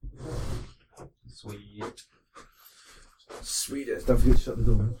Sweet. Don't forget to shut the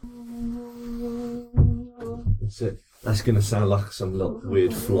door. That's it. That's going to sound like some little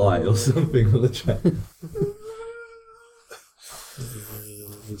weird fly or something on the track.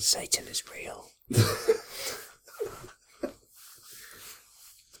 Satan is real.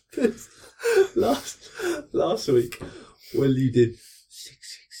 last week when you did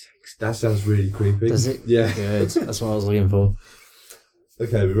 666, that sounds really creepy. Does it? Yeah. Good. That's what I was looking for.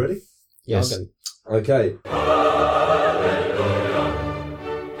 Okay, we ready? Yes. Okay.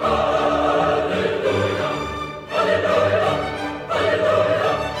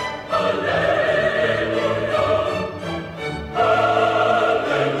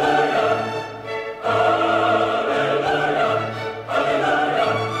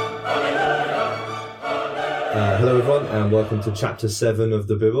 Hello everyone and welcome to chapter 7 of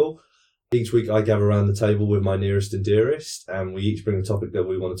the Bible. Each week I gather around the table with my nearest and dearest and we each bring a topic that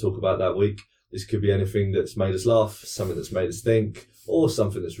we want to talk about that week. This could be anything that's made us laugh, something that's made us think, or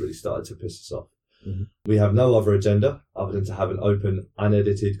something that's really started to piss us off. Mm-hmm. We have no other agenda other than to have an open,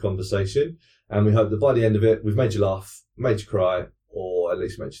 unedited conversation, and we hope that by the end of it we've made you laugh, made you cry, or at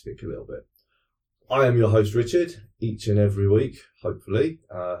least made you think a little bit. I am your host Richard, each and every week, hopefully,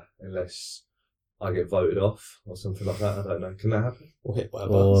 unless I get voted off or something like that. I don't know. Can that happen?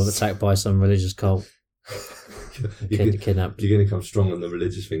 Or attacked by some religious cult. Kidnapped. You're going to come strong on the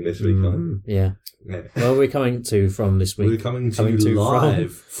religious thing this week, aren't you? Yeah. Well, we're coming to from this week. We're coming to you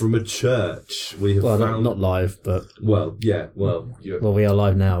live from a church. We have found... not live, but... Well, yeah. Well, we are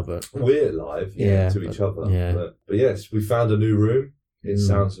live now, but... We're live to each other. Yeah. But yes, we found a new room. It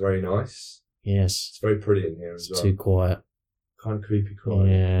sounds very nice. Yes. It's very pretty in here as well. Too quiet. Kind of creepy quiet.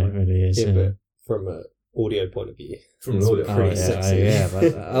 Yeah, it really is. Yeah, but from an audio point of view. From an audio pretty sexy. Yeah, but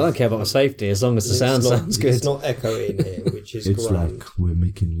I don't care about my safety as long as the sound sounds good. It's not echoing here, which is it's grand. Like we're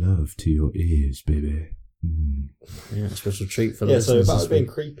making love to your ears, baby. Mm. Yeah, a special treat for the listeners. So about being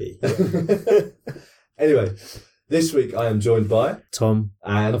creepy. Anyway, this week I am joined by Tom,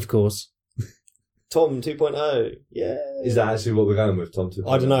 and of course Tom 2.0. Yeah. Is that actually what we're going with, Tom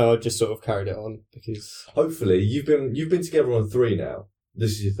 2.0? I don't know. I just sort of carried it on because hopefully you've been together on 3 now.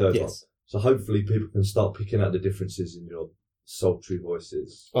 This is your 3rd one. So hopefully people can start picking out the differences in your sultry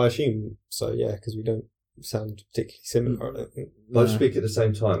voices. I assume so, yeah, because we don't sound particularly similar, I don't think. Both speak at the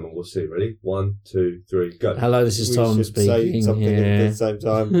same time and we'll see. Ready? 1, 2, 3, go. Hello, this is Tom speaking. Say something at the same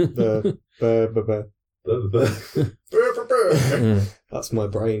time. That's my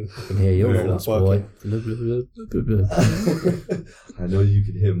brain. I can hear your thoughts, boy. I know you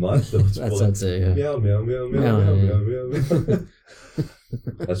can hear my thoughts, boy. That's it, yeah. Meow, meow, meow, meow, meow, meow, meow.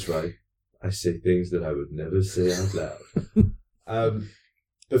 That's right. I say things that I would never say out loud.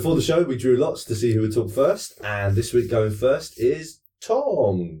 Before the show, we drew lots to see who would talk first, and this week going first is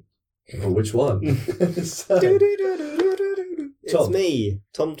Tom. Or which one? It's me,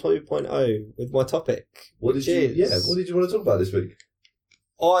 Tom 2.0, with my topic. What did you want to talk about this week?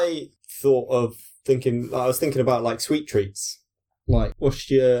 I was thinking about like sweet treats. Like,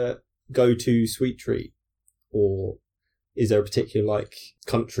 what's your go-to sweet treat? Or is there a particular like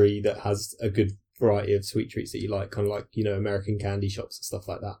country that has a good variety of sweet treats that you like? Kind of like, American candy shops and stuff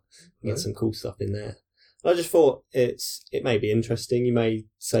like that. You get some cool stuff in there. I just thought it may be interesting. You may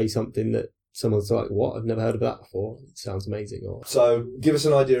say something that someone's like, what? I've never heard of that before. It sounds amazing. So give us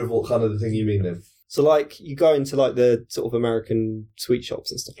an idea of what kind of the thing you mean then. So like you go into like the sort of American sweet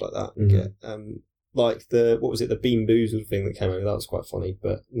shops and stuff like that and get like the Bean Boozled thing that came over. That was quite funny,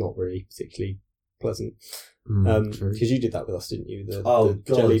 but not really particularly pleasant. Because you did that with us, didn't you? The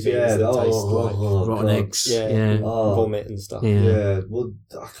jelly beans that taste like rotten eggs, vomit and stuff. Yeah, well,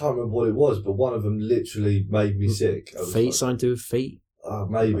 I can't remember what it was, but one of them literally made me sick. Feet, something to do with feet?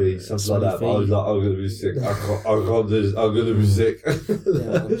 Maybe something like that. But I was like, I'm gonna be sick. I can't do this. I'm gonna be sick.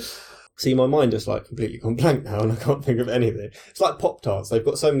 See, my mind is like completely gone blank now and I can't think of anything. It's like Pop-Tarts. They've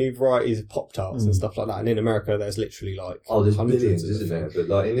got so many varieties of Pop-Tarts and stuff like that. And in America, there's literally like there's billions, isn't there? But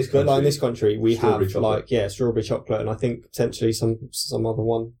like in this country, we have strawberry chocolate and I think potentially some other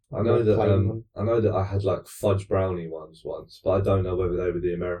one. I know that I had like fudge brownie ones once, but I don't know whether they were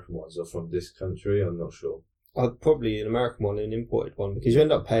the American ones or from this country. I'm not sure. Probably an American one, an imported one, because you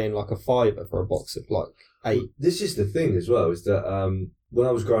end up paying like $5 for a box of like 8. This is the thing as well, is that when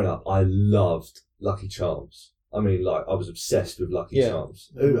I was growing up, I loved Lucky Charms. I mean, like, I was obsessed with Lucky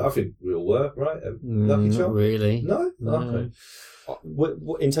Charms. I think we all were, right? Lucky Charms? Not really. No? Okay.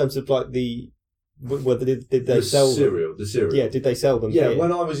 What, in terms of like whether did they sell cereal? The cereal. Yeah, did they sell them? Yeah,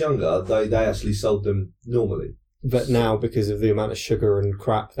 when I was younger, they actually sold them normally. But now, because of the amount of sugar and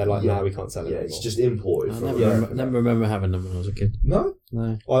crap, they're like, no, we can't sell it anymore. It's just imported. I never remember having them when I was a kid. No?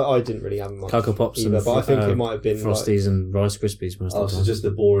 No. I didn't really have much Cocoa Pops either, and but I think it might have been Frosties and Rice Krispies most Oh, of the so time. just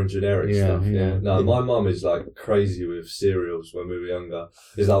the boring generic Yeah, stuff. yeah. No, my mum is like crazy with cereals when we were younger.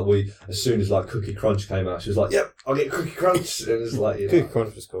 It's like as soon as like Cookie Crunch came out, she was like, "Yep, I'll get Cookie Crunch," and it's like, Cookie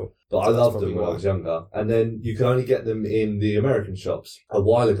Crunch was cool. But I That's loved probably them when I why. was younger. And then you could only get them in the American shops. A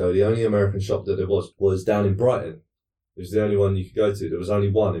while ago, the only American shop that there was down in Brighton. It was the only one you could go to. There was only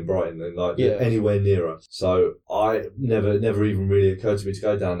one in Brighton, and like anywhere nearer. So I never even really occurred to me to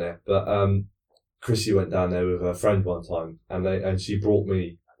go down there. But Chrissy went down there with her friend one time, and she brought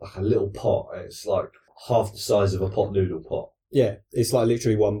me like a little pot. It's like half the size of a pot noodle pot. Yeah, it's like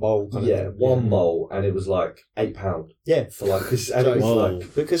literally one bowl. Kind of thing. One bowl, and it was like £8. Yeah, for like this. And it was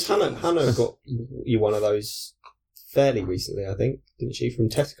like because Hannah got you one of those fairly recently, I think, didn't she, from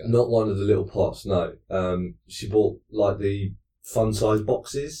Tesco? Not one of the little pots, no. She bought like the fun size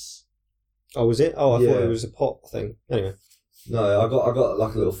boxes. Oh, was it? Oh, I thought it was a pot thing. Anyway. No, I got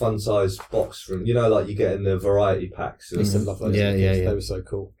like a little fun size box from, like you get in the variety packs. I used to love those. Yeah. They were so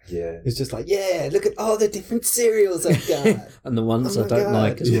cool. Yeah. It's just like, look at all the different cereals I've got. And the ones Oh I my don't God.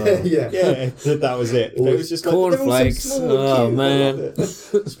 like as well. Yeah, that was it. It was just like, Cornflakes. they're all so small and Oh, cute.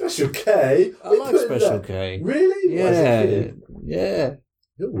 man. Special K. I like Special K. Really? Yeah.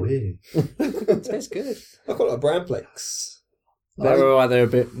 You're weird. Tastes good. I quite like bran flakes. They're a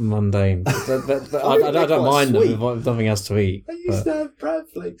bit mundane. But I don't quite mind sweet. them if I've nothing else to eat. I used to have bran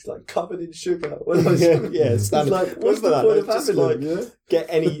flakes like covered in sugar. When I was standard. like, what's the point of having them? Yeah? Get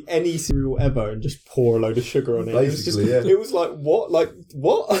any cereal ever and just pour a load of sugar on it. Basically, it was like, what? Like,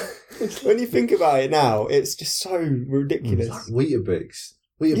 what? When you think about it now, it's just so ridiculous. It's like Weetabix.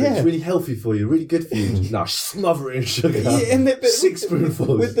 Weetabix really healthy for you, really good for you. Now smother it in sugar. And Six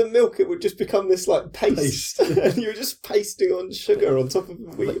spoonfuls. With the milk, it would just become this like paste. And you were just pasting on sugar on top of the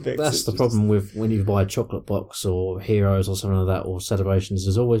Weetabix. That's the problem with when you buy a chocolate box or Heroes or something like that, or Celebrations.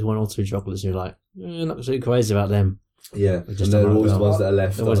 There's always one or two chocolates you're like, not too crazy about them. Yeah, Just and they're don't always like the ones that are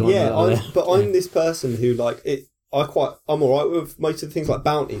left. Always one that are left. I'm this person who like it. I'm alright with most of the things like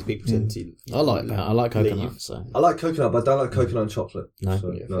bounties. People tend to. I like coconut. So I like coconut, but I don't like coconut and chocolate. No.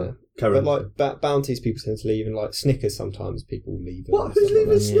 So, Yeah, no. fair. Carry on. But like bounties, people tend to leave, and like Snickers sometimes people leave. What? and Who's stuff like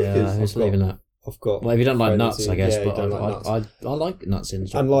leaving that. Snickers? yeah, who's leaving that? I've got. Well, if you don't like friends nuts, who- I guess. yeah, But don't like nuts. I like nuts in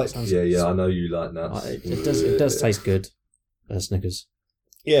chocolate. And like- Sounds- Yeah, I know you like nuts. It does taste good. Snickers.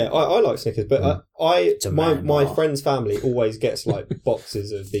 Yeah, I like Snickers, but It's a man my bar. friend's family always gets like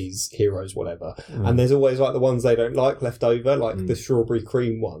boxes of these Heroes, whatever, Mm. and there's always like the ones they don't like left over, like the strawberry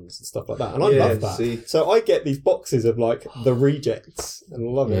cream ones and stuff like that, and I Yeah, love that. see. So I get these boxes of like the rejects, and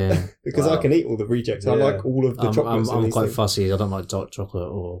I love Yeah. it because Wow. I can eat all the rejects. I Yeah. like all of the chocolates. in I'm these quite things. fussy. I don't like dark chocolate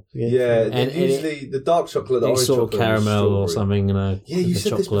or Yeah, And usually the dark chocolate, the any orange sort of chocolate, and caramel or strawberry. something. Yeah, you with the said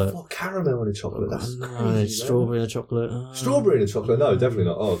chocolate. this before. Caramel in a chocolate. That's No, crazy. strawberry and chocolate. Strawberry in a chocolate? No, definitely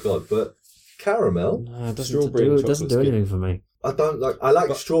not. Oh god, but caramel. No, it doesn't Strawberry and do chocolate's anything for me. I don't like. I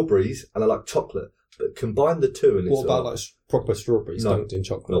like strawberries and I like chocolate, but combine the two and it's What about like proper strawberries No. dunked in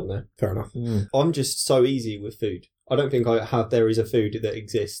chocolate? No, fair enough. Mm. I'm just so easy with food. I don't think there is a food that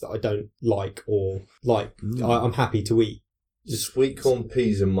exists that I don't like or like. I'm happy to eat. just sweet corn,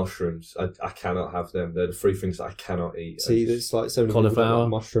 peas, and mushrooms. I cannot have them. They're the three things that I cannot eat. See, there's like so many people that Cauliflower. like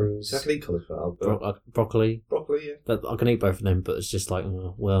mushrooms. I can eat cauliflower, but Broccoli. broccoli. Yeah. That I can eat both of them, but it's just like,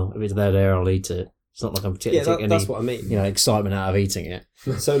 well, if it's there, I'll eat it. It's not like I'm Yeah, taking that's any what I mean. excitement out of eating it.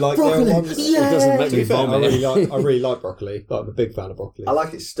 So like Broccoli, there are ones. yeah! It doesn't make To me be fair, vomit. I really like broccoli. Like, I'm a big fan of broccoli. I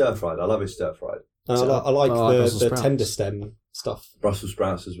like it stir fried. I love it stir fried. And I like I like Brussels the sprouts. tender stem stuff. Brussels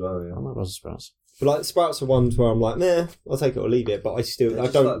sprouts as well. I Yeah. like Brussels sprouts. But like sprouts are ones where I'm like, nah, I'll take it or leave it. But I They're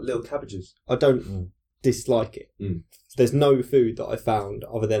just like little cabbages. don't dislike it. Mm. There's no food that I found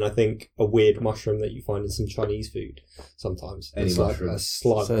other than I think a weird mushroom that you find in some Chinese food sometimes. Any It's mushroom. like a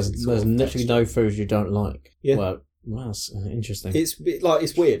slight. So there's sort of literally texture. no food you don't like. Yeah. Well, that's interesting. It's weird.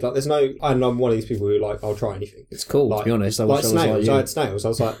 Like there's no. And I'm one of these people who like I'll try anything. It's cool, like, to be honest. I Like wish I was snails. like you. I had snails. I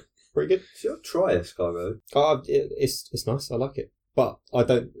was like, pretty good. See, I'll try escargot. It's nice. I like it. But I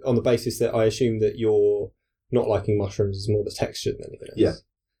don't, on the basis that I assume that you're not liking mushrooms is more the texture than anything else. Yeah.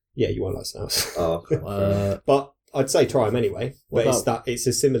 Yeah, you won't like snails. Oh, okay. But I'd say try them anyway. What But it's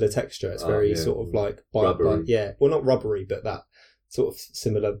a similar texture. It's very yeah. sort of like Rubbery. yeah. Well, not rubbery, but that sort of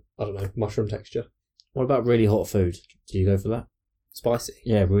similar. I don't know, mushroom texture. What about really hot food? Do you go for that? Spicy.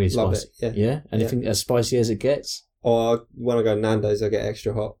 Yeah, really Love spicy. it. Yeah. Yeah? Anything as spicy as it gets? Or when I go Nando's, I get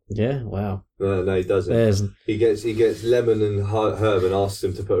extra hot. Yeah, wow. No, he doesn't. There's He gets lemon and herb and asks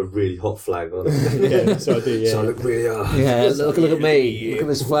him to put a really hot flag on it. Yeah, so I do. Yeah. So I look really yeah. Look at me. Look at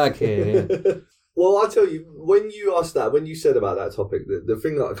this flag here. Yeah. Well, I tell you, when you asked that, when you said about that topic, the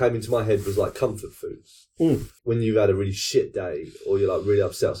thing that came into my head was like comfort foods. When you've had a really shit day or you're like really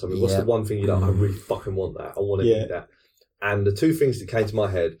upset or something, what's the one thing you're like, I really fucking want that. I want to eat that. And the two things that came to my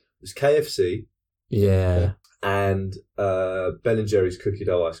head was KFC. Yeah. And Ben and Jerry's cookie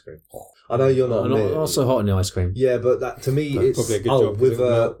dough ice cream. I know you're not. Not so hot in the ice cream. Yeah, but that to me That's it's probably a good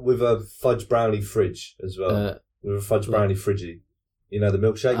job, with a fudge brownie fridge as well. With a fudge brownie fridgy. You know the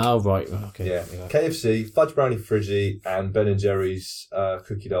milkshake. Oh right, okay. Yeah. KFC, fudge brownie fridgy, and Ben and Jerry's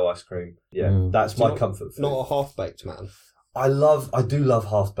cookie dough ice cream. Yeah, that's my comfort food. Not a half baked man. I do love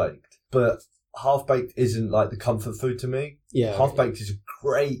half baked, but half baked isn't like the comfort food to me. Yeah, half baked is a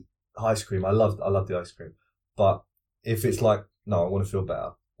great ice cream. I love the ice cream. But if it's like, no, I want to feel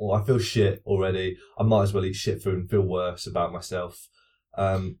better, or I feel shit already, I might as well eat shit food and feel worse about myself.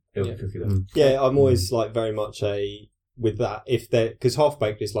 It'll be cookie dough. Yeah, I'm always like very much with that, if they're, because half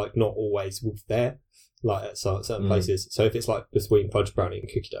baked is like not always there, like at certain places. So if it's like between fudge brownie and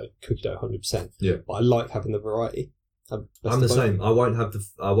cookie dough 100%. Yeah, but I like having the variety. I'm the same. I won't have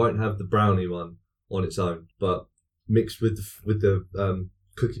the brownie one on its own, but mixed with the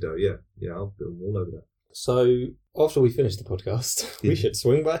cookie dough. Yeah, I'll be all over that. So after we finish the podcast, we should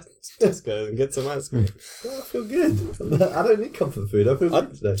swing back to Tesco and get some ice cream. I feel good. I don't need comfort food. I feel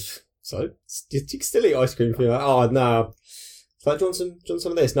good today. So you can still eat ice cream. Feel like, oh no, it's like, do you want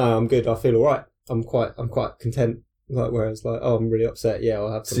some of this? No, I'm good. I feel all right. I'm quite content. Like, whereas like, oh, I'm really upset. Yeah,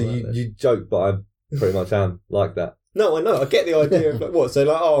 I'll have some. So you joke, but I pretty much am like that. No, I know. I get the idea of like what. So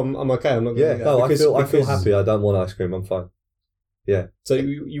like, oh, I'm okay. I'm not. Yeah, no, I feel happy. I don't want ice cream. I'm fine. Yeah. So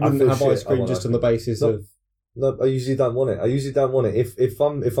you wouldn't have ice cream just on the basis of. No, I usually don't want it. If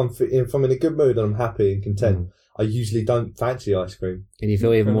I'm in a good mood and I'm happy and content, I usually don't fancy ice cream. And you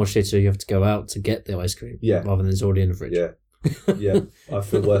feel even more shittier, you have to go out to get the ice cream. Yeah. Rather than it's already in the fridge. Yeah. I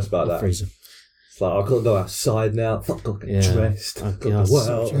feel worse about that. Freezer. It's like, I've got to go outside now. I've got to get dressed. I've got the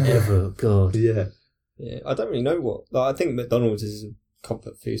world. Ever. God. Yeah. Yeah. I don't really know what. Like, I think McDonald's is a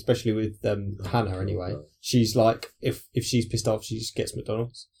comfort food, especially with Hannah anyway. She's like, if she's pissed off, she just gets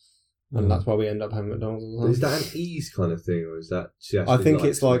McDonald's. And that's why we end up having McDonald's all the time. Is that an ease kind of thing, or is that she actually I think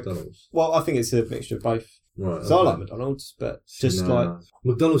it's like McDonald's? Well, I think it's a mixture of both. Right. So I like McDonald's, but just like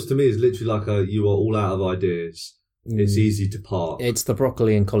McDonald's to me is literally like you are all out of ideas. It's easy to park. It's the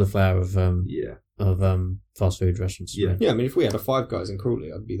broccoli and cauliflower of fast food restaurants. Yeah. I mean, if we had a Five Guys in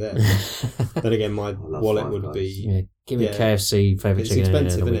Crawley, I'd be there. Then again, my wallet would be. Yeah, give me KFC favourite chicken. It's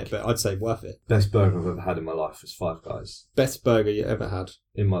expensive, isn't it? But I'd say worth it. Best burger I've ever had in my life was Five Guys. Best burger you ever had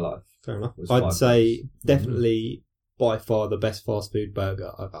in my life. Fair enough. I'd say definitely by far the best fast food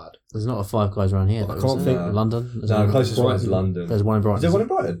burger I've had. There's not a Five Guys around here. I can't think. London. No, the closest one is London. There's one in Brighton. Is there one in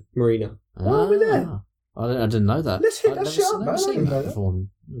Brighton? Marina. Oh, we're there. I didn't know that. Let's hit that shit up, man. I've seen that before.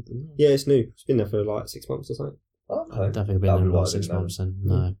 Yeah, it's new. It's been there for like 6 months or something. Okay. I don't think I've been there in about 6 months then.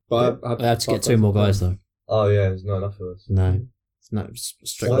 No. But I had to get 2 more guys though. Oh yeah, there's not enough of us. No.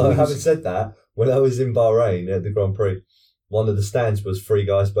 Strict. Although having said that, when I was in Bahrain at the Grand Prix, one of the stands was Three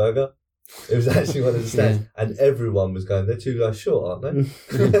Guys Burger. It was actually one of the stands, and everyone was going, they're 2 guys short, aren't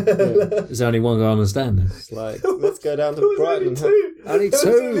they? There's only one guy on the stand. It's like, let's go down to Brighton. Only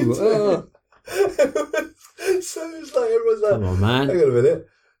two. So it's like everyone's like, come on, man. Hang on a minute.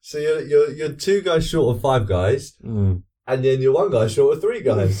 So you're 2 guys short of 5 guys, and then you're 1 guy short of 3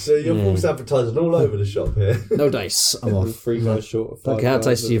 guys. So you're false advertising all over the shop here. No dice. I'm off. 3 guys short of 5 Look how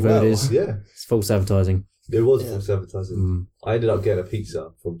tasty your food is. Yeah, it's false advertising. It was false advertising. I ended up getting a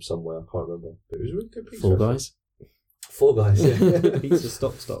pizza from somewhere, I can't remember. But it was a really good pizza. 4 guys? 4 guys, yeah. Pizza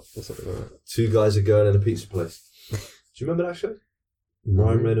stop or something like that. 2 guys, a girl, and a pizza place. Do you remember that show?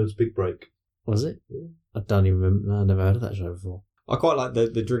 Ryan Reynolds' Big Break. Was it? Yeah. I don't even remember. I've never heard of that show before. I quite like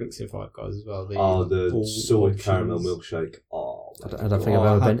the drinks in Five Guys as well. The salted caramel milkshake. Oh, I don't think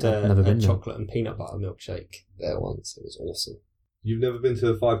I've never been there. Chocolate and peanut butter milkshake there once. It was awesome. You've never been to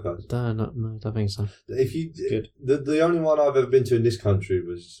a Five Guys? No, I don't think so. If you good. The only one I've ever been to in this country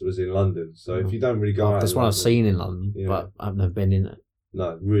was in London. So if you don't really go out, that's one I've seen in London, but I've never been in it.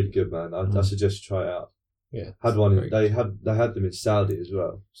 No, really good, man. I suggest you try it out. Yeah, had one. They had them in Saudi as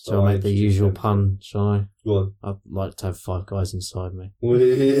well. So I make the usual pun, shall I? Go on. I'd like to have 5 guys inside me.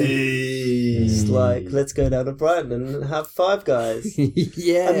 It's like, let's go down to Brighton and have 5 guys.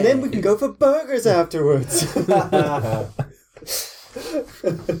 Yeah, and then we can go for burgers afterwards.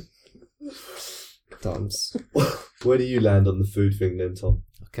 Times. Where do you land on the food thing then, Tom?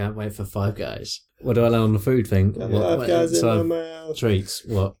 I can't wait for 5 guys. Where do I land on the food thing? 5 guys in my mouth. Treats.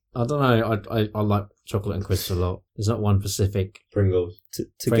 What? I don't know. I like chocolate and crisps a lot. There's not one specific. Pringles.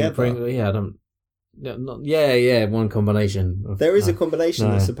 Together. Yeah, I don't. one combination. There is a combination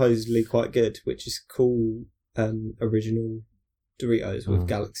No. that's supposedly quite good, which is cool. Original Doritos with Oh.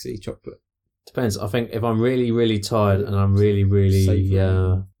 Galaxy chocolate. Depends. I think if I'm really, really tired and I'm really, really,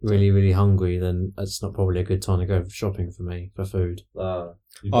 Savoury. really, really hungry, then it's not probably a good time to go shopping for me for food.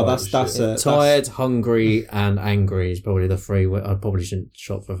 That's Tired, hungry, and angry is probably the three. I probably shouldn't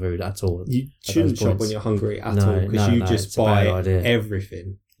shop for food at all. You at shouldn't those shop points. when you're hungry at No, all because no, you no, just it's a bad buy idea.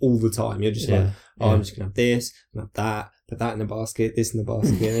 everything all the time. You're just like, I'm just gonna have this, I'm gonna have that, put that in the basket, this in the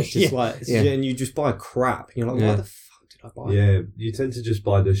basket, and it's just and you just buy crap. And you're like, why the fuck did I buy? Yeah, you tend to just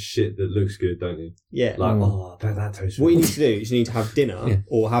buy the shit that looks good, don't you? Yeah. Like, that tastes What you really need to do is you need to have dinner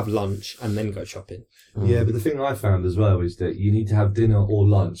or have lunch and then go shopping. Yeah, but the thing I found as well is that you need to have dinner or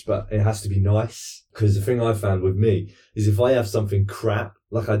lunch, but it has to be nice. Because the thing I found with me is if I have something crap,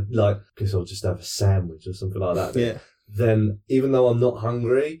 guess I'll just have a sandwich or something like that. Yeah. Then even though I'm not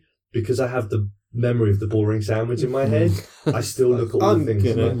hungry, because I have the memory of the boring sandwich in my head, I still look at all I'm the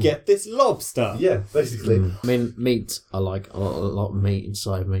things. gonna get this lobster. Yeah, basically. I mean, meat. I like a lot of meat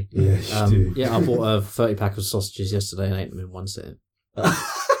inside me. Yeah, you do. Yeah, I bought a 30-pack of sausages yesterday and ate them in one sitting.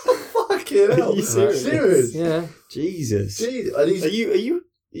 Fucking hell! Are you serious? Yeah. Jesus. Jeez, are these...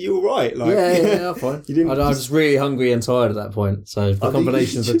 Are you all right? Like, yeah, I'm fine. You didn't I was just really hungry and tired at that point, so the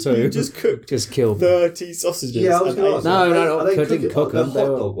combination of the two You just cooked just killed me. 30 sausages. Yeah, I was and gonna ate ask. them. No, Are they I didn't cook the them.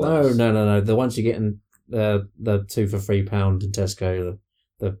 hot dog ones? No. The ones you get in the 2 for £3 in Tesco,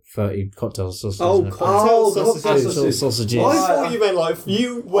 the 30 cocktail sausages. Oh, and cocktail sausages. actual sausages. I thought you meant like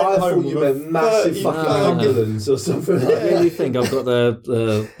you went I home thought you with meant massive 30 fucking No. ambulance or something like I that. really think I've got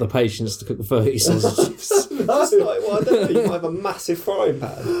the patience to cook the 30 sausages. Just like, well, I don't know, you might have a massive frying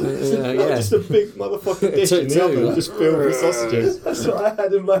pan. Yeah. Just a big motherfucking dish Took in the two, oven like- just filled with sausages. That's what I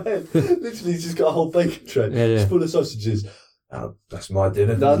had in my head. Literally, just got a whole bacon tray Yeah. full of sausages. Oh, that's my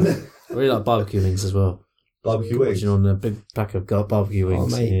dinner done. I really like barbecue wings as well. Barbecue wings. Watching on a big pack of barbecue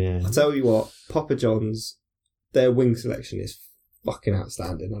wings. mate. Yeah. I tell you what, Papa John's, their wing selection is fucking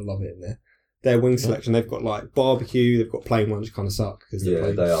outstanding. I love it in there. Their wing selection, they've got like barbecue, they've got plain ones, which kind of suck because they're Yeah,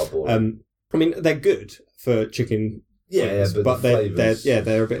 plain. they are boring. I mean, they're good for chicken. Yeah, wings, but the they're flavours-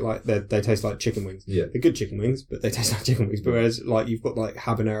 they're a bit like they taste like chicken wings. Yeah. They're good chicken wings, but they taste like chicken wings. But whereas like you've got like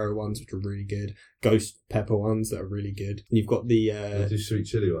habanero ones which are really good, ghost pepper ones that are really good. And you've got the They do sweet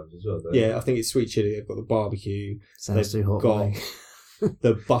chili ones as well. don't they? yeah, I think it's sweet chili. They've got the barbecue, Sounds too hot. got mate.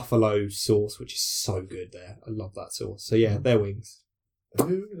 the buffalo sauce, which is so good there. I love that sauce. So yeah, their wings. Who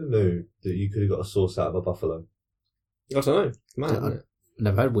would have knew that you could have got a sauce out of a buffalo? I don't know, man. Yeah, Isn't it?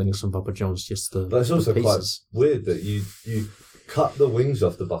 Never had wings from Papa John's, just the But it's also the quite pieces. weird that you cut the wings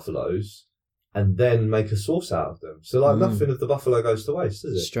off the buffaloes and then make a sauce out of them. So like nothing of the buffalo goes to waste,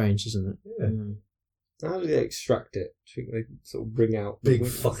 does it? Strange, isn't it? Yeah. Mm. How do they extract it? Do you think they sort of bring out the Big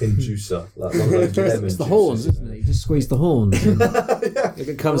wings? fucking juicer. Like one of those lemon It's the juicers, horns, isn't it? You just squeeze the horns. and yeah.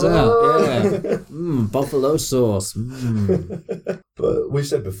 it comes out. Yeah. Buffalo sauce. But we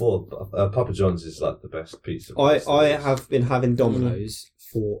said before, Papa John's is like the best pizza. I place. have been having Domino's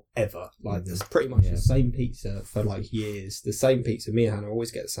forever. Like there's pretty much Yeah. the same pizza for like years. The same pizza. Me and Hannah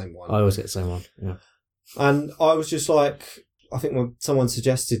always get the same one. I always get the same one. Yeah. And I was just like, I think when someone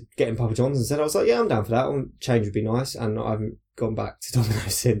suggested getting Papa John's and said, I was like, yeah, I'm down for that. Change would be nice. And I haven't gone back to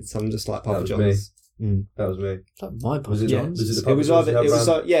Domino's since. I'm just like Papa was John's. That was me. Like my Papa Was it John's. not? Was it the It was Papa John's either you it had was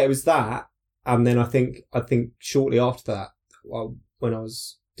round- like, yeah, it was that, and then I think shortly after that, well, when I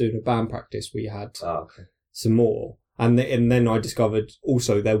was doing a band practice, we had okay. some more, and then I discovered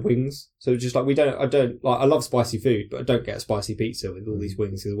also their wings. So just like I love spicy food, but I don't get a spicy pizza with all these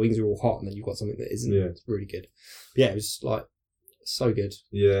wings because the wings are all hot, and then you've got something that isn't. Yeah. It's really good. But yeah, it was like so good.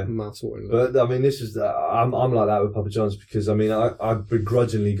 Yeah. Mouth watering. But I mean, this is I'm like that with Papa John's because I mean I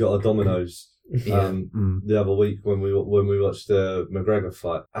begrudgingly got a Domino's the other week when we watched the McGregor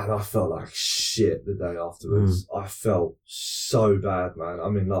fight, and I felt like shit the day afterwards. I felt so bad, man. I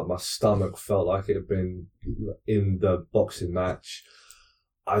mean, like my stomach felt like it had been in the boxing match.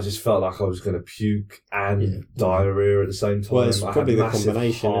 I just felt like I was going to puke and diarrhea at the same time. Well, it's I probably had the massive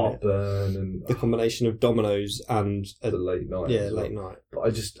combination, isn't it? heartburn and the combination of Domino's and the late night. yeah, as well. late night.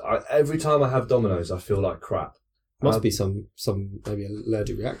 But every time I have Domino's, I feel like crap. Must be some maybe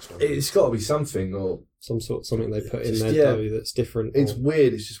allergic reaction. It's got to be something, or Something they put in Just, their yeah. dough that's different. it's or-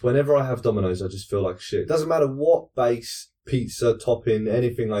 weird. It's just whenever I have Domino's, I just feel like shit. It doesn't matter what base, pizza, topping,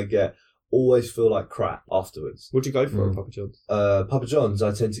 anything I get, always feel like crap afterwards. What'd you go for at Papa John's? Papa John's,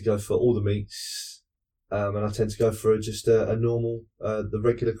 I tend to go for all the meats, and I tend to go for just a normal, the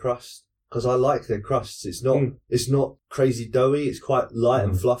regular crust. Because I like their crusts. It's not crazy doughy. It's quite light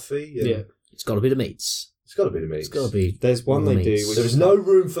and fluffy. And Yeah. It's got to be the meats. It's got to be the meats. It's got to be. There's one they do. meats. Which There is no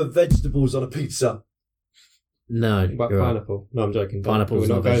room for vegetables on a pizza. No, About you're right. pineapple. No, I'm joking. Pineapple's We're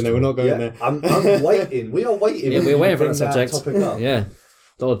not not going there. We're not going Yeah, there. I'm waiting. We are waiting. Yeah, for we're you waiting to for that bring subject. topic up. Yeah,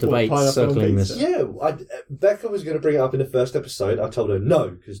 a lot of debates pineapple circling on this. pizza? Yeah, Becca was going to bring it up in the first episode. I told her no,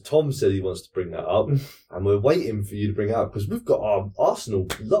 because Tom said he wants to bring that up. And we're waiting for you to bring it up, because we've got our Arsenal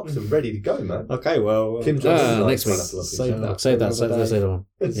locked and ready to go, man. Okay, well, Kim Johnson next week. pineapple on pizza. Save that. Save that. for Save another day. that one.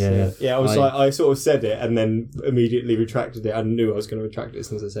 Yeah. Yeah, I sort of said it and then immediately retracted it. I knew I was going to retract it as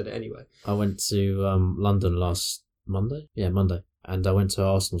soon as I said it anyway. I went to London last Monday. Yeah, Monday, and I went to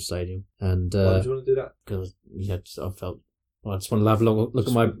Arsenal Stadium, and Why do you want to do that? because I felt. Well, I just want to have a look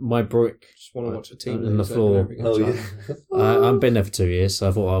at my brick. Just want to watch a team On the lose over floor. and over again. Oh, yeah. I've been there for 2 years, so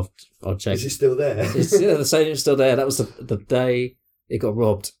I thought I'll check. Is it still there? The stadium's still there. That was the day it got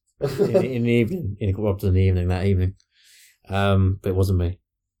robbed in the evening. It got robbed in the evening that evening. But it wasn't me.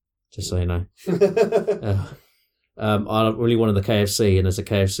 Just so you know. I really wanted the KFC, and there's a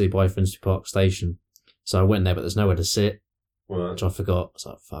KFC by Finsbury Park Station. So I went there, but there's nowhere to sit, Right. which I forgot. I was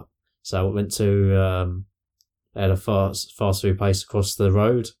like, fuck. So I went to, they had a fast food place across the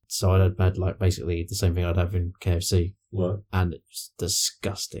road. So I had like basically the same thing I'd have in KFC. Right. And it was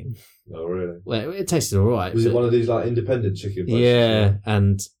disgusting. Oh, really? Well, it tasted alright. Was it one of these like independent chicken places? Yeah,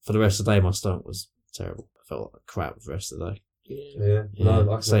 and for the rest of the day, my stomach was terrible. I felt like crap for the rest of the day. Yeah. Yeah. No,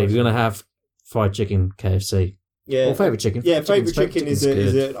 I can So if you're imagine. going to have fried chicken, KFC. Yeah, Or favourite chicken. yeah. Favourite chicken is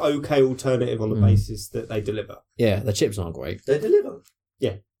chicken's good. an okay alternative on the Mm. basis that they deliver. Yeah, the chips aren't great. They deliver?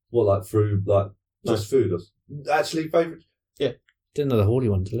 Yeah. What, like through, like, No. just food? Or... Actually, favourite... Didn't know the Hawley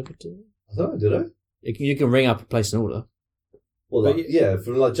one delivered to them. I don't know, did I? You can ring up and place an order. Well, But like, yeah,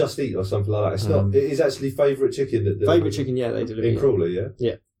 from like Just Eat or something like that. It's not. It is actually favourite chicken that Favourite chicken, yeah, they deliver. in Crawley. Yeah.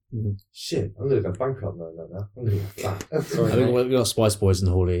 Yeah. Mhm. Shit, I'm gonna go bankrupt now. I'm gonna get fat. Sorry. I think we've got Spice Boys in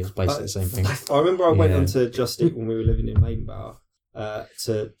Hawley. It's basically the same thing. I remember I went Yeah. onto Just Eat when we were living in Maidenbower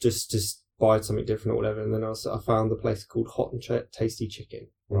to just buy something different or whatever, and then I found the place called Hot and Tasty Chicken.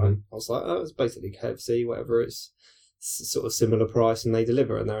 Right. I was like, oh, it's basically KFC, whatever. It's sort of similar price, and they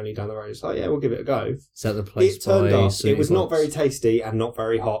deliver, and they're only down the road. It's like, yeah, we'll give it a go. Is that the place It turned by up, Sooty it was not Fox? very tasty and not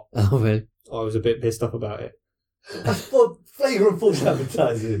very hot. Oh, really? I was a bit pissed off about it. That's for flavour and false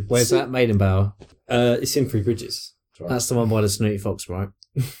advertising. Where's that? Maidenbower. It's in Three Bridges. That's the one by the Snooty Fox, right?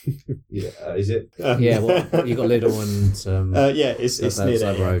 Yeah, is it? Yeah, well, you got Lidl and yeah, it's that's near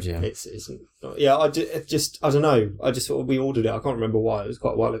that there. road, yeah. It's not, yeah. I don't know. I just thought we ordered it. I can't remember why. It was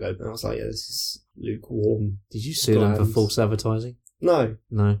quite a while ago, and I was like, yeah, this is lukewarm. Did you sue them for Bland. false advertising? No,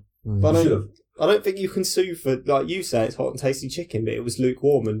 No. but You should have. I don't think you can sue for, like you say, it's hot and tasty chicken, but it was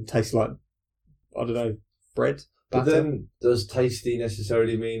lukewarm and tastes like, I don't know, bread. But batter. then, does tasty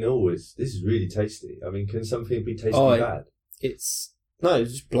necessarily mean always? This is really tasty. I mean, can something be tasty Oh, bad? it's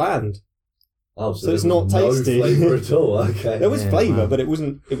just bland. Oh, So there it's was not tasty. No flavour at all. Okay. There was Yeah, flavour, wow. but it was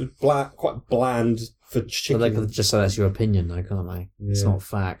quite bland for But chicken. they could just say that's your opinion, though, can't they? It's Yeah. not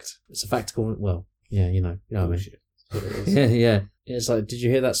fact. It's a factical. Well, yeah, you know what I mean. Bullshit. That's what it is. Yeah, yeah. It's like, did you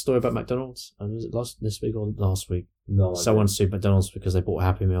hear that story about McDonald's? Was it this week or last week? No. Someone sued McDonald's because they bought a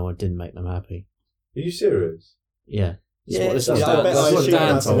Happy Meal and didn't make them happy. Are you serious? Yeah. Yeah, This yeah, is I what bet Dan, I that's what assume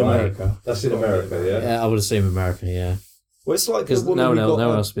Dan that's in told me. America. That's in America, yeah. Yeah, I would assume America, yeah. Well, it's like the Because woman no who one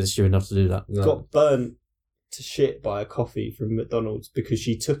else would be stupid enough to do that. No. got burnt to shit by a coffee from McDonald's because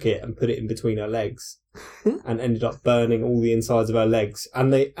she took it and put it in between her legs and ended up burning all the insides of her legs.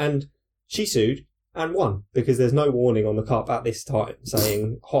 And she sued and won because there's no warning on the cup at this time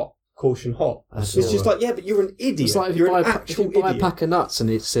saying hot, caution hot. That's It's all just right. like, yeah, but you're an idiot. It's like if you're you buy, an if actual you buy a idiot. pack of nuts and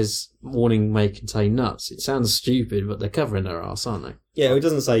it says warning may contain nuts. It sounds stupid, but they're covering their ass, aren't they? Yeah, it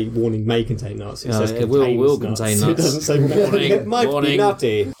doesn't say warning may contain nuts. It Yeah, says it will contains contain It nuts. doesn't say Warning, it might be warning.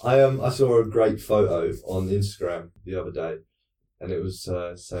 nutty. I saw a great photo on Instagram the other day, and it was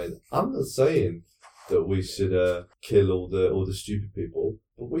saying, "I'm not saying that we should kill all the stupid people,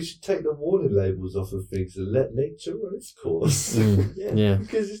 but we should take the warning labels off of things and let nature run its course." Mm, yeah.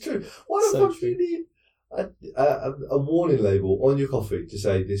 Because it's true. Why the So fuck do you need a warning label on your coffee to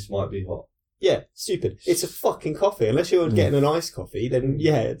say this might be hot? Yeah, stupid. It's a fucking coffee. Unless you're getting an iced coffee, then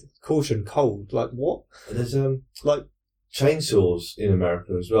yeah, caution, cold. Like what? And there's Like chainsaws in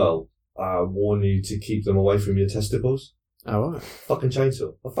America as well. Warn you to keep them away from your testicles. All right. Fucking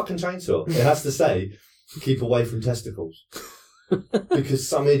chainsaw. A fucking chainsaw. It has to say, keep away from testicles. Because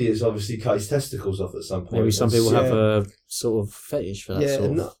some idiots obviously cut his testicles off at some point. Maybe some people Yeah. have a sort of fetish for that yeah,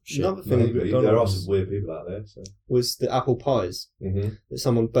 sort of shit. another thing with Maybe. There are McDonald's some weird people out there. So. was the apple pies. Mm-hmm. That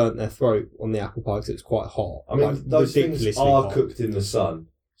someone burnt their throat on the apple pie because it was quite hot. I mean, Like, those things ridiculously are hot. cooked in the sun.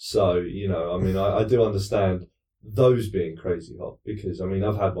 So, I mean, I do understand those being crazy hot because I mean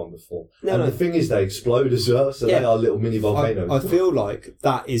I've had one before. No, and no. the thing is they explode as well, so they are little mini volcanoes. I feel like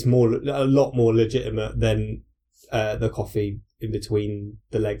that is a lot more legitimate than the coffee in between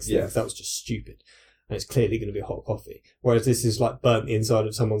the legs. Yeah. That was just stupid. And it's clearly going to be hot coffee. Whereas this is like burnt the inside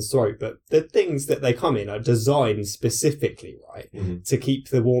of someone's throat. But the things that they come in are designed specifically, right, to keep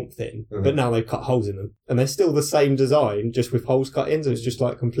the warmth in. But now they've cut holes in them. And they're still the same design, just with holes cut in. So it's just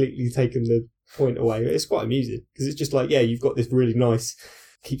like completely taken the point away. It's quite amusing. Because it's just like, yeah, you've got this really nice,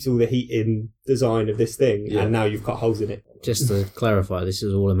 keeps all the heat in design of this thing. Yeah. And now you've cut holes in it. Just to clarify, this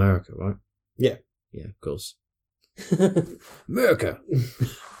is all America, right? Yeah. Yeah, of course. America.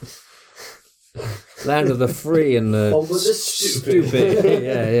 Land of the free and the but the stupid.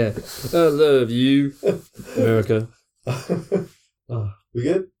 yeah. I love you, America. We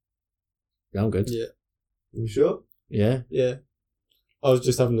good? Yeah, I'm good. Yeah. You sure? Yeah. Yeah. I was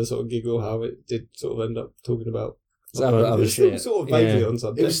just having a sort of giggle how it did sort of end up talking about Other it's still shit. sort of vaguely Yeah. on It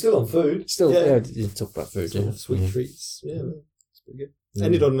something. was still on food. Still, Yeah. you talk about food, Sort yeah. of sweet Yeah. treats. Yeah, it's pretty good. Yeah.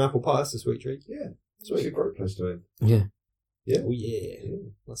 Ended on an apple pie. That's a sweet treat. It's actually a great place to end. Yeah. Oh yeah,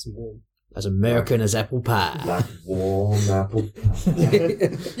 nice and warm. As American as apple pie. Like warm apple pie.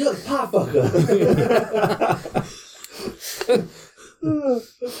 You're a pie fucker.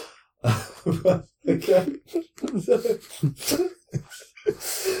 Okay.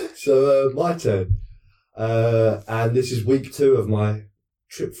 So my turn. And this is week 2 of my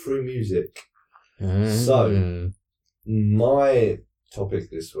trip through music. So, my topic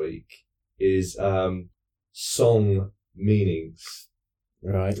this week is song meanings.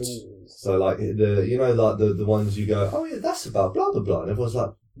 Right. So like the ones you go, oh yeah, that's about blah blah blah, and everyone's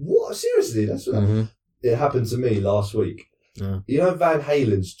like, what? Seriously? That's what It happened to me last week. Yeah. You know Van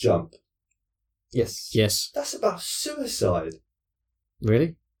Halen's Jump? Yes. Yes. That's about suicide.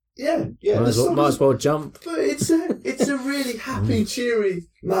 Really? Yeah. Might as well jump. But it's a really happy, cheery.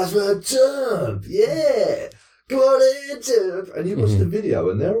 Might as well jump. Yeah. Go on and jump. And you watch the video,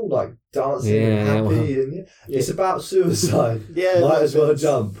 and they're all like dancing and happy, and it's about suicide. Yeah. Might as well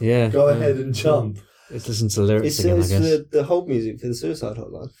jump. Yeah. Go ahead and jump. Let's listen to the lyrics It's again, I guess. the hold music for the suicide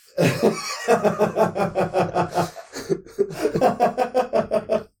hotline.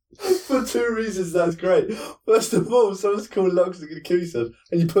 For 2 reasons, that's great. First of all, someone's called Logs are going to kill yourself,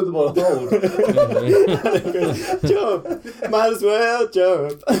 and you put them on hold. Jump! Might as well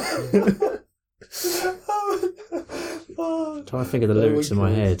jump. Trying to think of the lyrics in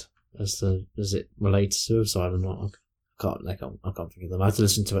my head as to does it relate to suicide or not. I can't think of them. I have to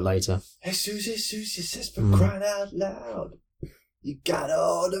listen to it later. Jesus, Jesus says for crying out loud. You got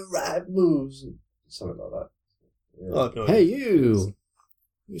all the right moves. Something like that. Yeah. Oh, no. Hey, you!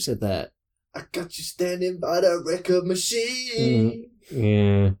 You said that. I got you standing by the record machine.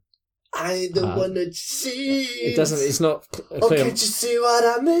 Yeah. I ain't the one that you see. It doesn't, it's not Oh, clear. can't you see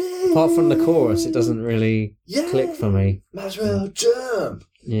what I mean? Apart from the chorus, it doesn't really click for me. Might as well jump.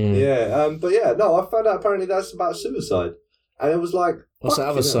 Yeah. Yeah, but yeah, no, I found out apparently that's about suicide. And it was like... What's that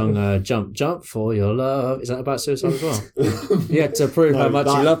other fucking song? Jump, Jump for Your Love. Is that about suicide as well? hell. You had to prove how much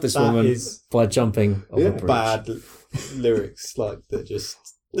you love this that woman is by jumping off a bridge. bad lyrics, like that just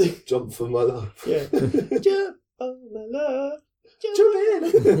Jump for my life. yeah. Jump on my love. Jump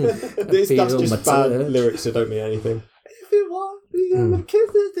in. That's Feel just my bad touch. lyrics that don't mean anything. If you want me, I'ma kiss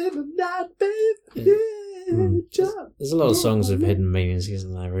it in the night, babe. Yeah, jump. There's a lot of songs with hidden meanings,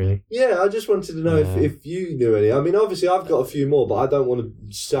 isn't there, really? Yeah, I just wanted to know if you knew any. I mean, obviously, I've got a few more, but I don't want to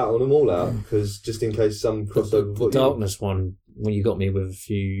shout on them all out because just in case some crossover. with The what you- Darkness one, when you got me with a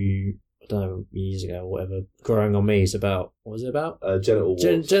few, I don't know, years ago or whatever, Growing on Me is about, what was it about? Genital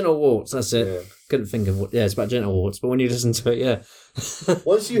warts. Gentle Warts, that's it. Yeah. Couldn't think of what, it's about Gentle Warts, but when you listen to it,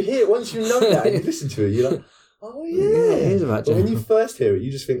 Once you know that and you listen to it, you're like, oh yeah. it is about But when you Gentle. first hear it,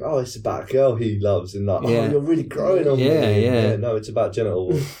 you just think, oh, it's about a girl he loves, and like, Yeah. oh, you're really growing on me. Yeah. No, it's about genital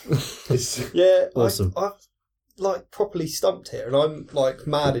warts. It's Yeah, Awesome. I've like properly stumped here, and I'm like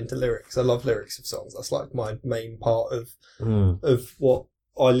mad into lyrics. I love lyrics of songs. That's like my main part of what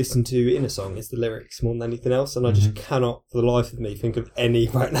I listen to in a song is the lyrics more than anything else, and I just cannot for the life of me think of any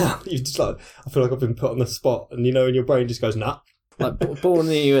right now. You just like I feel like I've been put on the spot, and you know, and your brain just goes nah. Like, Born in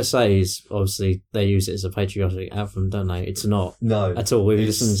the USA is, obviously, they use it as a patriotic anthem, don't they? It's not no. at all. We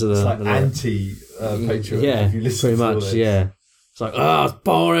listen to It's the... like the anti-patriotic. yeah, if you listen pretty to all much, this. yeah. It's like,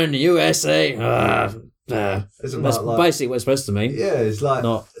 born in the USA. It's That's about, like, basically what it's supposed to mean. yeah, it's like,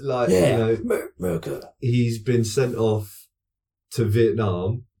 Not, like yeah, you know, America. he's been sent off to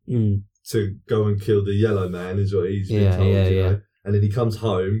Vietnam Mm. to go and kill the yellow man, is what he's been Yeah, told, yeah, you yeah. know? And then he comes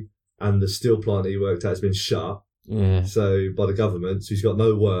home and the steel plant he worked at has been shut, Yeah. So by the government, so he's got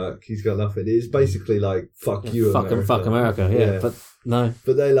no work, he's got nothing. It's basically like fuck you, America. Fuck America. Yeah, but no.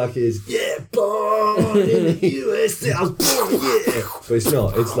 But they like it is born in the US. I was born here. But it's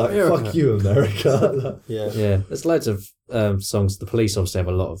not. It's like America. fuck you, America. Yeah. There's loads of songs. The Police obviously have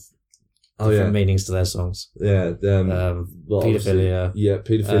a lot of different meanings to their songs. Yeah. Paedophilia. Yeah,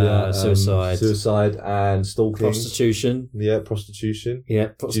 paedophilia, suicide, and stalking, prostitution. Yeah, prostitution. Yeah.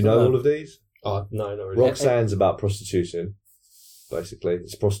 Do you know all of these? No, not really. Roxanne's about prostitution. Basically,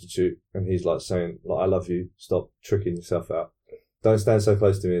 it's a prostitute, and he's like saying, "Like, I love you. Stop tricking yourself out. Don't stand so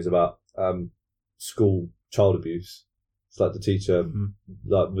close to me." Is about school child abuse. It's like the teacher,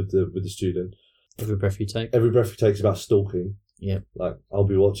 like with the student. Every breath you take. Every breath you take is about stalking. Yeah. Like, I'll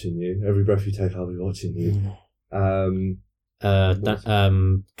be watching you. Every breath you take, I'll be watching you.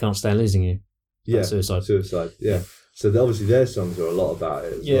 Can't Stand Losing You. Yeah. Suicide. Yeah. So obviously their songs are a lot about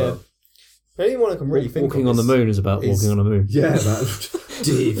it as well. The only one I can really think Walking of on the Moon is about walking on the moon. Yeah, man.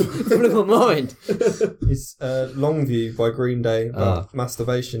 Deep. Blew my mind. It's Longview by Green Day about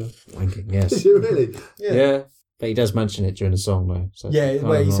masturbation. Wanking, yes. Is it really? Yeah. But he does mention it during the song, though. So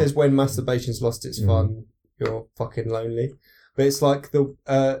where he says, when masturbation's lost its fun, you're fucking lonely. But it's like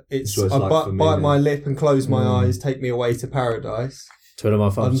bite my lip and close my eyes, take me away to paradise. Twiddle my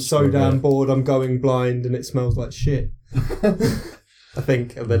thumbs. I'm so damn bored, I'm going blind, and it smells like shit. I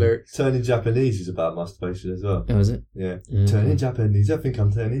think of the lyrics. Turning Japanese is about masturbation as well. Oh, is it? Yeah. Turning Japanese. I think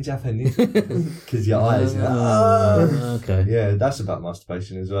I'm turning Japanese. Because your eyes. Okay. Yeah, that's about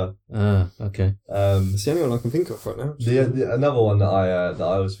masturbation as well. Okay. It's the only one I can think of right now. Another one that I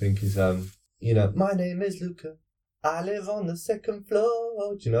always think is, my name is Luca. I live on the second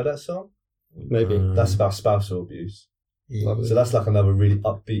floor. Do you know that song? Maybe. That's about spousal abuse. Yeah. So that's like another really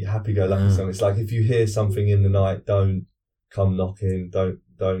upbeat, happy-go-lucky song. It's like, if you hear something in the night, don't come knocking. Don't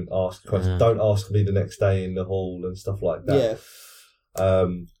ask questions. Don't ask me the next day in the hall and stuff like that.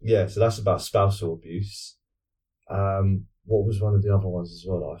 Yeah. So that's about spousal abuse. What was one of the other ones as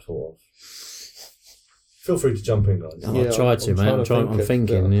well that I thought of? Feel free to jump in, guys. I'll try to, man. I'm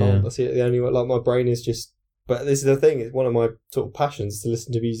thinking. That's it. The only one, like, my brain is just. But this is the thing. It's one of my sort of passions to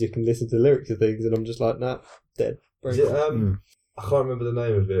listen to music and listen to the lyrics of things, and I'm just like, nah, dead. Is it, I can't remember the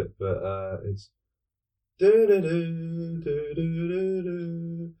name of it, but it's.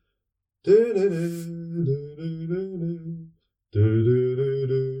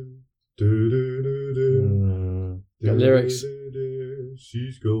 Got lyrics.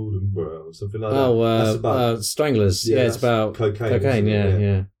 She's golden brown, something like that. Oh, about Stranglers. Yeah, it's about cocaine.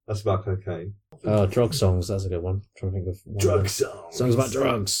 Yeah. That's about cocaine. Oh, drug songs. That's a good one. I'm trying to think of one. Drug songs. Songs about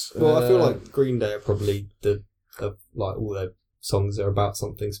drugs. Well, I feel like Green Day are probably like all their songs are about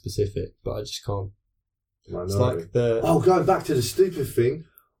something specific, but I just can't. It's like going back to the stupid thing,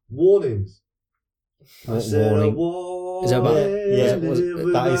 warnings. Warning. Is that about? Yeah,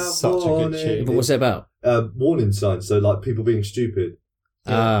 that is such a good tune. But what's it about? Warning signs. So like people being stupid.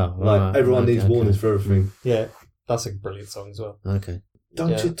 Like everyone needs warnings for everything. Yeah, that's a brilliant song as well. Okay.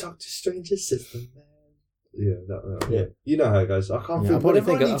 Don't you talk to strangers, sister man. Yeah, that. Yeah. You know how it goes. I can't think. I'll probably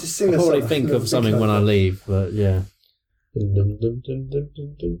think of something when I leave, but yeah. Yeah,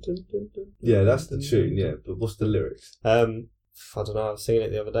 that's the tune. Yeah, but what's the lyrics? I don't know. I was singing it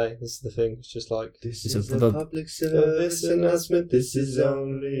the other day. This is the thing. It's just like this is a public service announcement. This is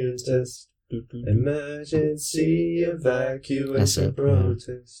only a test. Emergency evacuation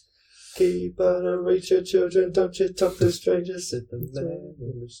protest. Keep out of reach your children. Don't you talk to strangers. Sit the man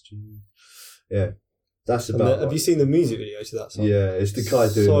on the street. Yeah, that's about. Have you seen the music video to that song? Yeah, it's the guy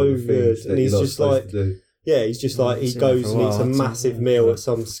doing so all the good, things and he's just like. Yeah, he's just like, he goes and eats a massive meal at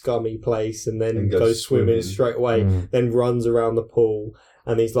some scummy place and then goes swimming straight away, then runs around the pool,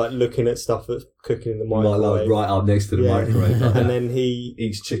 and he's like looking at stuff that's cooking in the microwave. Like right up next to the microwave. And then he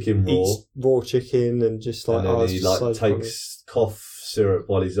eats chicken raw. Eats raw chicken and just like, and then he like takes cough syrup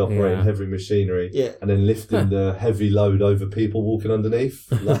while he's operating heavy machinery. Yeah. And then lifting the heavy load over people walking underneath.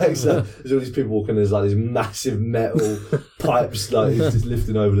 Like, so there's all these people walking, there's like these massive metal pipes, like he's just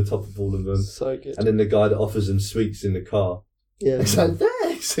lifting over the top of all of them. So good. And then the guy that offers them sweets in the car. Yeah. It's like,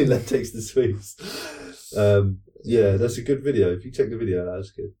 thanks! He like takes the sweets. Yeah, that's a good video. If you check the video,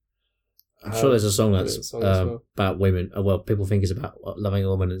 that's good. I'm sure there's a song that's about women. Well, people think it's about loving a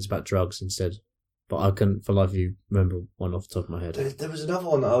woman and it's about drugs instead. But I couldn't, for life of you, remember one off the top of my head. There was another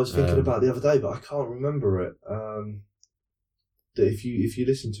one that I was thinking about the other day, but I can't remember it. That if you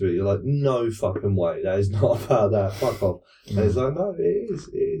listen to it, you're like, no fucking way, that is not about that. Fuck off. And it's like, no, it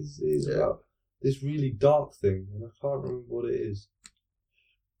is about this really dark thing, and I can't remember what it is.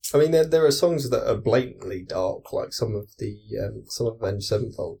 I mean, there are songs that are blatantly dark, like some of Avenged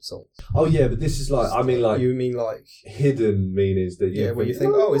Sevenfold songs. Oh yeah, but this is like, I mean, like You mean like hidden meanings that you where you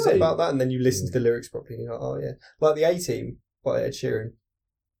think, oh, is it about that? And then you listen to the lyrics properly, and you're like, oh yeah, like the A-Team by Ed Sheeran.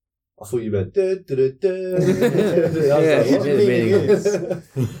 I thought you meant. Yeah, What the meaning is,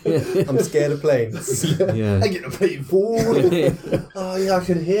 Yeah. I'm scared of planes. Yeah. I get a plane forward. Oh yeah, I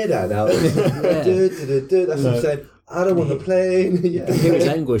can hear that now. That's what I'm saying. I don't want the plane. You can hear his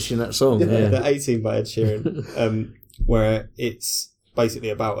anguish in that song. Yeah. The A-Team by Ed Sheeran, where it's basically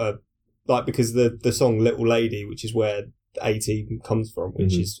about because the song Little Lady, which is where the A-Team comes from,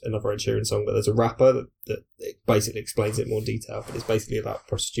 which is another Ed Sheeran song, but there's a rapper that it basically explains it in more detail, but it's basically about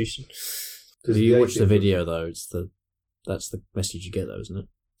prostitution. If you watch the video though, that's the message you get though, isn't it?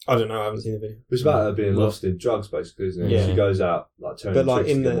 I don't know, I haven't seen the video. It's about her being lost in drugs, basically, isn't it? Yeah. She goes out like turning But like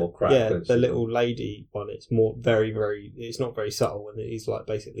tricks in to get more crack. the Little Lady one, it's more very, very. It's not very subtle, and he's like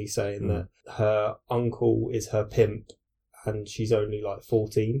basically saying that her uncle is her pimp, and she's only like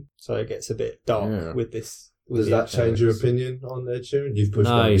 14, so it gets a bit dark with this. Does that change your opinion on Ed Sheeran? You've pushed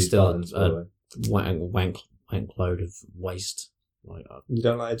No, one of he's these still buttons, by the way. wank load of waste. Like, You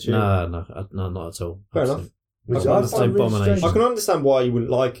don't like Ed Sheeran? no, not at all. Fair enough. Which I I can find really abomination. strange. I can understand why you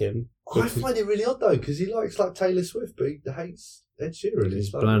wouldn't like him. I find it really odd though, because he likes like Taylor Swift, but he hates Ed Sheeran. He's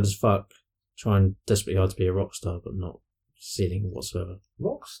It's like, bland as fuck, trying desperately hard to be a rock star, but not succeeding whatsoever.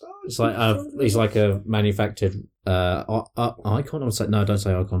 rock star. It's like he's like a manufactured icon. Don't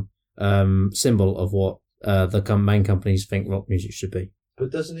say icon. Symbol of what the main companies think rock music should be.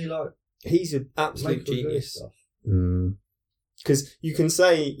 But doesn't he like He's an absolute make all good genius. stuff? Because you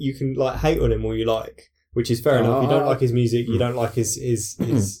can like hate on him all you like, which is fair enough. You don't like his music, you don't like his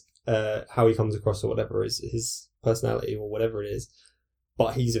how he comes across or whatever, his personality or whatever it is.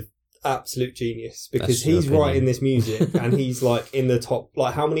 But he's an absolute genius because That's your he's opinion. writing this music and he's like in the top.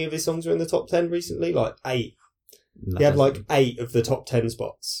 Like how many of his songs are in the top 10 recently? Like 8. He had like 8 of the top 10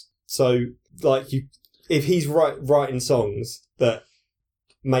 spots. So like if he's writing songs that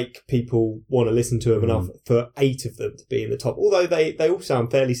make people want to listen to him enough for 8 of them to be in the top, although they all sound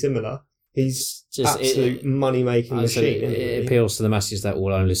fairly similar. He's Just- absolute money making machine. It appeals to the masses that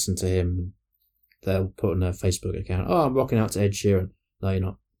will only listen to him. They'll put on their Facebook account, "Oh, I'm rocking out to Ed Sheeran." No, you're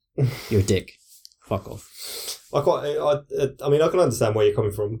not. You're a dick. Fuck off. I mean, I can understand where you're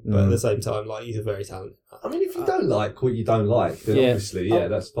coming from, but at the same time, like he's a very talented. I mean, if you don't like what you don't like, then obviously,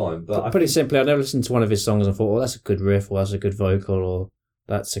 that's fine. But I Put it simply, I never listened to one of his songs and thought, "Oh, that's a good riff," or "That's a good vocal," or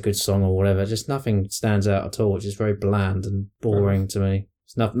 "That's a good song," or whatever. Just nothing stands out at all. It's just very bland and boring to me.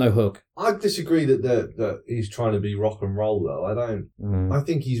 It's no hook. I disagree that he's trying to be rock and roll though. I don't. I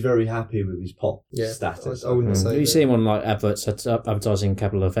think he's very happy with his pop status. I wouldn't say You that. see him on like adverts, advertising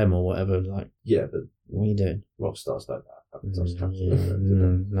Capital FM or whatever. Like, Yeah, but what are you doing? rock stars don't advertise Capital Yeah, FM, do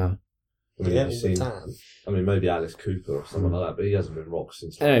they? no. I mean, Yeah, have you all the seen- time. I mean, maybe Alice Cooper or someone like that, but he hasn't been rock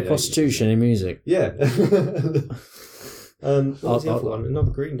since. Like, Anyway, the 80s. prostitution in music. Yeah. What was the other one?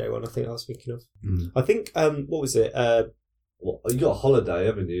 Another Green Day one. I think I was thinking of. I think what was it? Well, you got a holiday,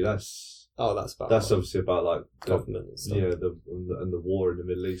 haven't you? That's That's about obviously about like government and stuff. yeah, and the war in the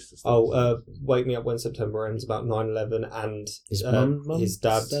Middle East. And stuff. Wake Me Up When September Ends about 9/11 and His mum, his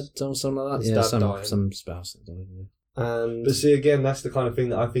dad, or something like that. his Yeah, dad dying. some spouse that died. Yeah. and But see, again, that's the kind of thing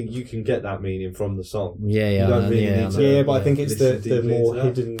that I think you can get that meaning from the song. Yeah, You don't really yeah, need to- yeah, but I think it's the listen deeply more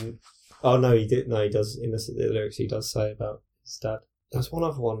into that. hidden. Oh no, he did. No, he does in the lyrics. He does say about his dad. There's one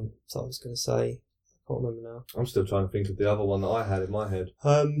other one that I was going to say. I can't remember now. I'm still trying to think of the other one that I had in my head.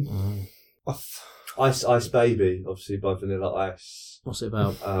 Ice Baby, obviously by Vanilla Ice. What's it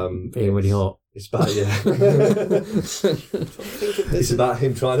about? it's- Being really hot. It's about it's about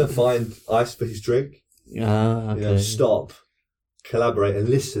him trying to find ice for his drink. Ah, okay. You know, stop, collaborate, and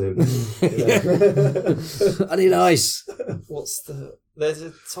listen. I need ice. There's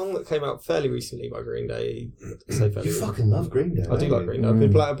a song that came out fairly recently by Green Day. I say fairly You recently. fucking love Green Day. I do don't like you? Green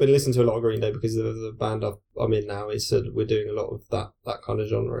Day. I've been listening to a lot of Green Day because of the band I'm in now. It's we're doing a lot of that kind of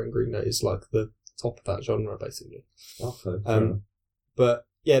genre, and Green Day is like the top of that genre basically. Okay. But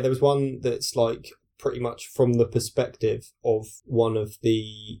yeah, there was one that's like pretty much from the perspective of one of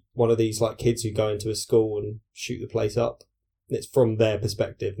these like kids who go into a school and shoot the place up. It's from their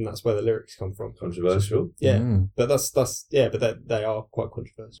perspective, and that's where the lyrics come from. Controversial. Yeah, Mm. but but they are quite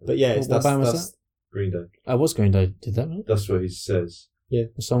controversial. But yeah, What band was that? Green Day. I was Green Day. Did that one? That's what he says.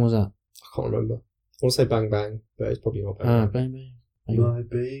 What song was that? I can't remember. I want to say Bang Bang, but it's probably not Bang Bang. Baby. My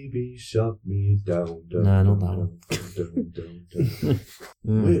baby shut me down. No, not that one.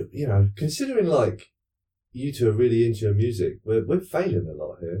 You know, considering like you two are really into your music. We're failing a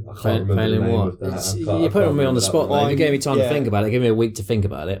lot here. I can't remember the Failing name what? of that. You put me on the spot, mate. mate. You gave me time to Yeah. think about it. Give me a week to think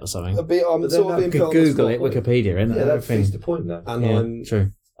about it or something. A bit, I'm But sort then of being that- put on the Google spot, it, Wikipedia, innit? Yeah, that Everything. defeats the point now. and Yeah,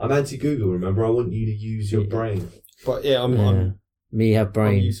 true. I'm anti-Google, remember? I want you to use your Yeah. brain. but yeah, I'm Yeah. Me have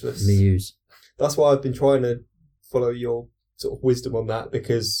brain. useless. Me use. that's why I've been trying to follow your sort of wisdom on that,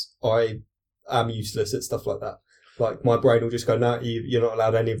 because I am useless at stuff like that. Like, my brain will just go, no, you're not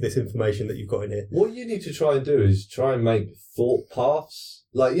allowed any of this information that you've got in here. What you need to try and do is try and make thought paths.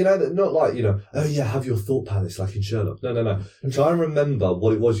 Like, you know, that not like, you know, oh yeah, have your thought palace like in Sherlock. No. Try and remember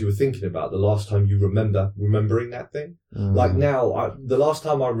what it was you were thinking about the last time you remembering that thing. Like now, the last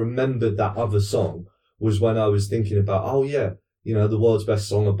time I remembered that other song was when I was thinking about, oh yeah, you know, the world's best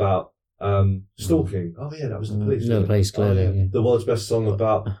song about stalking. Oh yeah, that was the police. No, the police, clearly. Oh, Yeah. The world's best song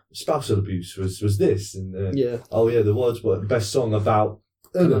about spousal abuse was this, and Yeah. oh yeah, the world's best song about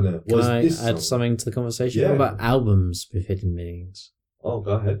Can was I this add song. something to the conversation? Yeah. What about albums with hidden meanings? Oh,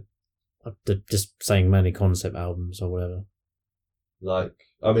 go ahead. Just saying mainly concept albums or whatever. Like,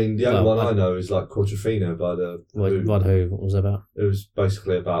 I mean, the only Well, one I know is like Quattrofino by the What Who. What was it about? It was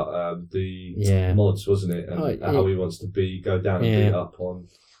basically about the Yeah. mods, wasn't it? And Oh, how yeah. he wants to go down and Yeah. beat up on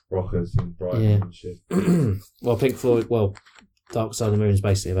rockers in Brighton Yeah. and shit. Well, Pink Floyd, Dark Side of the Moon is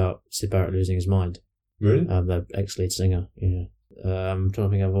basically about Sid Barrett losing his mind. Really? The ex-lead singer, yeah. I'm trying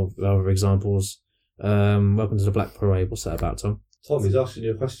to think of other examples. Welcome to the Black Parade. What's that about, Tom? Tom, he's asking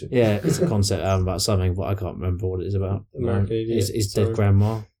you a question. Yeah, it's a concept album about something, but I can't remember what it is about. American Idiot, It's sorry. Dead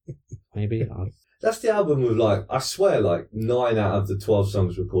Grandma, maybe. That's the album with like, I swear, like 9 out of the 12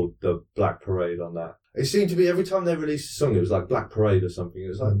 songs were called the Black Parade on that. It seemed to be every time they released a song, it was like Black Parade or something. It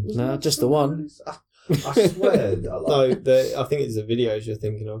was like, was No, that just song the one. released? I swear. No, I think it's the videos you're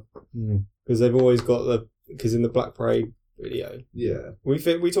thinking of, Mm. because they've always got because in the Black Parade video, Yeah. we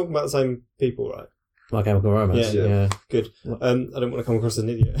talking about the same people, right? My Chemical Romance, Yeah. yeah. Good. I don't want to come across as an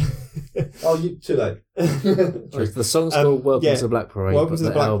idiot. Oh, too late. The song's called Welcome yeah. to the Black Parade. Welcome but to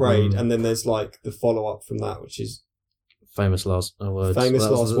the Black album, Parade, and then there's like the follow up from that, which is Famous Last Words. Famous Well,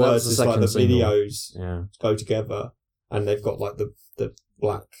 that Last was Words. the It's like second the single. videos Yeah. go together, and they've got like the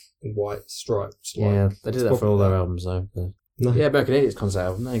black and white stripes. Yeah, like, they it's did that for all probably their albums, though. No. Yeah, American Idiot's concept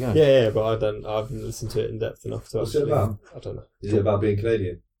album. There you go. Yeah, but I haven't listened to it in depth enough to What's it actually. about? I don't know. Is it about being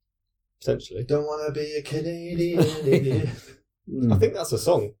Canadian? Potentially. Don't want to be a Canadian idiot. Mm. I think that's a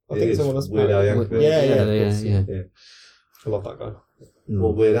song. I It think is someone else. Weird Al Yankovic. Yeah. yeah. I love that guy.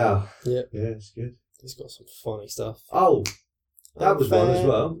 Or Weird Al. Yeah. Yeah, it's good. He's got some funny stuff. Oh, that was one as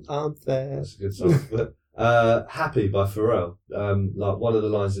well. I'm fair. That's a good song. But, Happy by Pharrell. Like one of the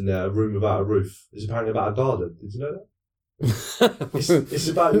lines in there, a room without a roof, is apparently about a garden. Did you know that? It's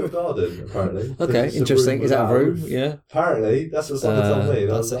about your garden, apparently. Okay, It's a interesting. room Is that a without room? roof. Yeah. Apparently, that's what someone told me.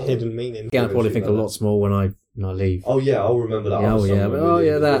 And I That's was a like, hidden meaning. Again, I'll probably Everything think a like lot small when I leave. Oh yeah, I'll remember that. Yeah, other oh song yeah, when but, we oh leave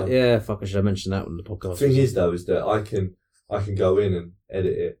yeah, as that well. yeah. Fuck, I should have mentioned that on the podcast. Thing is though, is that I can go in and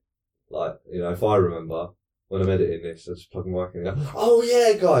edit it. Like, you know, if I remember when I'm editing this, I just plug my mic in and go, oh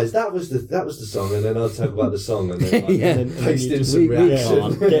yeah, guys, that was the song, and then I'll talk about the song and then like, Yeah. And then paste you in just- some we reaction.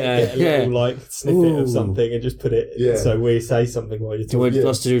 can't. Get a Yeah. little like snippet Ooh. of something and just put it. Yeah. So we say something while you're Do you want talking.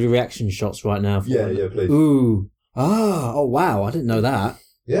 us to do the reaction shots right now? For Yeah, it? yeah, please. Ooh. Oh wow, I didn't know that.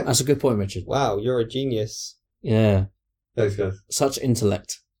 Yeah. That's a good point, Richard. Wow, you're a genius. Yeah. Thanks, guys. Such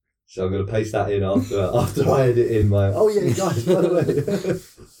intellect. So I'm going to paste that in after I edit in my. Oh yeah, guys. By the way.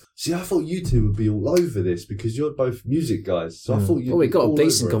 See, I thought you two would be all over this because you're both music guys. So I thought you'd. Well, we be got all a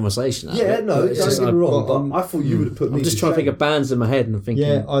decent over it. conversation out of Yeah, it, no, but it's don't just get me wrong, well, but I thought you would have put me. I'm just trying to think of bands in my head and thinking.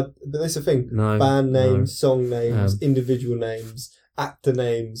 Yeah, but that's the thing. No. Band no. names, song names, individual names, actor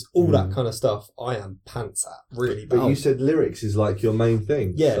names, all that kind of stuff. I am pants at really bad. But you said lyrics is like your main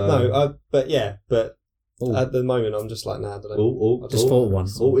thing. Yeah, so- no, but Oh. at the moment I'm just like, nah, I don't know. Just thought one.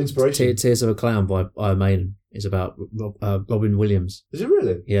 All inspiration. Tears of a Clown by Iron Maiden is about Robin Williams. Is it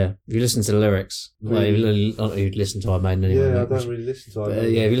really? Yeah, if you listen to the lyrics, well, Really? not that you'd listen to Iron Maiden anyway. Yeah, I mate, don't really listen to but,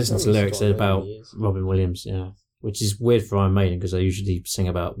 it. yeah, if you listen to the lyrics, they're about Years. Robin Williams. Yeah, which is weird for Iron Maiden because they usually sing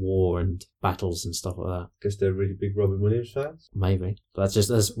about war and battles and stuff like that. Guess they're really big Robin Williams fans. Maybe, but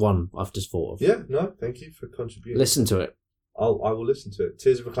that's one I've just thought of. Yeah, no, thank you for contributing. Listen to it. I will listen to it.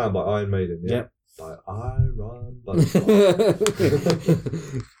 Tears of a Clown by Iron Maiden. Yeah. Yep. By Iron Butterfly.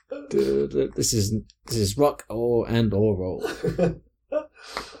 This is rock or roll.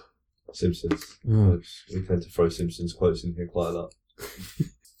 Simpsons. Mm. We tend to throw Simpsons quotes in here quite a lot.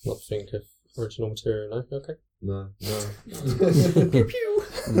 Not think of original material, no? Okay. No.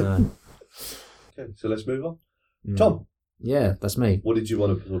 No. Okay, so let's move on. Mm. Tom, Yeah, that's me. what did you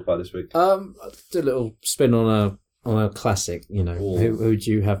want to talk about this week? I did a little spin on a classic. You know, Ooh. who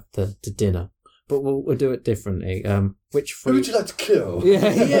do you have to dinner? but we'll do it differently. Which Who three? would you like to kill?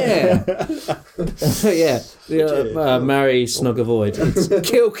 Yeah. Marry, snog, avoid. It's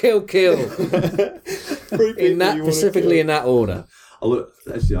kill, kill, kill. Specifically in that order.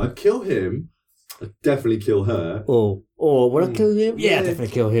 I'd kill him. I'd definitely kill her. Or would I kill him? Yeah, definitely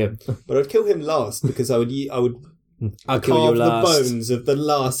kill him. But I'd kill him last because I would I'll kill carve you the last. bones of the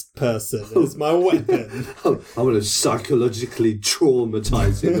last person as my weapon. I'm going to psychologically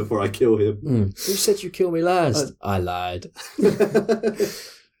traumatize him before I kill him. Who said you kill me last? I lied. The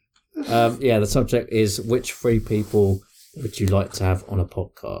subject is which three people would you like to have on a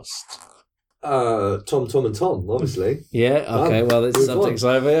podcast? Tom, and Tom, obviously. Yeah, okay, well, the subject's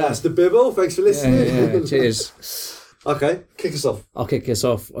over, yeah. That's the Bibble. Thanks for listening. Yeah, cheers. Okay, kick us off. I'll kick us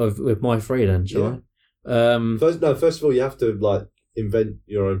off with my three then, shall I? First of all, you have to invent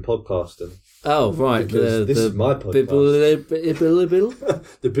your own podcast. Oh, right. This is my podcast. Bibble. The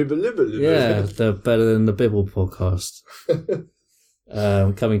Bibble. Yeah, the Better Than the Bibble podcast.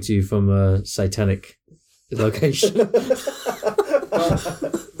 Coming to you from a satanic location.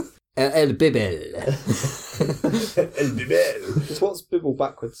 El Bibble. El Bibble. So what's Bibble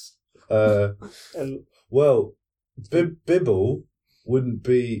backwards? Well, Bibble wouldn't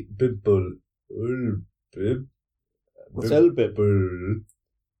be Bibble. What's El Bib?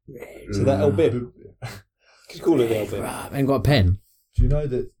 So that El Bib. Could you call it the El Bib? I ain't got a pen. Do you know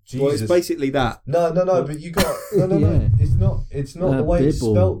that Jesus... Well, it's basically that. No, but you got... No. Yeah. It's not the way it's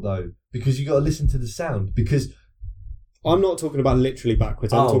Bibble. spelt, though. Because you got to listen to the sound. Because... I'm not talking about literally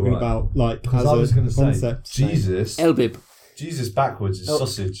backwards. I'm talking about, like, because as I was a going to say, concept. Jesus... El Bib. Jesus backwards is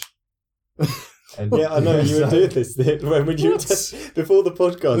sausage. And Yeah, I know, you were doing this when you before the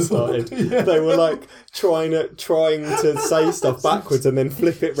podcast started. They were like trying to say stuff backwards and then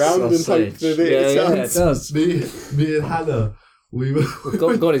flip it round and hope that it sounds. it does. Me and Hannah, we were...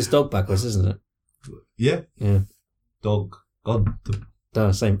 God is dog backwards, isn't it? Yeah. Yeah. Dog. God.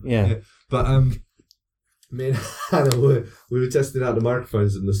 Same. Yeah. But me and Hannah we were testing out the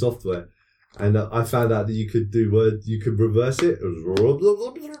microphones and the software, and I found out that you could reverse it. It was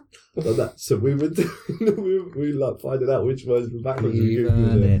like that. So we were we like finding out which words were backwards.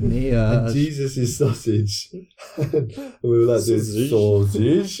 And Jesus is sausage. And we were like doing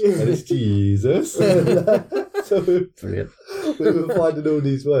sausage, and it's Jesus. So Brilliant. we were finding all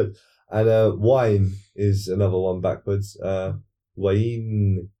these words. And wine is another one backwards.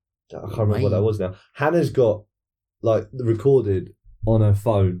 Wine. I can't remember what that was now. Hannah's got recorded on her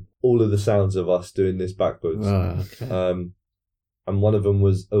phone all of the sounds of us doing this backwards. Oh, okay. And one of them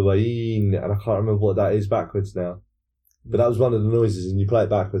was wine, and I can't remember what that is backwards now. But that was one of the noises, and you play it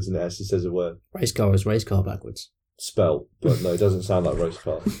backwards, and it actually says a word. Race car is race car backwards. Spelt, but no, it doesn't sound like race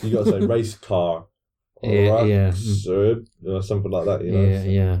car. You got to say race car. Yeah. Or something like that, you know.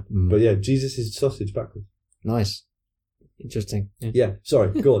 Yeah. But yeah, Jesus is sausage backwards. Nice. Interesting. Yeah, sorry,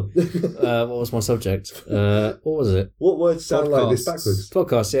 go on. What was my subject? What was it? What words sound like this Podcasts. backwards?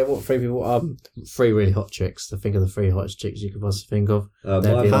 Podcast, yeah. What three people? Three really hot chicks. To think of the three hottest chicks you could possibly think of.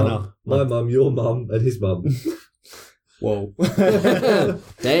 My mum, your mum, and his mum. Whoa.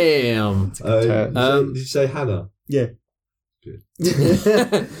 Damn. Did you say Hannah? Yeah. Good.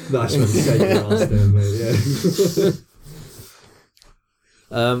 Nice one to say your ass there, mate.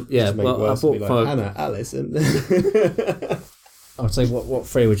 Yeah. Well, I bought like Hannah, Alice, and I'd say what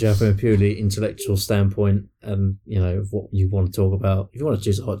three would you have from a purely intellectual standpoint, and of what you want to talk about. If you want to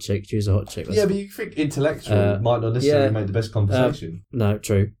choose a hot chick, choose a hot chick. Yeah, but you think intellectual might not necessarily make the best conversation. No,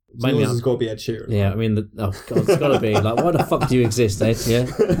 true. yours has got to be Ed Sheeran. Yeah, I mean, God, it's got to be like, why the fuck do you exist, Ed? Yeah,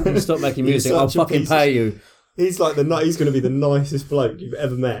 you stop making music. I'll fucking pay you. He's like he's going to be the nicest bloke you've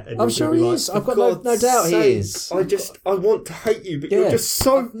ever met. And I'm sure he is. I've got no doubt he is. I want to hate you, but you're just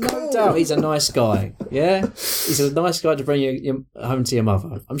so cool. No doubt he's a nice guy. Yeah, he's a nice guy to bring you home to your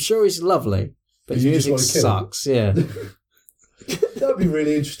mother. I'm sure he's lovely, but his music sucks. Yeah, that'd be a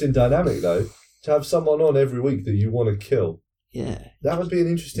really interesting dynamic, though, to have someone on every week that you want to kill. Yeah, that would be an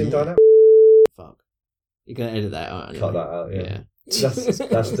interesting dynamic. Fuck, you're gonna edit that out. Cut that out. Yeah.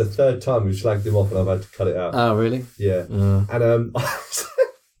 That's the third time we've slagged him off and I've had to cut it out. Oh, really? Yeah. And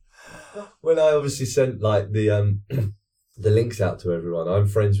when I obviously sent the links out to everyone, I'm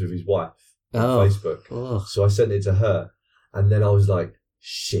friends with his wife on Facebook. Oh. So I sent it to her, and then I was like,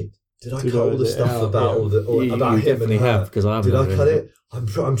 shit, did I cut all the stuff about about him definitely and her? Have, because I haven't. Did I cut it?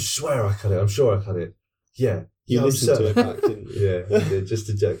 I swear I cut it. I'm sure I cut it. Yeah. You listened to it back, didn't you? Yeah, just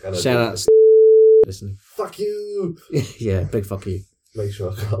to check. Shout out listening. Fuck you. Yeah, big fuck you. Make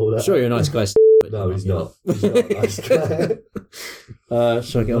sure I cut all that. I'm sure you're a nice guy. No, he's not. He's not a nice guy.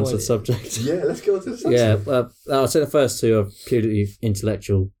 Shall I get on to the subject? Yeah, let's go on to the subject. Yeah, I'll say the first two are purely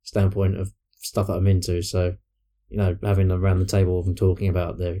intellectual standpoint of stuff that I'm into. So, having them around the table of them talking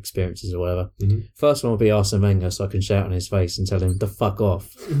about their experiences or whatever. Mm-hmm. First one will be Arsene Wenger, so I can shout in his face and tell him to fuck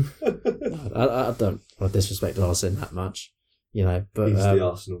off. I don't want to disrespect Arsene that much, But He's the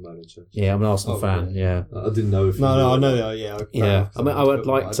Arsenal manager. Yeah, I'm an Arsenal fan. Yeah. I didn't know if No, I know that. Yeah, Yeah. I mean, I would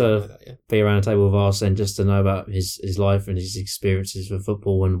like to be around a table with Arsene just to know about his life and his experiences with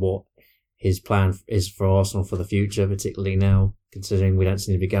football and what his plan is for Arsenal for the future, particularly now, considering we don't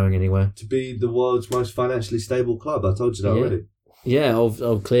seem to be going anywhere. To be the world's most financially stable club. I told you that already. Yeah,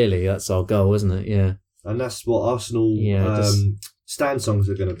 clearly that's our goal, isn't it? Yeah. And that's what Arsenal stand songs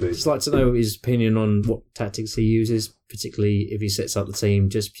are going to be. Just like to know his opinion on what tactics he uses, particularly if he sets up the team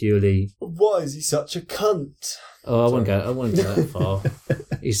just purely. Why is he such a cunt? Oh, I won't go that far.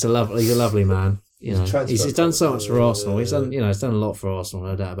 He's a lovely man. He's done so much for Arsenal. He's done a lot for Arsenal,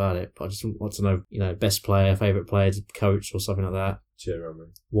 no doubt about it. But I just want to know, best player, favourite player, coach, or something like that. Thierry Henry.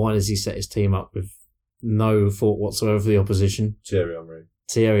 Why does he set his team up with no thought whatsoever for the opposition? Thierry Henry.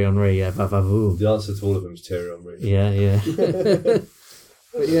 Thierry Henry, yeah, vavavoom. The answer to all of them is Thierry Henry. Yeah.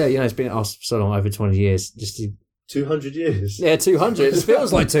 But yeah, it's been at Arsenal for so long, over 20 years. 200 years. Yeah, 200. It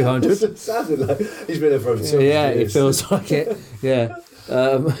feels like 200. It sounded like he's been there for over 200 yeah, years. It feels like it. Yeah.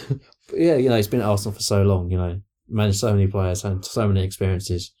 He's been at Arsenal for so long, managed so many players, had so many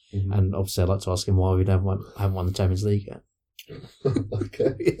experiences. Mm-hmm. And obviously I'd like to ask him why we haven't won the Champions League yet.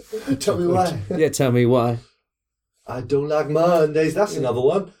 Okay. Tell me why. Yeah, tell me why. I don't like Mondays. That's another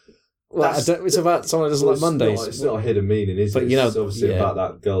one. Well, it's about someone that doesn't like Mondays. It's not a hidden meaning, is it? It's obviously about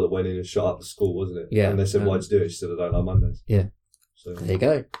that girl that went in and shot up the school, wasn't it? Yeah. And they said, why'd you do it? She said, I don't like Mondays. Yeah. So, there you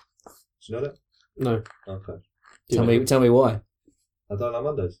go. Do you know that? No. Okay. Tell me why. I don't like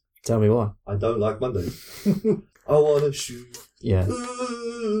Mondays. Tell me why. I don't like Mondays. I want to shoot. Yeah.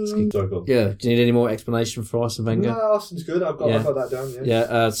 Sorry, go on. Yeah. Do you need any more explanation for Arsene Wenger? No, Arsene's good. I've got that down. Yeah.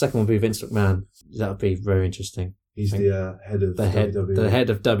 Yeah. Second one would be Vince McMahon. That would be very interesting. He's the head of WWE. The head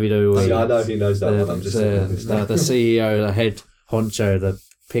of WWE. Yeah, I know he knows that one. I'm just saying. The CEO, the head honcho, the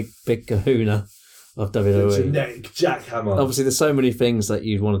big kahuna of WWE. The genetic jackhammer. Obviously, there's so many things that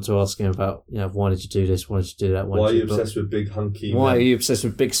you'd wanted to ask him about. Why did you do this? Why did you do that? Why are you obsessed with big hunky Why men? are you obsessed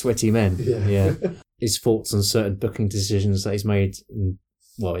with big sweaty men? Yeah. His thoughts on certain booking decisions that he's made.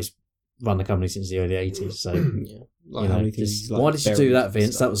 He's run the company since the early 80s. So, why did you do that,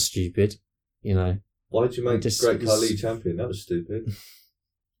 Vince? That was stupid. Why did you make Great Khali champion? That was stupid.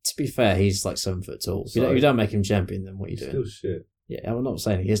 To be fair, he's like 7 foot tall. If you don't make him champion, then what are you doing? Still shit. Yeah, I'm not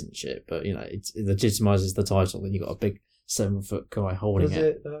saying he isn't shit, but it legitimises the title when you've got a big 7 foot guy holding it.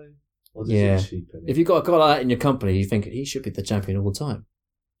 it though? Or is it cheap? If you've got a guy like that in your company, you think he should be the champion all the time.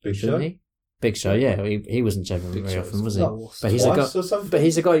 Big Show? He? Big Show, yeah. He wasn't champion very often, was he? But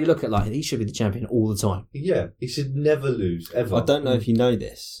he's a guy you look at like he should be the champion all the time. Yeah, he should never lose ever. I don't know if you know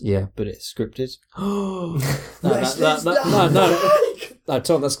this. Yeah, but it's scripted. No,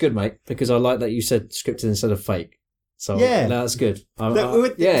 Tom, that's good, mate. Because I like that you said scripted instead of fake. So yeah, no, that's good.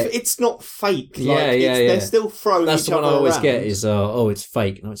 It's not fake. They're still throwing. That's each the one other I always around. get is it's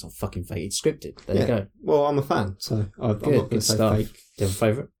fake. No, it's not fucking fake. It's scripted. There you go. Well, I'm a fan, so I'm not going to say stuff. fake. Do you have a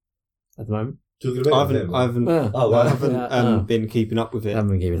favourite at the moment? I haven't been keeping up with it. I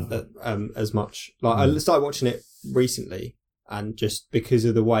haven't been keeping up as much. I started watching it recently, and just because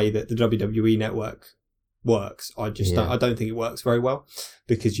of the way that the WWE network works, I don't think it works very well,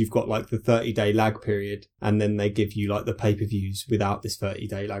 because you've got like the 30-day lag period, and then they give you like the pay-per-views without this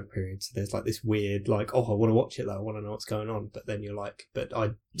 30-day lag period. So there's like this weird I want to watch it though, I want to know what's going on, but then you're like,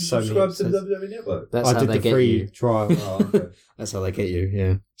 subscribe to the WWE network. That's I how did they the get free you. trial. Oh, okay. That's how they get you.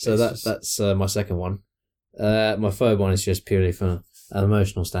 Yeah. So that's my second one. My third one is just purely from an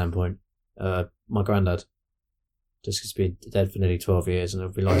emotional standpoint. My granddad, just because he's been dead for nearly 12 years, and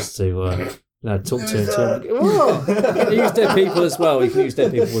it'd be nice to talk to him. You can use dead people as well. You can use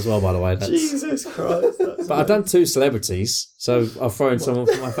dead people as well, by the way. Jesus Christ. But I've done 2 celebrities, so I'll throw in someone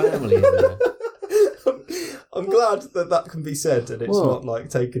from my family in there. I'm glad that can be said, and it's not like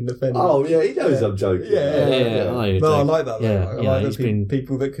taking the offended. Oh yeah, he knows I'm joking. Yeah. I like that. Yeah, I like he's been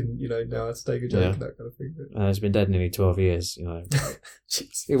people that can know how to take a joke and that kind of thing. He's been dead nearly 12 years.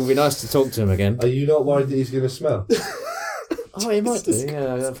 It would be nice to talk to him again. Are you not worried that he's going to smell? Oh, he might do.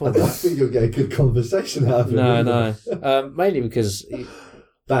 Yeah, I think you'll get a good conversation out of him. No. Mainly because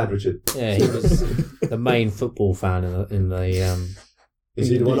bad, Richard. Yeah, he was the main football fan in the Is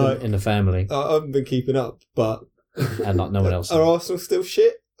he the one in the family? I haven't been keeping up, but and not no one else. Are Arsenal still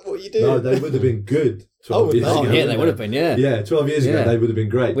shit? What are you doing? No, they would have been good. 12 years ago. Yeah, they would have been. Yeah, 12 years ago they would have been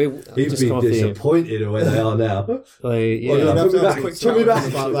great. He'd be disappointed in where they are now. Put me back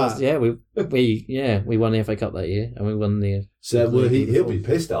about that. Yeah, we won the FA Cup that year, and we won the. So he'll be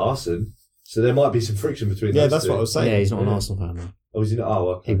pissed at Arsene. So there might be some friction between Yeah, those that's two. what I was saying. Yeah, he's not an Arsenal fan though. Oh, is he not? Oh,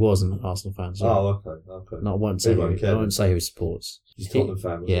 okay. He wasn't an Arsenal fan. So Oh, okay. no, I won't say. He won't care. I won't say who he supports. He's a Tottenham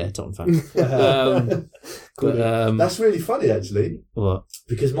fan. Yeah, wasn't Tottenham fan. That's really funny, actually, What?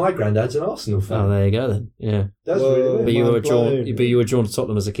 because my granddad's an Arsenal fan. Oh, there you go then. Yeah, That's Whoa. really weird. but you were mind drawn. blown. But you were drawn to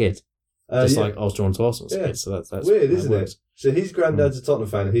Tottenham as a kid, just yeah. like I was drawn to Arsenal as a Yeah. kid. So that's Weird, how isn't it? works. So his granddad's a Tottenham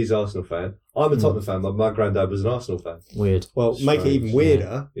fan and he's an Arsenal fan. I'm a Mm. Tottenham fan, but my granddad was an Arsenal fan. Weird. Well, make it Strange, even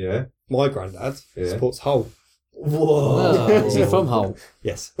weirder. Yeah. My granddad Yeah. supports Hull. Whoa. Oh, is he from Hull?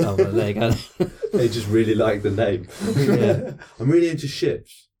 Yes. Oh, well, there you go. They just really like the name. Yeah. I'm really into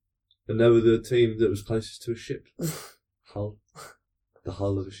ships. And they were the team that was closest to a ship. Hull. The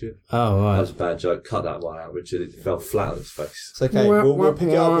hull of a ship. Oh, That right. was a bad joke. Cut that one out, Richard. It fell flat on his face. It's okay. We'll pick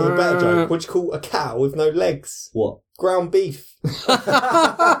it up with a better joke. What do you call a cow with no legs? What? Ground beef. That's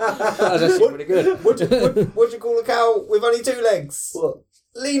actually pretty good. What do you call a cow with only 2 legs? What?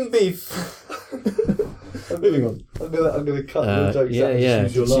 Lean beef. Moving on. I'm gonna cut the jokes yeah, out and yeah.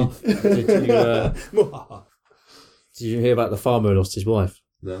 just use your laugh. Did you hear about the farmer who lost his wife?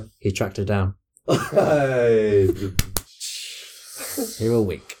 No. He tracked her down. Hey. You're a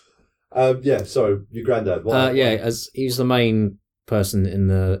weak. Yeah, sorry, your granddad. What? Yeah, as he's the main person in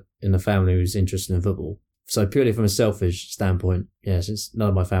the family who's interested in football. So purely from a selfish standpoint, yeah, since none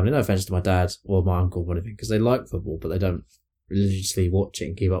of my family, no offense to my dad or my uncle or anything, because they like football, but they don't religiously watch it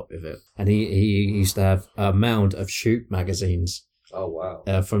and keep up with it. And he used to have a mound of Shoot magazines Oh,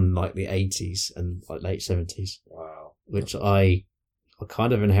 wow. from like the 80s and like late 70s, Wow. which I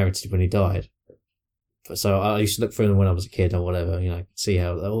kind of inherited when he died. So I used to look through them when I was a kid or whatever, see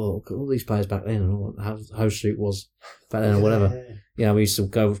how all these players back then and how Shoot was back then or whatever. Yeah, we used to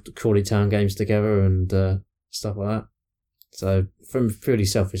go to Crawley Town games together and stuff like that. So from a purely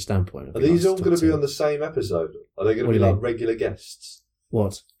selfish standpoint, Are these all going to be on the same episode? Are they going to What be do you like mean? regular guests?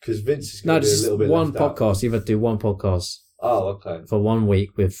 What? Because Vince is No, going to be a just little bit one left out. podcast. You have to do one podcast Oh, okay. for 1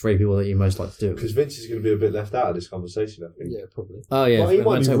 week with 3 people that you most like to do. Because Vince is going to be a bit left out of this conversation, I think. Yeah, probably. Oh yeah, Well, he we're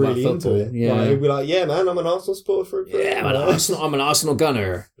might be talking really about into football. it. Yeah, Like, he'll be like, yeah, man, I'm an Arsenal supporter for yeah, I'm an Arsenal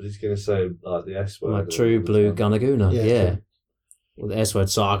gunner. But he's going to say like the S word. I'm a true blue gunner gooner. Yeah, Yeah. true. Well, the S word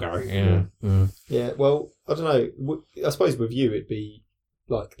saga. Yeah. Mm. Yeah, well, I don't know. I suppose with you, it'd be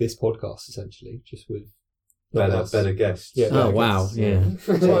like this podcast, essentially, just with Better guests. Yeah. Oh wow. Yeah.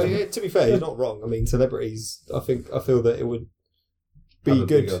 Well, yeah, to be fair, he's not wrong. I mean, celebrities. I feel that it would be Have a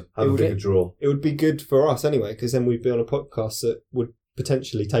good. bigger- It Have a would, bigger draw. it would be good for us anyway, because then we'd be on a podcast that would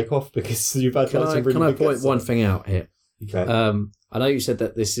potentially take off because you've had Can loads I of really can I big point guests one on. thing out here? Okay. I know you said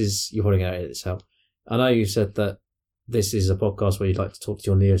that this is you're putting out this help. I know you said that this is a podcast where you'd like to talk to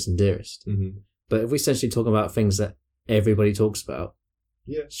your nearest and dearest. Mm-hmm. But if we're essentially talking about things that everybody talks about,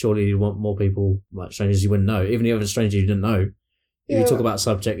 Yeah. surely you want more people, like strangers you wouldn't know. Even if you have a stranger you didn't know, if you talk about a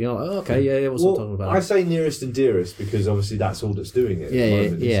subject, you're like, oh, okay, yeah, what's what I'm talking about? I say nearest and dearest because obviously that's all that's doing it. at Yeah, the yeah,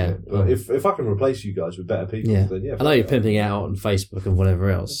 moment, yeah. isn't it? But if I can replace you guys with better people, Yeah. then yeah. I know you're fuck it. pimping it out on Facebook and whatever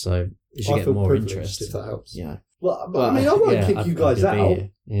else, so you should I get feel more privileged, interest. if that helps. Yeah. Well, but, I mean, I won't kick you guys I'd be out. here.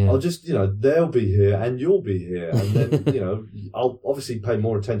 Yeah. I'll just, they'll be here and you'll be here. And then, I'll obviously pay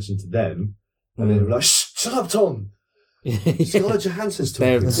more attention to them. And then they'll be like, shut up, Tom. Scarlett Johansson's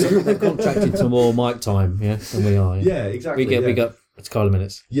talking. They're contracted to more mic time, yeah, than we are. Yeah, exactly. We got it's a couple of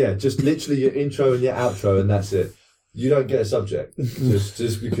minutes. Yeah, just literally your intro and your outro, and that's it. You don't get a subject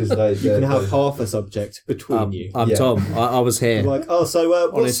just because they. You can have half a subject between you. I'm Yeah. Tom. I was here. Like, so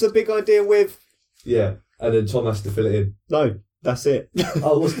what's Honest. the big idea with? Yeah, and then Tom has to fill it in. No, that's it.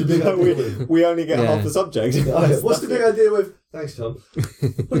 Oh, what's the big idea we, with? we only get Yeah. half the subject. What's the big idea with? Thanks, Tom.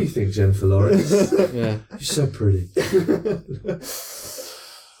 What do you think, Jennifer Lawrence? Yeah. You're so pretty.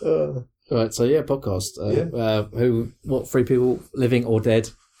 Right. So yeah, podcast. What 3 people, living or dead,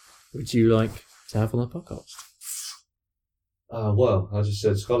 would you like to have on the podcast? Well, I just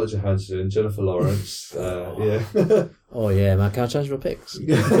said Scarlett Johansson, Jennifer Lawrence. Yeah. Oh yeah, man. Can I change my picks?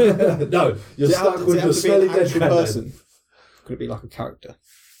 No, you're stuck with your smelly dead actual granddad. person. Could it be like a character?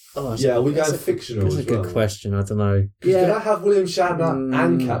 Oh, Yeah, we that's going fictional That's a as good well. question. I don't know. Could I have William Shatner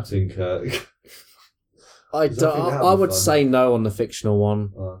and Mm. Captain Kirk? I Because I think that'd I be would fun. say no on the fictional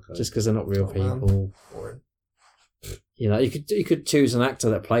one, Oh, okay. just because they're not real Oh, man. people. You could choose an actor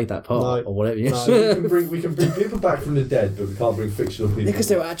that played that part No. or whatever. No. we can bring people back from the dead, but we can't bring fictional people. Because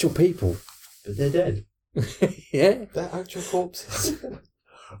they were actual people. But they're dead. Yeah. They're actual corpses.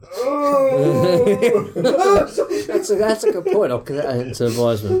 Oh! That's a good point. I'll get that into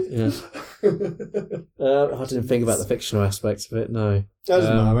advisement. Yeah. I didn't think about the fictional aspect of it. No.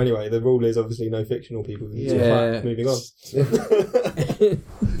 Doesn't matter anyway. The rule is obviously no fictional people. Yeah. Moving on.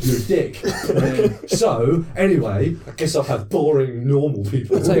 You're a dick. So, anyway, I guess I'll have boring, normal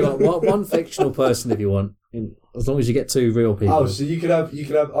people. I'll tell you what, one fictional person if you want, as long as you get 2 real people. Oh, so you could have,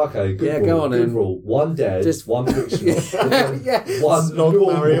 okay, good Yeah, rule, go on good then. rule. One dead, Just- one fictional, Yeah. one Snog,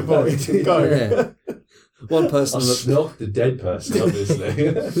 normal marry, avoid. person. Go. Yeah. One I'll person that... snog the dead person,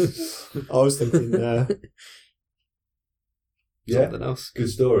 obviously. I was thinking, Yeah, something else. good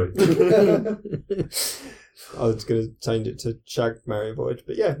story. I was going to change it to shag, marry, avoid,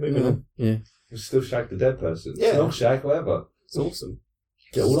 but yeah, moving on. Yeah. Still shag the dead person. Yeah. Snog, shag, whatever. It's awesome.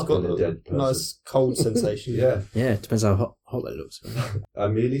 Get all It's up got on the a dead person. nice cold sensation. Yeah. Yeah, it depends how hot that looks. I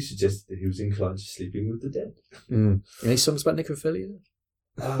merely suggested that he was inclined to sleeping with the dead. Any songs about necrophilia?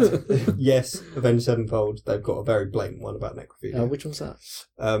 Yes, Avenged Sevenfold. They've got a very blatant one about necrophilia. Which one's that?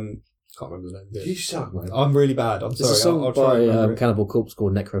 Can't remember the name. of it. You suck, man. I'm really bad. I'm There's sorry. a song I'll try by and remember it. Cannibal Corpse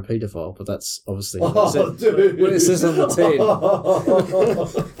called Necropedophile, but that's obviously Oh, dude. what it says on the tin.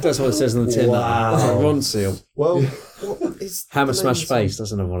 That's what it says on the tin. Wow. That's a Ron seal. Well, what is Hammer the Smash name of the Face.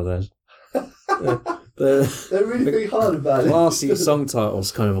 That's another one of those. The They're really being hard about it. classy song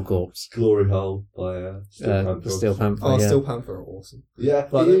titles, Cannibal Corpse. Glory Hole by Steel Panther. Steel Panther. song? Oh, yeah. Steel Panther are awesome. Yeah,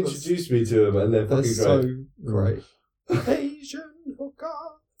 But he it was- introduced me to him and they're They're fucking so great. great. Asian hooker.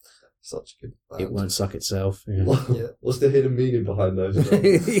 Such a good band. It won't suck itself. Yeah. Yeah. What's the hidden meaning behind those?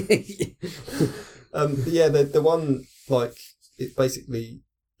 But yeah, the one, like, it basically,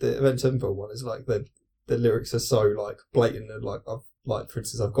 the Avenged Sevenfold one is like, the lyrics are so, like, blatant and, like, for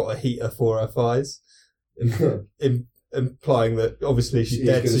instance, I've got a heater for her thighs. Implying that obviously she's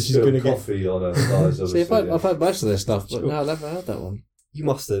dead, so she's going to get. coffee on her thighs. See, obviously, I've heard most of this stuff, but Sure. no, I've never heard that one. You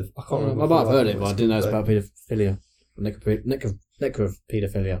must have. I can't remember. I might have heard it, what but I didn't know it's about paedophilia.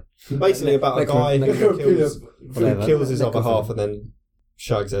 Necropaedophilia. Basically about a guy Necro- who kills his other Necrophilia. half and then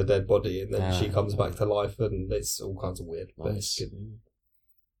shags her dead body, and then Ah. she comes back to life, and it's all kinds of weird. But it's Nice. good.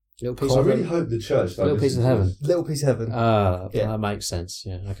 Little piece I of really hope the church. don't Little piece listen of to heaven. this. Little Piece of Heaven. Yeah. That makes sense.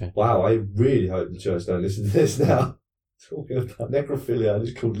 Yeah, okay. Wow, I really hope the church don't listen to this now. Talking about necrophilia, and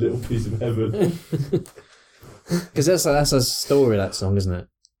it's called Little Piece of Heaven. Because that's a story, that song, isn't it?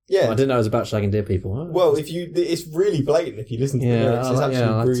 Yeah. I didn't know it was about shagging dead people. Oh. Well, it's really blatant if you listen to the yeah, lyrics. It's I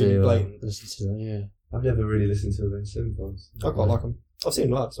actually like really to blatant. listen to that. Yeah. I've never really listened to Avenged Sevenfold. I quite like them. I've seen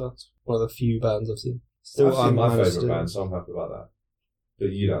them live, so that's one of the few bands I've seen. I've seen my managed favourite to- band, so I'm happy about that.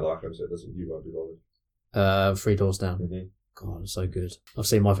 But you don't like them, so it doesn't. You won't be bothered. 3 Doors Down. Mm-hmm. God, so good. I've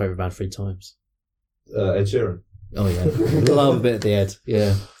seen my favourite band 3 times. Ed Sheeran. Oh, yeah. Love a bit at the Ed.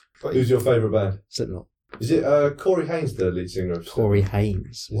 Yeah. But Who's your favourite band? Slipknot. Is it Corey Haynes, the lead singer of Corey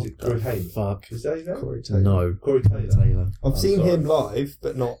Haynes. Is it Corey Haynes? Fuck. Is that his name? Corey Taylor. No. Corey Taylor. Taylor. I've I'm seen sorry. him live,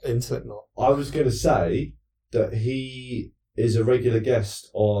 but not in Slipknot. I was going to say that he is a regular guest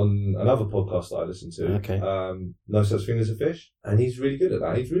on another podcast that I listen to. Okay. No Such Thing as a Fish, and he's really good at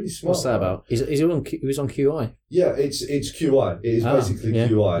that. He's really smart. What's that about? He was on QI. Yeah, it's QI. It is basically yeah,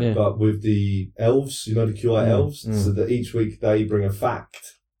 QI, yeah. but with the elves, you know, the QI elves, so that each week they bring a fact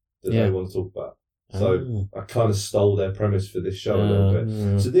that Yeah. they want to talk about. So Oh. I kind of stole their premise for this show a little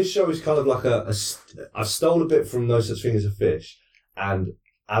bit. So this show is kind of like I stole a bit from No Such Thing as a Fish and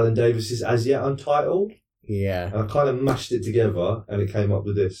Alan Davis's As Yet Untitled, Yeah. and I kind of mashed it together, and it came up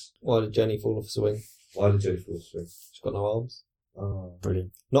with this. Why did Jenny fall off a swing? Why did Jenny fall asleep? She's got no arms. Oh.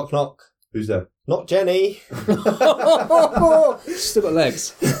 Brilliant. Knock knock. Who's there? Not Jenny. Still got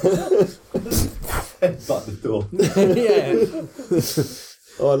legs. But the door. Yeah.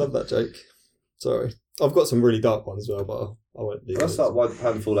 Oh, I love that joke. Sorry. I've got some really dark ones as well, but I won't do That's those. like why the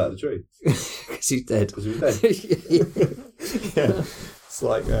pan fall out of the tree. Because he's dead. Because he was dead. Yeah. It's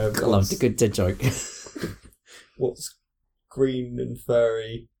like, I loved a good dead joke. what's green and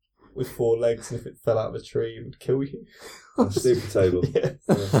furry with 4 legs, and if it fell out of a tree, it would kill you? Sleep at the table. Yeah.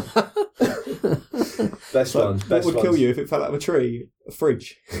 Best Like, ones. what Best would ones. kill you if it fell out of a tree? A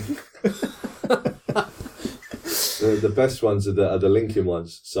fridge. The best ones are the Lincoln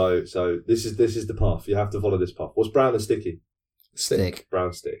ones. So this is the path. You have to follow this path. What's brown and sticky? Stick.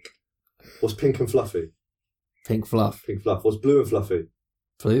 Brown stick. What's pink and fluffy? Pink fluff. Pink fluff. What's blue and fluffy?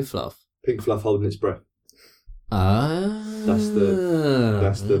 Blue fluff. Pink fluff holding its breath. Ah. That's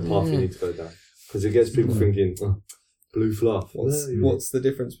the path you need to go down. Because it gets people thinking, oh, blue fluff. What's the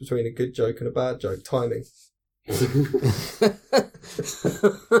difference between a good joke and a bad joke? Timing.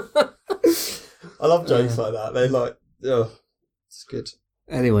 I love jokes like that. They're like, oh, it's good.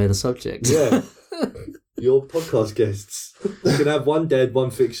 Anyway, the subject. Yeah. Your podcast guests. You can have one dead,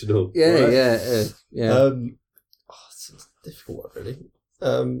 one fictional. Yeah, right? yeah. It's a difficult one, really.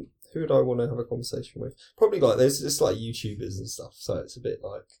 Who would I want to have a conversation with? Probably like there's just like YouTubers and stuff, so it's a bit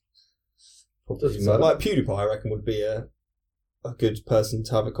like probably like PewDiePie. I reckon would be a good person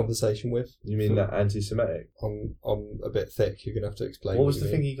to have a conversation with. You mean that anti-Semitic? I'm a bit thick. You're gonna have to explain. What was the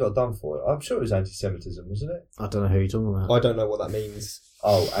thing he got done for? I'm sure it was anti-Semitism, wasn't it? I don't know who you're talking about. I don't know what that means.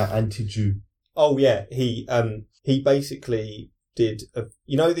 Oh, anti-Jew. Oh yeah, he basically did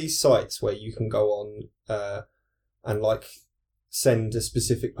these sites where you can go on and like send a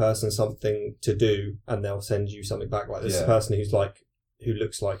specific person something to do, and they'll send you something back. Like this person who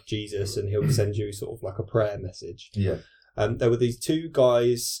looks like Jesus, and he'll send you sort of like a prayer message. Yeah. There were these two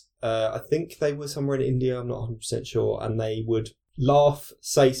guys, I think they were somewhere in India, I'm not 100% sure, and they would laugh,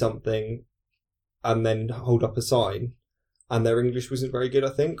 say something, and then hold up a sign, and their English wasn't very good, I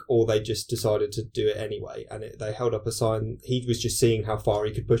think, or they just decided to do it anyway, and they held up a sign. He was just seeing how far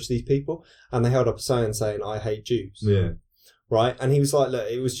he could push these people, and they held up a sign saying, "I hate Jews." Yeah. Right? And he was like, look,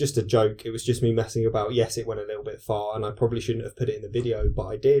 it was just a joke, it was just me messing about. Yes, it went a little bit far, and I probably shouldn't have put it in the video, but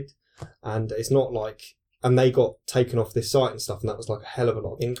I did, and it's not like... And they got taken off this site and stuff, and that was like a hell of a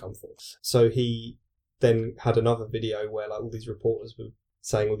lot of income for us. So he then had another video where like all these reporters were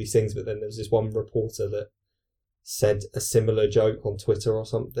saying all these things, but then there was this one reporter that said a similar joke on Twitter or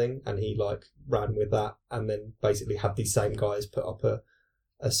something, and he like ran with that, and then basically had these same guys put up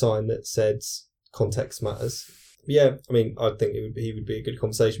a sign that said context matters. Yeah, I mean, I think he would be a good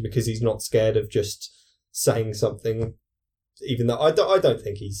conversation because he's not scared of just saying something. Even though I don't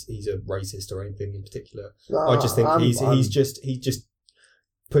think he's a racist or anything in particular. No, I just think he just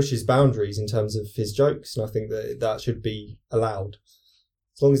pushes boundaries in terms of his jokes, and I think that should be allowed.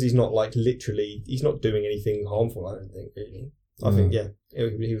 As long as he's not like literally, he's not doing anything harmful, I don't think, really. I think,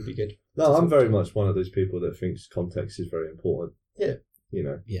 he would be good. No, I'm very much one of those people that thinks context is very important. Yeah.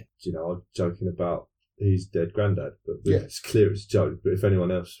 Yeah. I'm joking about his dead granddad, but it's clear it's a joke. But if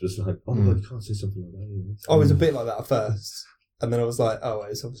anyone else was like, oh, no, you can't say something like that. I was a bit like that at first, and then I was like, oh,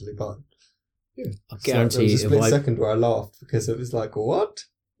 it's obviously fine. Yeah. I guarantee there was a split second where I laughed because it was like, what?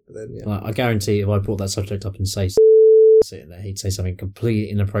 But then, I guarantee if I brought that subject up and say sitting there, he'd say something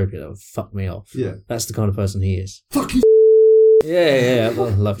completely inappropriate that would fuck me off. Yeah. That's the kind of person he is. Fuck you. Yeah. I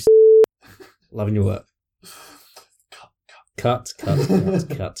love you. Loving your work. Cut.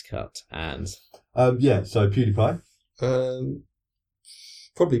 And so PewDiePie.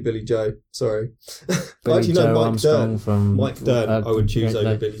 Probably Billy Joe. Sorry. Billy Joe Armstrong from Mike Dern. I would choose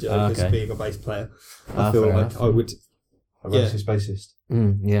over Billy Joe because being a bass player, I feel like I would. A racist bassist.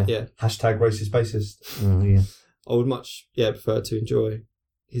 Yeah. Hashtag racist bassist. Yeah. I would much prefer to enjoy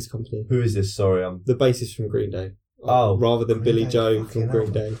his company. Who is this? Sorry, the bassist from Green Day. Rather than Billy Joe from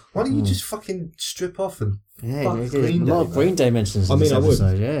Green Day. Why don't you just fucking strip off and fuck Green Day? A lot of Green Day mentions in this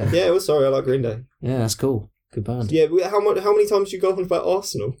episode, yeah. Yeah, well, sorry, I like Green Day. Yeah, that's cool. Good band. Yeah, how many times did you go on about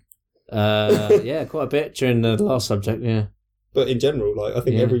Arsenal? Yeah, quite a bit during the last subject, yeah. But in general, like, I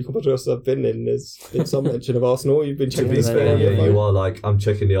think every podcast I've been in, there's been some mention of Arsenal. You've been checking the score. Yeah, you are like, I'm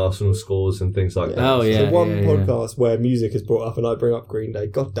checking the Arsenal scores and things like that. Oh, yeah. So one podcast where music is brought up and I bring up Green Day.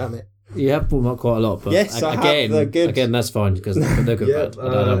 God damn it. You have brought them up quite a lot, but yes, again, that's fine because they're good.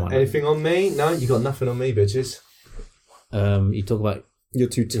 I don't want anything on me? No, you got nothing on me, bitches. You talk about you're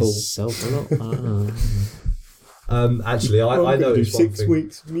too tall. Yourself a lot. Actually, I know do 6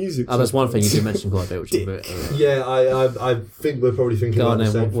 weeks music. That's one thing you do mention quite a bit, which is a bit. Yeah, I think we're probably thinking about the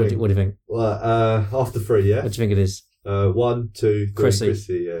same thing. What do you think? Well, after 3, yeah. What do you think it is? 1, 2, 3,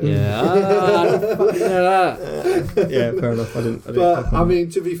 Chrissy. Yeah. Yeah, fair enough. I didn't. But I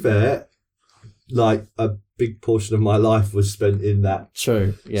mean, to be fair, like a big portion of my life was spent in that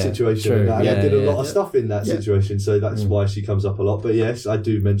situation. True. And I did a lot of stuff in that situation, so that's why she comes up a lot. But yes, I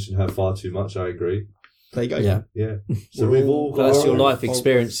do mention her far too much. I agree. There you go. Yeah. So we've all got that's your life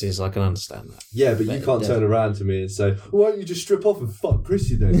experiences. I can understand that. Yeah, but you can't turn around to me and say, "Why don't you just strip off and fuck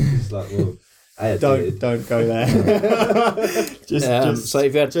Chrissy then?" It's like, well. Don't go there. So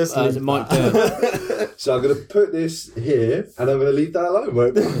if you had Mike Dern. So I'm going to put this here and I'm going to leave that alone where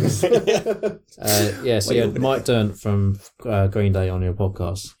it belongs. So you had Mike Dern from Green Day on your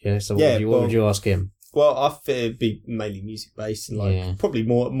podcast. Yeah. So what would you ask him? Well, I think it'd be mainly music based and probably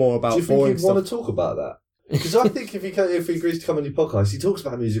more about. Do you think he'd want to talk about that? Because I think if he agrees to come on your podcast, he talks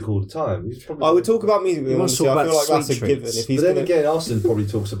about music all the time. I would talk about music with him. I feel like that's a given. But then again, Austin probably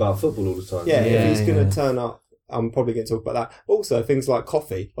talks about football all the time. Yeah, if he's going to turn up, I'm probably going to talk about that. Also, things like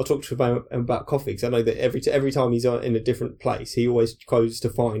coffee. I'll talk to him about coffee because I know that every time he's in a different place, he always goes to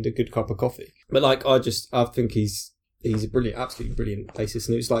find a good cup of coffee. But like, I think he's a brilliant, absolutely brilliant bassist.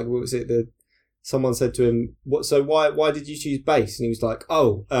 And it was like, what was it? Someone said to him, "What? So why did you choose bass?" And he was like,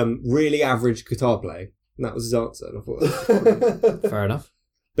 "Oh, really average guitar playing." And that was his answer. And I thought, fair enough.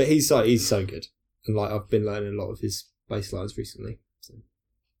 But he's so good, and like I've been learning a lot of his bass lines recently. So.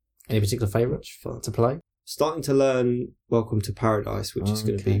 Any particular favourite to play? Starting to learn "Welcome to Paradise," which is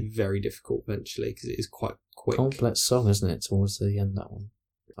going to Okay. be very difficult eventually because it is quite quick. Complex song, isn't it? Towards the end, that one.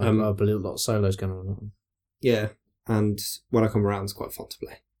 I believe a lot of solos going on that one. Yeah, and when I come around, it's quite fun to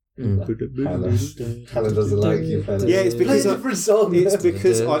play. Hannah doesn't like you playing it. Yeah, it's because Play a different song. It's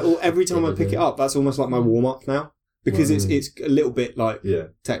because every time I pick it up, that's almost like my warm up now. Because it's a little bit like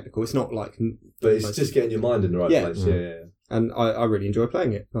technical. It's not like, but it's just getting your mind in the right place. Yeah. And I really enjoy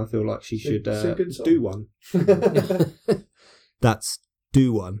playing it. I feel like she should It's a good song. do one. That's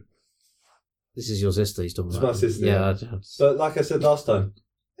do one. This is your sister he's talking It's about. my sister. Yeah. But like I said last time,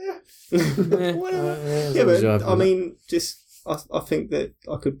 Yeah, but I mean, just I think that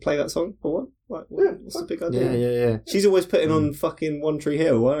I could play that song for one. Like, what's the big idea? Yeah. She's always putting on fucking One Tree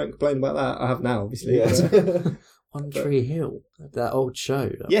Hill. I don't complain about that. I have now, obviously. Yeah. One Tree Hill, that old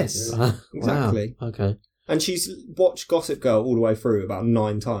show. Yes, exactly. Wow. Okay. And she's watched Gossip Girl all the way through about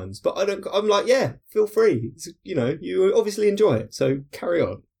 9 times. But I'm like, yeah, feel free. It's, you obviously enjoy it, so carry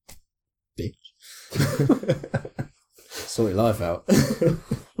on. Bitch. Sort your life out. And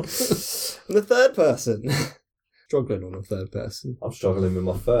the third person. Struggling on a third person. I'm struggling with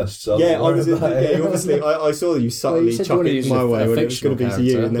my first. So Yeah, I was. Obviously, I saw you subtly said you chuck wanted to it use my a way when it was going to be to you,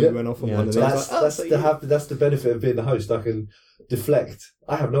 fictional and then character. we went off on Yeah, one. And then I was That's like, that's the benefit of being the host. I can deflect.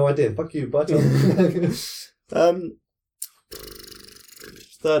 I have no idea. Fuck you. Bye, Tom.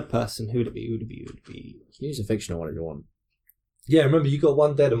 Third person. Who would it be? Use a fictional one if you want. Yeah, remember you got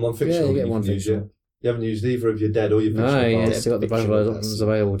one dead and one fictional. Yeah, you get one can use, fictional. You haven't used either of your dead or your fictional. No, yeah, parts. still got the both of those options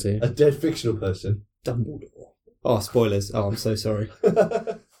available to you. A dead fictional person. Dumbledore. Oh, spoilers. Oh, I'm so sorry.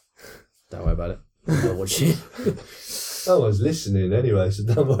 Don't worry about it. I'll watch you. No one's listening anyway, so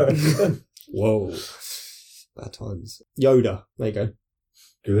don't worry. Whoa. Bad times. Yoda. There you go.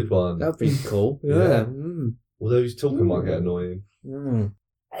 Good one. That'd be cool. Yeah. Mm. Although his talking might get annoying. Mm.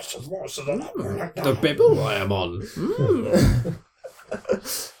 The bibble I am on.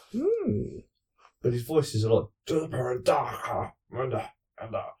 Mm. But his voice is a lot deeper and darker.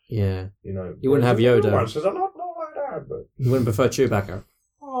 Yeah. You know. You wouldn't have Yoda. Voice is a lot more like that, but... You wouldn't prefer Chewbacca?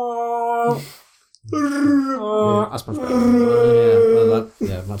 That's much better.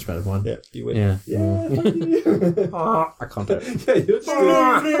 Yeah, much better one. Yeah, you win. Yeah. Yeah, fuck you. I can't do it. Yeah, you're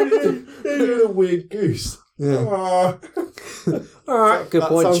doing a weird goose. Yeah. Alright, good That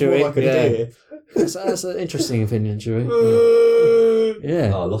point, sounds more Chewie. like a Yeah. deer. That's an interesting opinion, Chewie.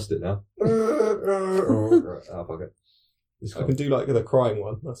 Yeah. Oh, I lost it now. Oh, fuck it. It's I gone. can do like the crying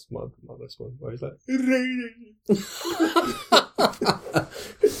one. That's my best one. Where he's like,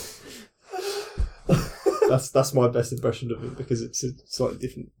 that's my best impression of him because it's slightly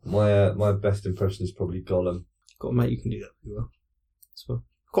different. My best impression is probably Gollum. Got a mate who can do that pretty well. So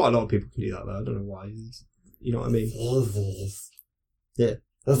quite a lot of people can do that though. I don't know why. You know what I mean? Yeah.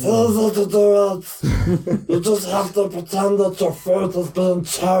 You just have to pretend that your food has been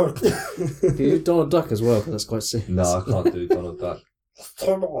choked. You do Donald Duck as well, because that's quite serious. No, I can't do Donald Duck.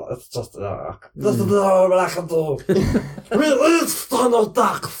 It's just this is all I can do. Release Donald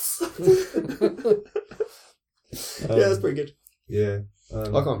Ducks. Yeah, that's pretty good. Yeah.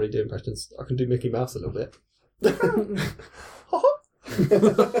 I can't really do impressions. I can do Mickey Mouse a little bit.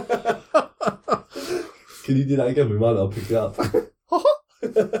 Can you do that again? We might not pick it up.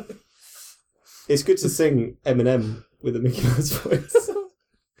 It's good to sing Eminem with a Mickey Mouse voice.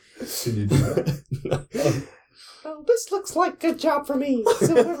 Can you do that? No. Oh, this looks like a good job for me.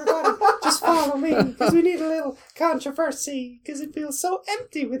 So everybody, just follow me because we need a little controversy because it feels so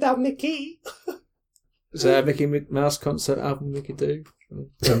empty without Mickey. Is there a Mickey Mouse concert album we could do?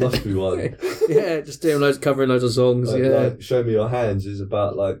 There must be one. Yeah, just doing covering loads of songs. Like, Yeah. like, Show Me Your Hands is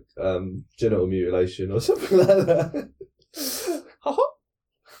about like genital mutilation or something like that.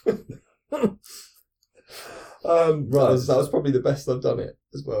 Right. That was probably the best I've done it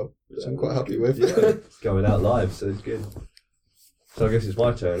as well, which I'm quite happy with. Yeah, it's going out live, so it's good. So I guess it's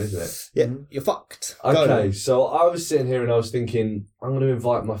my turn, isn't it? Yeah, you're fucked. Okay, so I was sitting here and I was thinking, I'm going to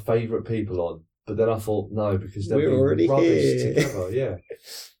invite my favourite people on. But then I thought, no, because they'll We're be already rubbish here. together, yeah.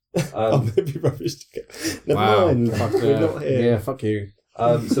 I'm going to be rubbish together. Never Wow. mind. Fuck We're not here. Yeah, fuck you.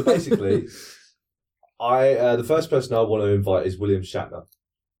 So basically, the first person I want to invite is William Shatner.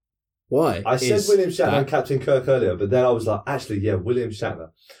 Why? I said Is William Shatner that- and Captain Kirk earlier, but then I was like, actually, yeah, William Shatner.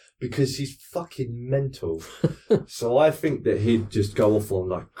 Because he's fucking mental. So I think that he'd just go off on,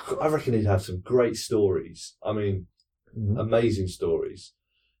 like, I reckon he'd have some great stories. I mean, amazing stories.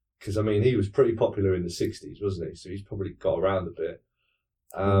 Because, I mean, he was pretty popular in the 60s, wasn't he? So he's probably got around a bit.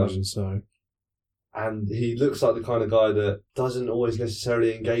 I imagine so. And he looks like the kind of guy that doesn't always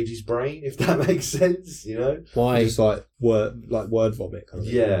necessarily engage his brain, if that makes sense, you know? Why? Just like word vomit kind of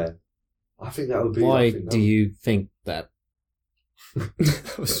thing. Yeah. I think that would be... Why do you think that?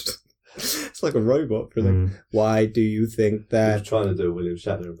 It's like a robot for them. Why do you think I was that? trying to do a William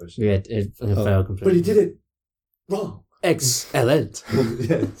Shatner impression. Yeah, it failed completely. But he did it wrong. Excellent.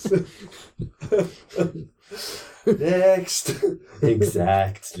 Yes. Next.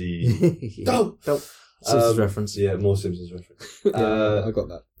 Exactly. Don't. Simpsons reference. Yeah, more Simpsons reference. Yeah, I got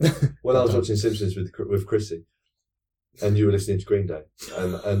that. When I was watching Simpsons with Chrissy, and you were listening to Green Day,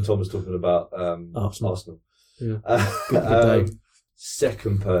 and Tom was talking about Arsenal. Yeah. Good day.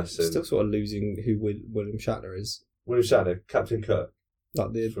 Second person, Still sort of losing who William Shatner is. William Shatner, Captain Kirk,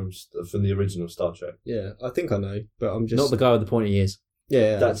 Like from the original Star Trek. yeah, I think I know, but I'm just Not the guy with the pointy ears.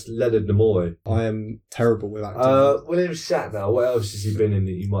 yeah. That's Leonard Nimoy. I am terrible with acting. William Shatner. What else has he been in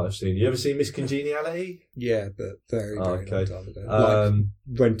that you might have seen? You ever seen Miss Congeniality? yeah, but very long time ago.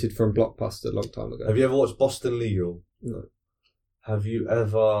 Rented from Blockbuster a long time ago. Have you ever watched Boston Legal? No. Have you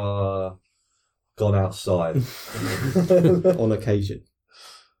ever gone outside? On occasion.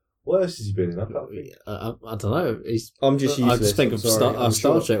 What else has he been in? I can't think. I don't know. I'm just I useless. just think I'm of sorry,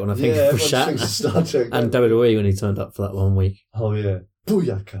 Star I'm Trek when I think Yeah, of everyone thinks of Shatner Star Trek. and WWE when he turned up for that 1 week. Oh yeah,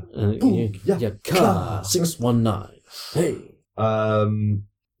 Booyaka. Car 619. Hey.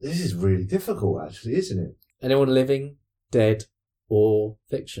 This is really difficult, actually, isn't it? Anyone living, dead, or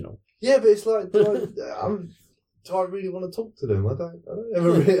fictional? Yeah, but it's like, do I really want to talk to them? I don't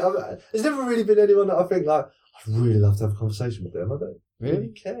ever really. There's never really been anyone that I think like I'd really love to have a conversation with them. I don't really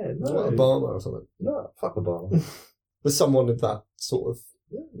care. No, Like Obama or something. no, fuck Obama. With someone of that sort of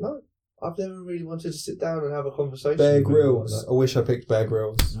Yeah, no, I've never really wanted to sit down and have a conversation. Bear with anyone Grylls. like I wish I picked Bear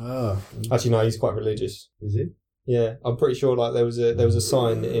Grylls. Oh. Actually, no, he's quite religious. that. Is it? Yeah, I'm pretty sure like there was a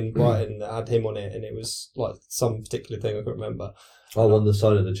sign in Brighton that had him on it, and it was like some particular thing I can't remember. Oh, on the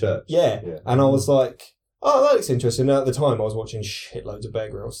side of the church. Yeah, Yeah. and I was like, oh, that looks interesting. And at the time, I was watching shitloads of Bear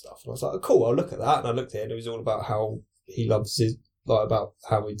Grylls stuff, and I was like, oh, cool, I'll look at that. And I looked at it, and it was all about how he loves his, like about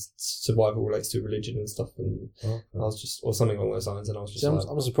how his survival relates to religion and stuff, and Okay. I was just, or something along those lines, and I was just See, like,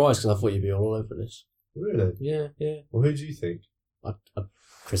 I'm surprised because I thought you'd be all over this. Really? Yeah, yeah. Well, who do you think?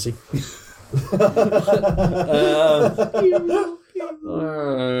 Chrissy.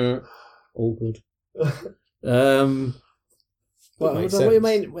 All good. What makes do you sense.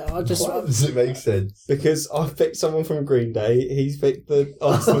 mean? Well, I just. Why does it make sense? because I picked someone from Green Day, he's picked the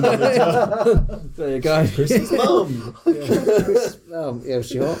Arsenal manager. There you go. Chrissy's mum. Yeah, was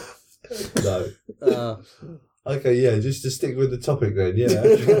she hot? No. Okay, yeah, just to stick with the topic then. Yeah,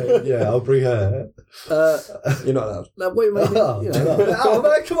 okay, yeah, I'll bring her. You're not allowed. No, what do you mean? Oh, You know, oh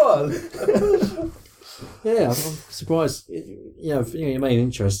man, come on. yeah, I'm surprised. You know, your main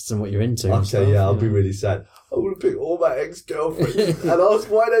interests and what you're into. and Okay, stuff, yeah, I'll you be know. really sad. I want to pick all my ex-girlfriends and ask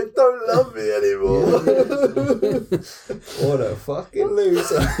why they don't love me anymore. What a fucking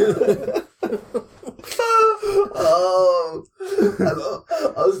loser. Oh, and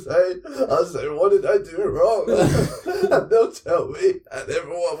I'll say, what did I do wrong? And they'll tell me, and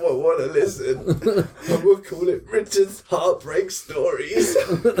everyone will want to listen. And we'll call it Richard's Heartbreak Stories. I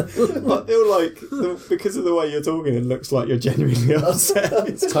feel like, because of the way you're talking, it looks like you're genuinely upset.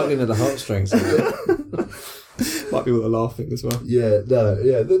 It's tugging at the heartstrings. Might be all the laughing as well. Yeah, no,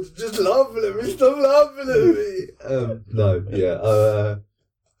 yeah, they're just laughing at me. Stop laughing at me. No, yeah,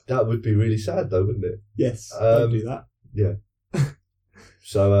 that would be really sad though, wouldn't it? Yes, don't do that.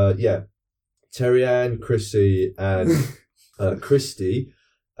 So, yeah, Terry Ann, Chrissy, and Christy,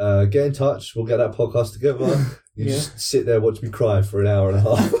 get in touch. We'll get that podcast together. You just sit there, watch me cry for an hour and a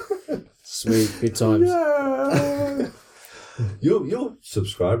half. Sweet, good times. Yeah. You'll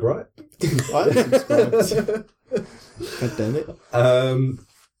subscribe, right? I subscribed. God damn it.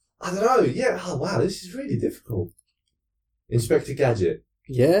 I don't know. Yeah. Oh wow, this is really difficult. Inspector Gadget.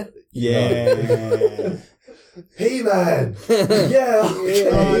 Yeah? Yeah. He-Man. Yeah. Okay.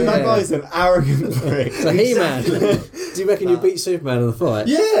 Oh, that guy's an arrogant prick. So He-Man, do you reckon you beat Superman in the fight?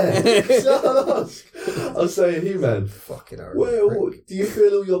 Yeah. So I'll say He-Man. Fucking arrogant Well, prick. do you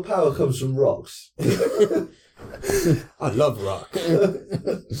feel all your power comes from rocks? I love rock.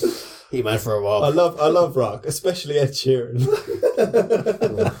 He-Man for a I while. love rock, especially Ed Sheeran.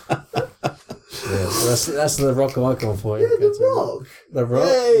 Yeah, so that's the rock icon for you. Yeah, the Rock. The rock.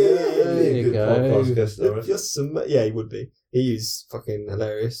 Hey, There you Good go. podcast guest star. Just yeah, he would be. He's fucking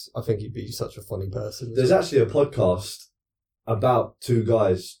hilarious. I think he'd be such a funny person. There's actually a podcast about two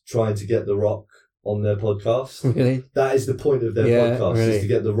guys trying to get The Rock on their podcast. Really? That is the point of their Yeah, podcast, really. is to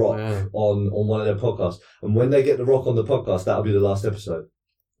get The Rock Wow. on one of their podcasts. And when they get The Rock on the podcast, that'll be the last episode.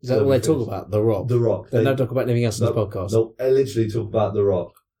 Is that all they talk about? The Rock? The Rock. They don't talk about anything else in this podcast? No, they literally talk about The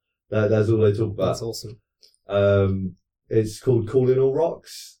Rock. That's all they talk about. That's awesome. It's called Calling All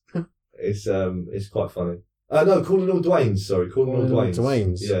Rocks. It's quite funny. No, Calling All Dwaynes. Sorry, Calling All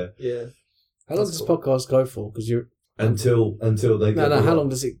Dwaynes. Yeah. Yeah. How long does this podcast go for? Because you're... Until they get... No, how long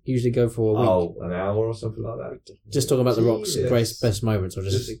does it usually go for a week? Oh, an hour or something like that. Just talking about The Rock's best moments, or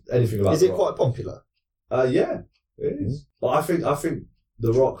just anything about Is it quite popular? Yeah, it is. But I think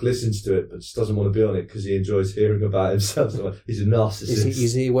The Rock listens to it, but just doesn't want to be on it because he enjoys hearing about himself. So he's a narcissist.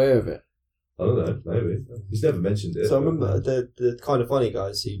 Is he aware of it? I don't know, maybe. He's never mentioned it. So I remember the kind of funny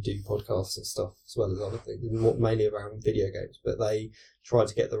guys who do podcasts and stuff, as well as other things, mainly around video games, but they tried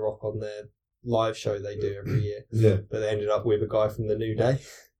to get The Rock on their live show they do every year. Yeah. But they ended up with a guy from the New Day.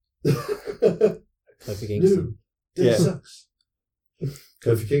 Kofi Kingston. Yeah. Sucks.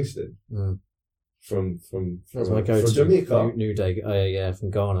 Kofi Kingston. Mm. From That's my go-to. Jamaica. New Day. Yeah, from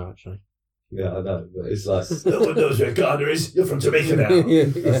Ghana, actually. Yeah, I know, but it's like, no one knows where Ghana is. You're from Jamaica now.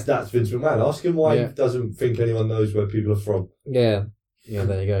 That's Vince McMahon. Ask him why he doesn't think anyone knows where people are from. Yeah. Yeah,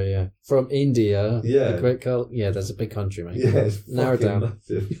 there you go, yeah. From India. Yeah. The great that's a big country, mate. Yeah, it's narrow down.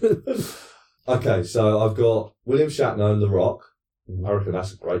 Massive. Okay, so I've got William Shatner and The Rock. I reckon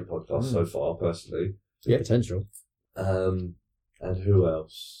that's a great podcast so far, personally. Yeah, potential. And who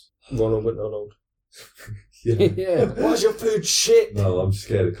else? Ronald McDonald. Yeah. Why's your food shit? No, I'm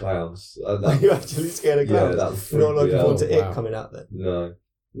scared of clowns. Are you actually scared of clowns? Yeah, that You're not looking forward to Wow. it coming out then? No.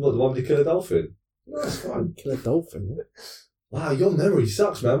 What, the one with the killer dolphin? No, that's fine. Kill a dolphin. Wow, your memory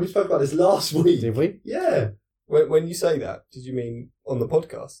sucks, man. We spoke about this last week. Did we? Yeah. When you say that, did you mean on the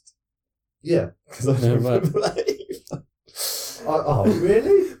podcast? Yeah. Because I don't right. believe. Oh,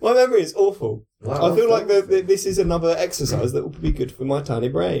 really? My memory is awful. Wow, I feel like this is another exercise that will be good for my tiny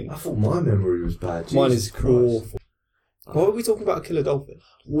brain. I thought my memory was bad. Mine Jesus is Christ. awful. Why are we talking about a killer dolphin?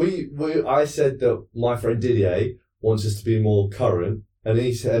 I said that my friend Didier wants us to be more current, and then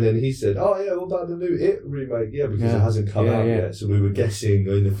he said, "Oh yeah, what about the new It remake? Yeah, because it hasn't come out yet, so we were guessing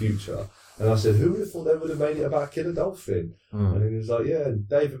in the future." And I said, "Who would have thought they would have made it about a killer dolphin?" And then he was like, "Yeah,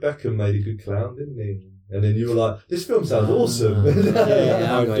 David Beckham made a good clown, didn't he?" And then you were like, "This film sounds awesome." I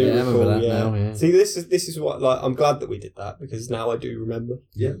remember that now. Yeah. See, this is what I'm glad that we did that because now I do remember.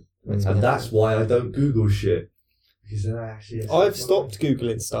 Yeah, and that's why I don't Google shit. Because I've stopped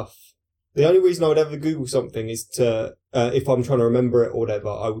Googling stuff. The only reason I would ever Google something is to, if I'm trying to remember it or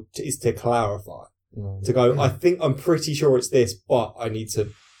whatever, is to clarify. To go, I'm pretty sure it's this, but I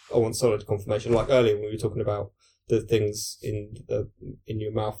want solid confirmation. Like earlier when we were talking about the things in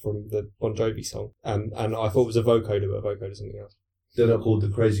your mouth from the Bon Jovi song, and I thought it was a vocoder, but a vocoder is something else. They're not called the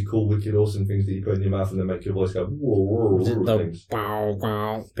crazy, cool, wicked, awesome things that you put in your mouth and they make your voice go whoa, whoa, things. Wow,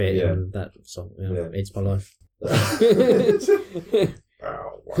 wow bit in that song. Yeah. It's my life. Wow.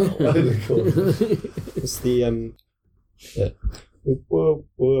 It's the whoa,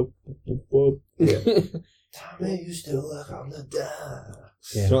 whoa, whoa. Yeah. Tommy used to work on the dock.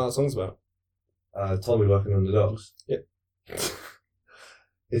 Do you know what that song's about? Tommy working on the docks. Yep.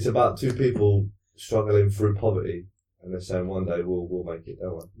 It's about two people struggling through poverty, and they're saying one day we'll make it,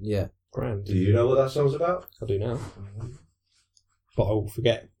 don't we? Yeah. Grand. Do you know what that song's about? I do now. But I will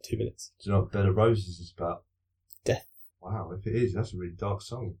forget in 2 minutes. Do you know what Bed of Roses is about? Death. Wow, if it is, that's a really dark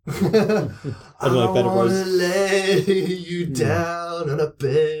song. I don't know, Bed of Roses. Lay you down on a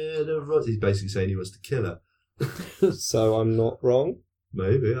bed of roses. He's basically saying he wants to kill her. So I'm not wrong?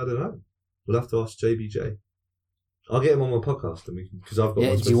 Maybe, I don't know. We'll have to ask JBJ. I'll get him on my podcast, and because I've got.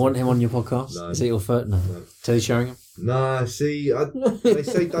 Yeah, do you want him on your podcast? No. Is it your first? No. Teddy Sheringham? Nah, see, they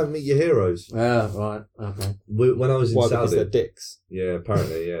say don't meet your heroes. Yeah, right. Okay. When I was in Why? Saudi, Because they're dicks. yeah,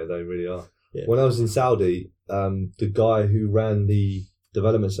 apparently, yeah, they really are. Yeah. When I was in Saudi, the guy who ran the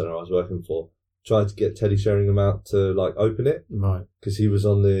development center I was working for tried to get Teddy Sheringham out to open it Right. because he was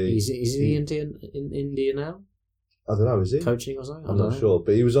on the. Is he in India now? I don't know, is he? Coaching or something? I'm not sure,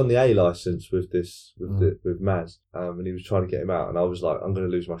 but he was on the A license with with Maz, and he was trying to get him out, and I was like, I'm going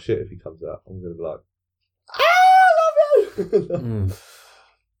to lose my shit if he comes out. I'm going to be like, I love you.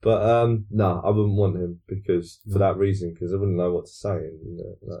 But no, I wouldn't want him for that reason, because I wouldn't know what to say. And,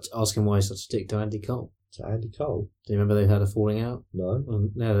 Ask him why he's such a dick to Andy Cole. to Andy Cole? Do you remember they had a falling out? No. Well,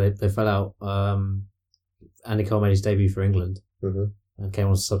 no, they fell out. Andy Cole made his debut for England and came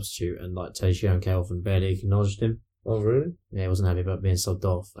on as a substitute, and Teddy Sheringham barely acknowledged him. Oh, really? Yeah, he wasn't happy about being subbed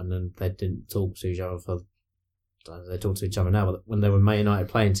off, and then they didn't talk to each other they talk to each other now, but when they were Man United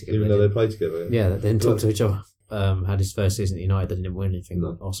playing together, Even though they played together. yeah, they didn't talk to each other. Had his first season at United, they didn't win anything.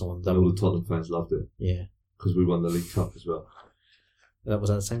 No. Arsenal won And all the Tottenham fans loved it yeah, because we won the League Cup as well. that was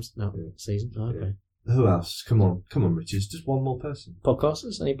that the same Yeah. season. Oh, okay. Who else? Come on, Richards. Just one more person.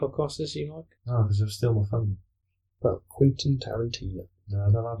 Podcasters? Any podcasters you like? No, because they're still my family. But Quentin Tarantino. No,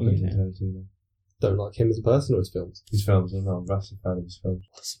 I don't like Quentin Tarantino. Don't like him as a person or his films? His films, I'm not a massive fan of his films.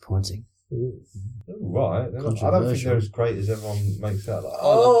 Disappointing. They're right. I don't think Controversial. they're as great as everyone makes out.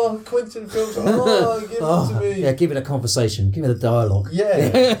 Like, Quentin films. Give it to me. Yeah, give it a conversation. Give it a dialogue.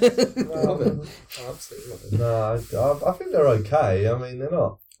 Yeah. Absolutely. No, I think they're okay. I mean, they're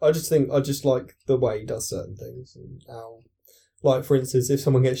not. I just like the way he does certain things and how, like, for instance, if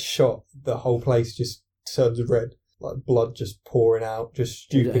someone gets shot, the whole place just turns red, like blood just pouring out, just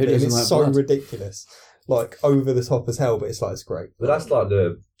stupid. Who And doesn't it's like so blood? ridiculous, like over the top as hell. But it's great. But that's like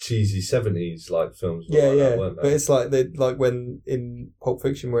the cheesy 70s like films. Yeah, like yeah. That, weren't they? But it's like when in Pulp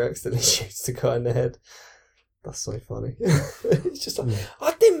Fiction where he accidentally shoots the guy in the head. That's so funny. It's just like,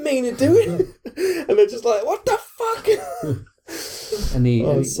 I didn't mean to do it, and they're just like, what the fuck. And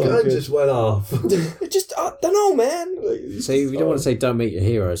the So Gun good. just went off. It just, I don't know, man. Like, so you don't want to say don't meet your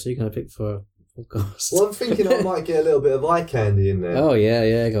hero, so you're going to pick for a podcast. Well, I'm thinking I might get a little bit of eye candy in there. Oh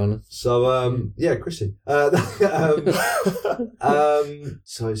yeah, go on. So, yeah, Chrissy.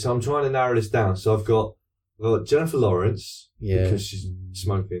 So I'm trying to narrow this down. So I've got Jennifer Lawrence Yeah. because she's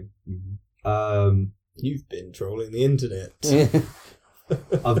smoking. You've been trolling the internet.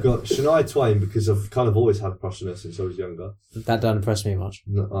 I've got Shania Twain because I've kind of always had a crush on her since I was younger. That don't impress me much.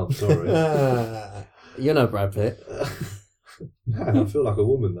 No, I'm sorry. You're no Brad Pitt. Man, I feel like a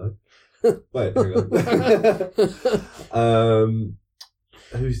woman though. Wait, hang on.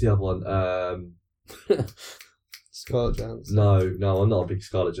 Who's the other one? Scarlett Johansson. No, I'm not a big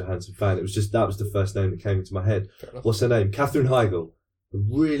Scarlett Johansson fan. It was just that was the first name that came into my head. What's her name? Katherine Heigl. I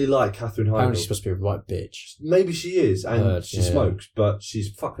really like Katherine Heigl. Apparently she's supposed to be a right bitch. Maybe she is, and Heard, she yeah. smokes, but she's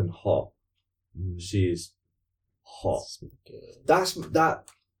fucking hot. She is hot.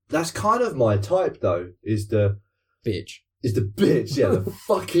 That's kind of my type though. Is the Bitch. bitch? Yeah, the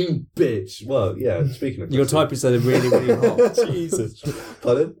fucking bitch. Well, yeah. Speaking of Your type is they're really, really hot. Jesus.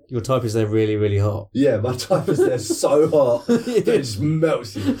 Pardon? Your type is they're really, really hot. Yeah, my type is they're so hot that it just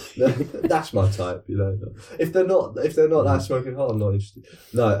melts you. That's my type, you know. If they're not that smoking hot, I'm not interested.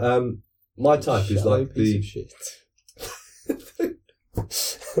 No, my type is Shallow like piece the of shit.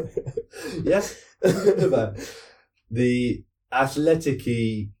 yeah, the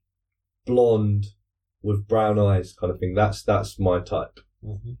athletic-y blonde with brown eyes kind of thing. That's my type.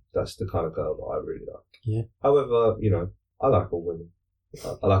 Mm-hmm. That's the kind of girl that I really like. Yeah. However, you know, I like all women.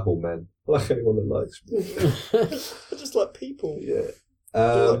 I like all men. I like anyone that likes me. I just like people. Yeah.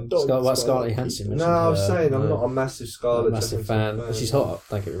 Scarlett Johansson. No, I was saying I'm not a massive Scarlett massive Johansson fan. But she's hot.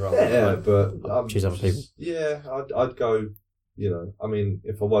 Don't get me wrong. Yeah, but choose other people. Yeah, I'd go. You know, I mean,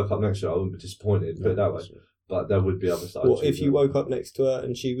 if I woke up next to her, I wouldn't be disappointed. Put it that way. But there would be other stuff. What if you woke up next to her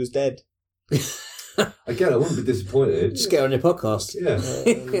and she was dead? Again, I wouldn't be disappointed. Just get her on your podcast. Yeah,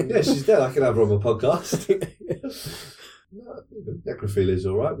 yeah, she's dead. I can have her on my podcast. No, necrophilia's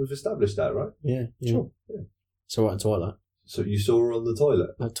all right. We've established that, right? Yeah. Sure. Yeah. So what? Twilight. So you saw her on the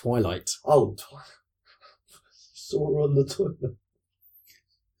toilet? Twilight. Oh, saw her on the toilet.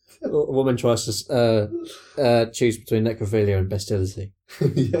 A woman tries to choose between necrophilia and bestiality.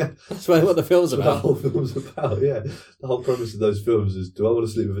 Yeah. That's what the film's That's what the about. whole film's about, yeah. The whole premise of those films is, do I want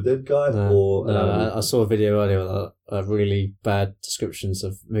to sleep with a dead guy or an animal? I saw a video earlier of really bad descriptions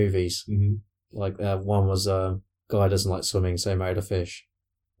of movies. Mm-hmm. Like one was guy doesn't like swimming, so he married a fish.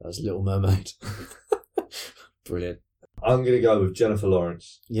 That was Little Mermaid. Brilliant. I'm going to go with Jennifer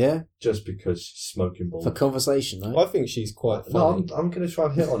Lawrence, Yeah, just because she's smoking balls. for conversation, though. I think she's quite No, funny. I'm going to try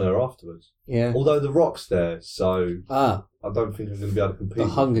and hit on her afterwards. Yeah. Although The Rock's there, so Ah, I don't think I'm going to be able to compete. The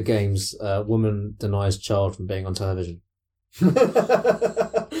Hunger Games. Woman denies child from being on television. You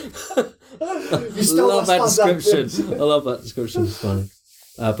stole love that my description. bit. I love that description. It's funny.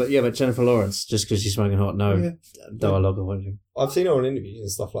 But Jennifer Lawrence, just because she's smoking hot, no Yeah. dialogue or anything. I've seen her on interviews and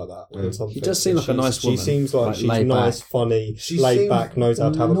stuff like that. Yeah. and something. She does seem like a nice woman. She seems like she's laid nice, back. funny, She laid seems back, knows how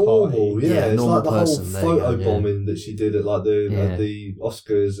to have a normal, party. Yeah, Yeah, it's normal like the person, whole there you go, photo yeah. bombing that she did at like Yeah. the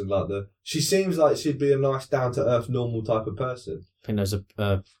Oscars and like the. She seems like she'd be a nice, down to earth, normal type of person. I think there's a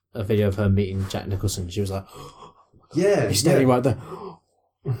video of her meeting Jack Nicholson. She was like, Yeah, he's standing right there.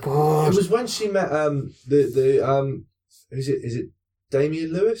 It was when she met is it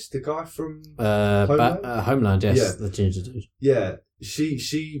Damian Lewis, the guy from Homeland? Homeland, yes, Yeah. the ginger dude. Yeah.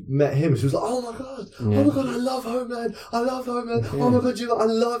 She met him. She was like, "Oh my god, Yeah. oh my god, I love Homeland. I love Homeland. Yeah. Oh my god, I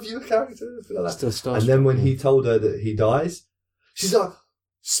love your character." And like that. Still starstruck. And then when he told her that he dies, she's like,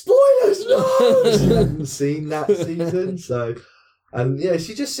 "Spoilers, no!" She hadn't seen that season, so And yeah,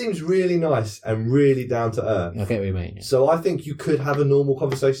 she just seems really nice and really down to earth. I get what you mean. Yeah. So I think you could have a normal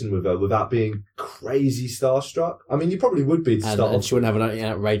conversation with her without being crazy starstruck. I mean, you probably would be to And, start and off. she wouldn't have an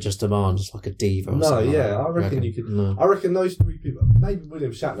outrageous demands like a diva or No, something. yeah, like I reckon you could. No. I reckon those three people. Maybe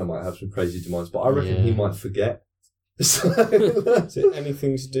William Shatner might have some crazy demands, but I reckon he Yeah. might forget. So- Is it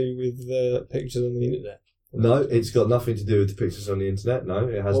anything to do with pictures on the internet? no, it's got nothing to do with the pictures on the internet. No,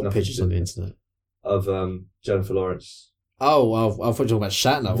 it has What nothing pictures to on do the internet? of Jennifer Lawrence. Oh, I thought you were talking about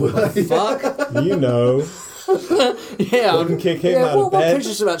Shatner. What the fuck? You know. Yeah, Wouldn't kick him out what, of what bed.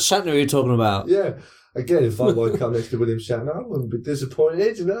 pictures about Shatner are you talking about? Yeah. Again, if I woke up next to William Shatner, I wouldn't be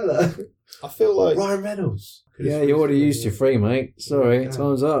disappointed, you know that. I feel like Ryan Reynolds. Yeah, you already used your free, mate. Sorry, Yeah.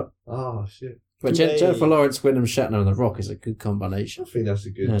 time's up. Oh, shit. But Yay. Jennifer Lawrence, William Shatner, and The Rock is a good combination. I think that's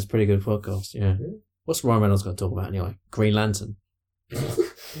a good. Yeah, it's a pretty good podcast. Yeah. Yeah. What's Ryan Reynolds going to talk about anyway? Green Lantern.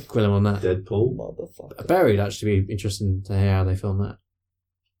 Grill him on that. Deadpool. motherfucker. Buried actually be interesting to hear how they filmed that.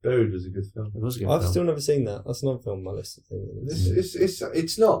 Buried was a good film. It was a good I've film. still never seen that. That's not film on my list of things.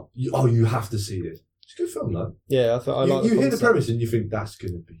 It's not. You have to see this. It's a good film, though. Yeah, I like. You hear the concept. premise and you think that's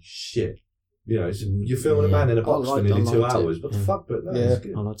going to be shit. You know, you're filming a Yeah. man in a box I for liked- nearly I 2 liked it. hours. What the Yeah. fuck? But no, Yeah. it's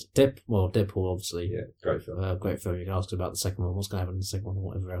good. I liked it. Deadpool, obviously. Yeah, great film. Great film. You can ask about the second one. What's going to happen in the second one or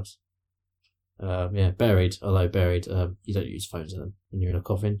whatever else. Yeah, Buried. Although Buried, you don't use phones in them when you're in a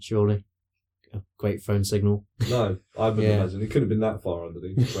coffin, surely. A great phone signal. No, I wouldn't Yeah. imagine. He couldn't have been that far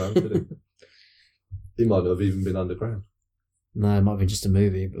underneath the ground, could he? He might not have even been underground. No, it might be just a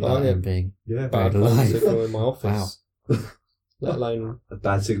movie, but Oh, without yeah. him being Yeah. buried Bad alive. signal in my office. Let alone, A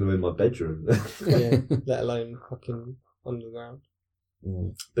bad signal in my bedroom. yeah, let alone fucking underground.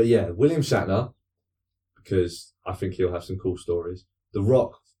 But yeah, William Shatner, because I think he'll have some cool stories. The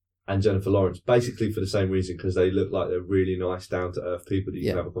Rock and Jennifer Lawrence, basically for the same reason, because they look like they're really nice, down to earth people that you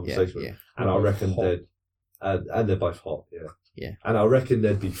can have a conversation with. yeah. And I reckon Hot. they'd, and they're both hot, yeah. Yeah. And I reckon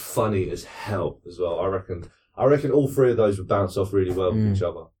they'd be funny as hell as well. I reckon all three of those would bounce off really well with each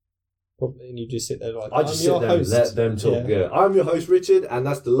other. Probably, and you just sit there like, I just I'm sit your there host. and let them talk. Yeah. I'm your host, Richard, and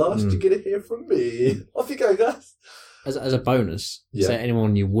that's the last you're going to hear from me. Off you go, guys. As a bonus, Yeah. say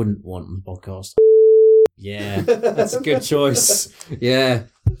anyone you wouldn't want on the podcast. Yeah, that's a good choice. Yeah.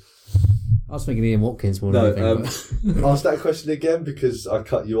 I was thinking Ian Watkins more than anything. Ask that question again because I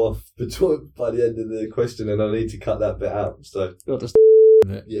cut you off by the end of the question and I need to cut that bit out. So, Got the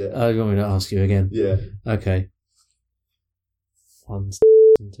yeah. Oh, you want me to ask you again? Yeah. Okay. 1,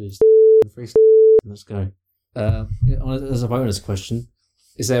 2, 3. Let's go. As a bonus question,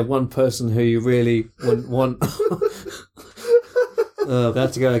 is there one person who you really wouldn't want? Oh, we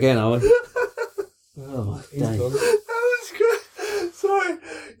have to go again, are we? Oh my He's day. gone. That was great. Sorry.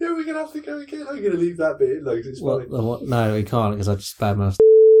 Yeah, we're going to have to go again. I'm going to leave that bit in though because it's funny. What? No, we can't because I just badmouthed.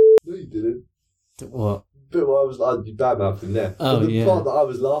 No, you didn't. What? But I was like, you badmouthed him there. Oh, But the yeah. part that I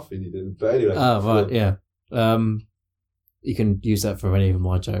was laughing, you didn't. But anyway. Oh, right, yeah. You can use that for any of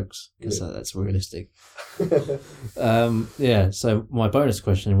my jokes because Yeah. that's realistic. Yeah, so my bonus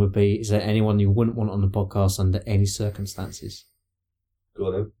question would be, is there anyone you wouldn't want on the podcast under any circumstances? Go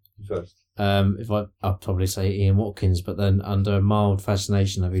on then. You first. I'd probably say Ian Watkins, but then under a mild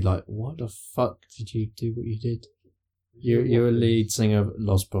fascination, I'd be like, what the fuck did you do what you did? You're a lead singer of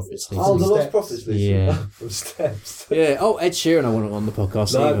Lost Prophets. Oh, the Steps. Lost Prophets list. Yeah. From Steps. Yeah. Oh, Ed Sheeran, I want on the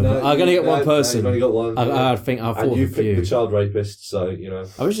podcast. No, even. no, I'm gonna get one You've person. only got one. I think I've and thought you of a picked few. the child rapist, so you know.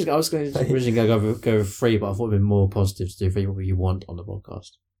 I was going to originally go with 3, but I thought it'd be more positive to do 3 people you want on the podcast.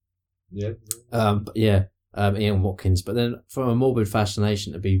 Yeah. But yeah, Ian Watkins. But then from a morbid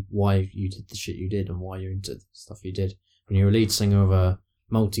fascination, it'd be why you did the shit you did and why you're into the stuff you did. When you're a lead singer of a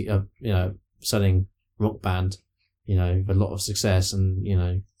selling rock band, with a lot of success, and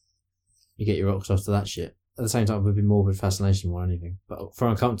you get your rocks off to that shit. At the same time, it would be morbid fascination more than anything. But for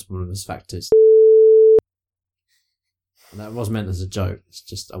uncomfortableness factors, and that was meant as a joke. It's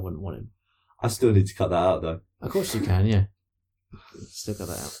just I wouldn't want him. I still need to cut that out though. Of course you can, yeah. Still got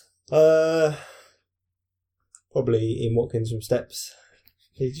that out. Probably Ian Watkins from Steps.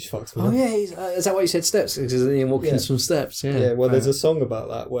 He just fucks me Oh up. yeah, is that why you said Steps? Because Ian Watkins Yeah. from Steps. Yeah. Yeah, well, there's a song about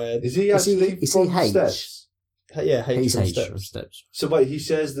that where Is he Is he- actually is he from H? Steps? H He's from H Steps. from Steps. So wait, he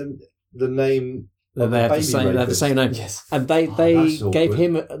shares the name. They of the have the baby same. They have the rapist. same name, Yes. and they that's gave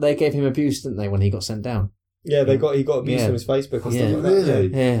awkward. him abuse, didn't they, when he got sent down? Yeah, he got abused Yeah. on his Facebook and Yeah. stuff like that. Really?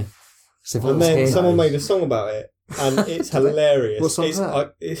 Yeah. So if I And was then here- someone made a song about it, and it's hilarious. What song's it's,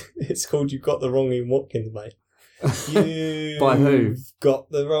 that? it's called "You Got the Wrong Ian Watkins, Mate." You By who? got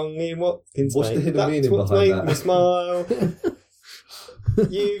the wrong Ian Watkins, What's mate. the hidden That's meaning what's behind made that? me smile.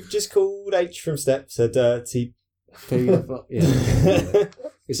 You've just called H from Steps a dirty. Paedophile. Yeah.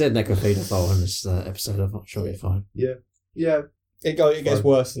 He said necrophilia in this episode. I'm not sure you're fine. Yeah. It gets Fine.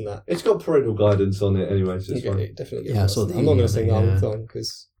 worse than that. It's got parental guidance on it anyway, so it's fine. It definitely gets Yeah, I worse. saw than that. I'm not going to sing the whole yeah. song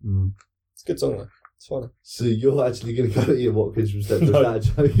because Mm. it's a good song though. It's funny. So you're actually going to go to Ian Watkins from Step? No. Was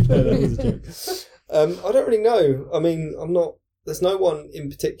that a joke? No, that was a joke. I don't really know. I mean, I'm not. There's no one in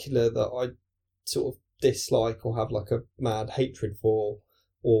particular that I sort of dislike or have like a mad hatred for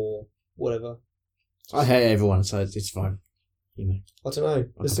or whatever. I hate everyone, so it's fine. You know. I don't know.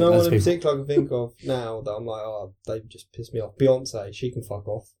 There's think no one that's in people. particular I can think of now that I'm like, oh, they just pissed me off. Beyonce, she can fuck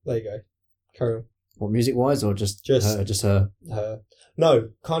off. There you go. Carry on. What, music wise or just Just- her? Just her. No,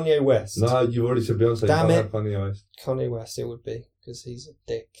 Kanye West. No, you already said Beyonce. Damn you it. can't have Kanye West. Kanye West, it would be because he's a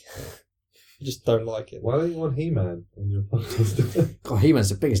dick. I just don't like it. Why don't you want He-Man on your podcast? God, He-Man's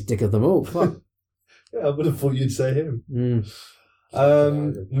the biggest dick of them all. Fuck. Yeah, I would have thought you'd say him.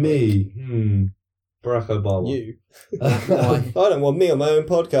 Mm. Me. Barack Obama. You. Why? I don't want me on my own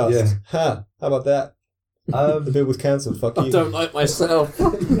podcast. Yeah. Ha! How about that? The bill was cancelled. Fuck you. I don't like myself.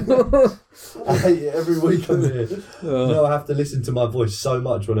 I hate it every week I'm here. Oh. No, I have to listen to my voice so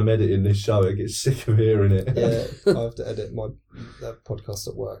much when I'm editing this show. I get sick of hearing it. Yeah, I have to edit my podcast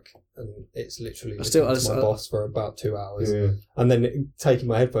at work, and it's literally I listening to my boss for about 2 hours, Yeah. and then taking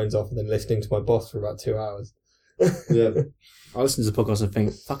my headphones off and then listening to my boss for about 2 hours. Yeah. I listen to the podcast and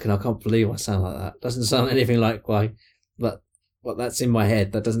think, fucking, I can't believe I sound like that. Doesn't sound anything like but that's in my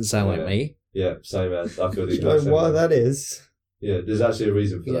head. That doesn't sound Yeah. like me. Yeah, same as. I feel Do you know why that is? Yeah, there's actually a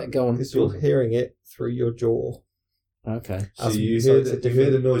reason for Yeah, that. go on. Because you're hearing it through your jaw. Okay. So As- you so hear, it's a you hear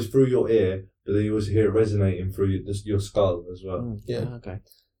different- the noise through your ear, but then you also hear it resonating through your skull as well. Mm, Yeah. Okay.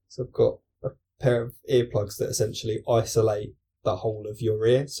 So I've got a pair of earplugs that essentially isolate the whole of your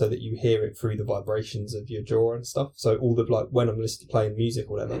ear so that you hear it through the vibrations of your jaw and stuff. So all the, like, when I'm listening to playing music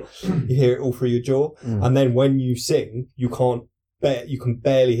or whatever, you hear it all through your jaw. Mm. And then when you sing, you can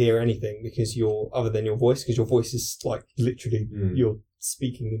barely hear anything because other than your voice, because your voice is like literally you're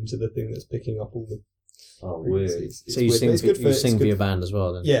speaking into the thing that's picking up all the. Oh, weird. It's So you weird, sing, but it's good you sing it's for good your band as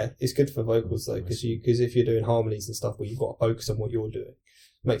well then? Yeah, it's good for vocals though, because if you're doing harmonies and stuff where you've got to focus on what you're doing,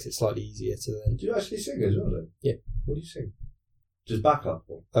 it makes it slightly easier to then. Do you actually sing as well then? Yeah. What do you sing? Just backup?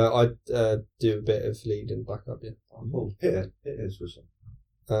 Or? I do a bit of lead and backup. Yeah. Oh, cool. Hit it for some.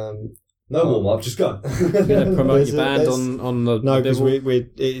 No No warm up, just go. You're going to promote your band there's- on the No, because Bibble?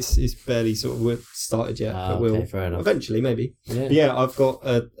 it's barely sort of we're started yet, Ah, but we'll okay, fair enough. eventually maybe. Yeah. But yeah, I've got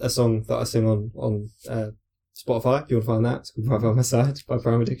a song that I sing on Spotify. If you want to find that, it's called Right by My Side by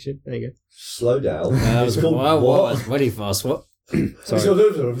Prime Addiction. There you Slow down. It's called well, what? what? Really fast. What? go. Sorry,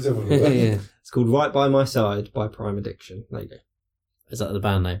 Yeah. it's called Right by My Side by Prime Addiction. There you go. Is that the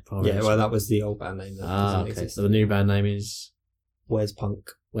band name? Probably. Yeah, well, that was the old band name. That doesn't okay. exist. So the new band name is Where's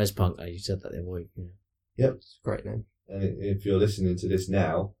Punk? Where's Punk? Oh, you said that the other week. Yeah. Yep. It's a great name. And if you're listening to this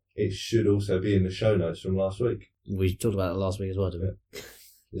now, it should also be in the show notes from last week. We talked about it last week as well, didn't we?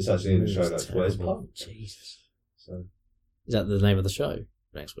 It's actually in the show It's notes. Where's terrible. Punk? Jesus. So, Is that the name of the show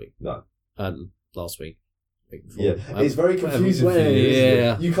next week? no. Last week. Week before. Yeah, it's very confusing for you. Isn't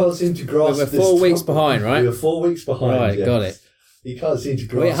Yeah. it? You can't seem to grasp. We're this 4 weeks topic. behind, right? We're 4 weeks behind. Right, yes. got it. You can't seem to Are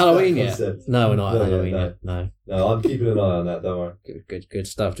grasp. we at Halloween that yet? concept. No, we're not No, at yeah, Halloween no. yet. No. No, I'm keeping an eye on that. Don't worry. Good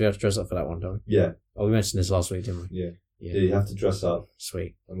stuff. Do we have to dress up for that one, don't we? Yeah, Oh, we mentioned this last week, didn't we? yeah. You have to dress up,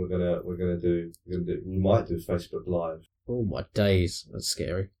 Sweet. and we might do Facebook Live Oh my days. That's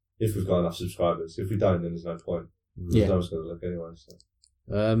scary. if we've got enough subscribers. If we don't, then there's no point. Yeah. No one's going to look anyway. So.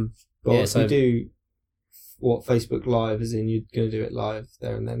 But Yeah, if so- we do what Facebook Live, as in you're going to do it live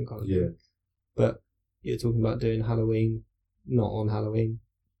there and then kind of Yeah. thing. But you're talking about doing Halloween, not on Halloween.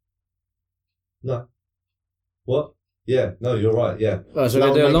 No. What? Yeah. No, you're right. Yeah. Well, so That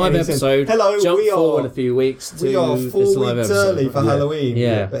we're going to do a would make live any sense. episode. Hello, Jump we forward are- a few weeks to We are this 4 live weeks episode. early for Yeah. Halloween.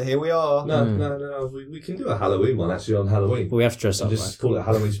 Yeah. But here we are. No, Mm. no. We can do a Halloween one actually on Halloween. But we have to dress up, Just call it a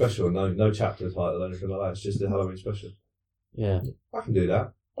Halloween special. No chapter title or anything like that. It's just a Halloween special. Yeah. I can do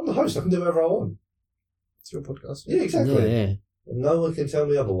that. I'm the host. I can do whatever I want. It's your podcast. Yeah, exactly. Yeah. No one can tell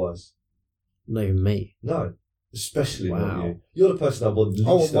me otherwise. Not even me. No. Especially not Wow. you. You're the person I want least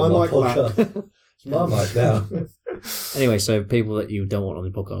Oh, on my my mic back. podcast. It's my mic now. Anyway, so people that you don't want on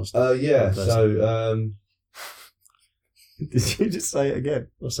the podcast. Yeah, Person. so, Did you just say it again?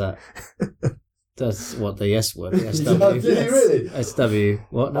 What's that? That's what the S word. The Did SW. you really? SW.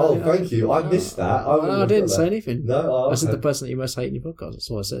 What? No, Oh, no, thank you. I missed that. No, wouldn't I have didn't got say that. anything. No, oh, I said the okay. person that you most hate in your podcast.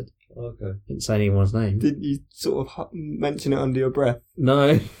 That's all I said. Okay. Didn't say anyone's name. Didn't you sort of mention it under your breath?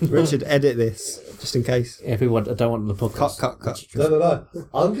 No. Richard, edit this, just in case. Yeah, people don't want the podcast. Cut. No.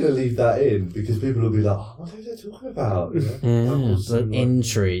 I'm going to leave that in because people will be like, oh, what are they talking about? You know? Yeah, That was the some, like-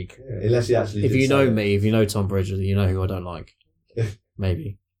 intrigue. Yeah, unless he actually If did you say know it. me, if you know Tom Bridger, you know who I don't like.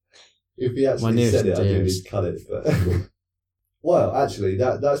 Maybe. If he My actually nearest said it, I do need dearest. to cut it. But Well, actually,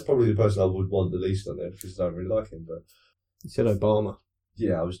 that's probably the person I would want the least on there because I don't really like him. But You said Obama.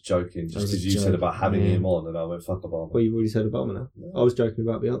 yeah, I was joking just That was because a you said joke, about having yeah. him on, and I went fuck Obama. Well, you've already said Obama now. Yeah. I was joking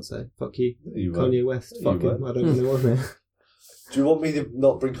about Beyonce. Fuck you. You were. Kanye West. You Fuck him. were. I don't really want him. Do you want me to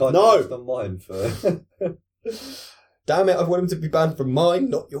not bring Kanye No! West on mine for? Damn it, I want him to be banned from mine,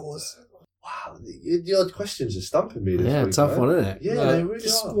 not yours. Wow, your questions are stumping me this Yeah, week, tough man. one, isn't it? Yeah, Like, they really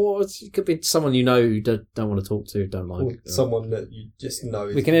just, are. well, it could be someone you know you don't want to talk to, don't like. Or someone that you just know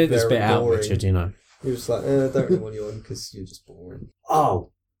is We can edit this very bit out, boring. Richard, you know. He was like, I don't really want you on because you're just boring.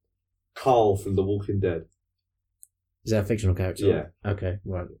 Oh, Carl from The Walking Dead. Is that a fictional character? Yeah. Okay,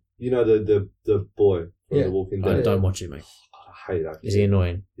 right. You know the boy from Yeah. The Walking I Dead. don't watch it, mate. I hate that. Is he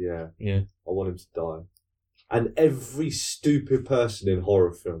annoying? Yeah, Yeah. I want him to die. And every stupid person in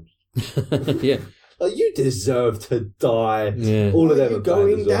horror films, Yeah. like, you deserve to die. Yeah. All of Why them are you are going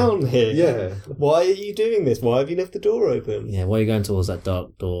banned as well. down here? Yeah. Why are you doing this? Why have you left the door open? Yeah, why are you going towards that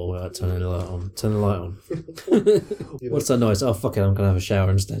dark door without turning the light on? Turn the light on. What's that noise? Oh, fuck it, I'm going to have a shower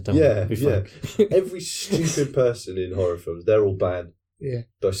instead. Don't Yeah, worry. Be yeah. fine. Every stupid person in horror films, they're all banned. Yeah.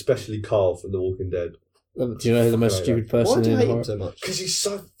 But especially Carl from The Walking Dead. Do you know who the most Fucking stupid Why person do you in hate horror? him so much? Because he's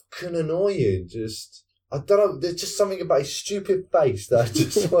so fucking annoying. Just, I don't know, there's just something about his stupid face that I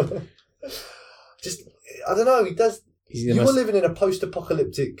just want to... Just, I don't know, he does... He's the You most- are living in a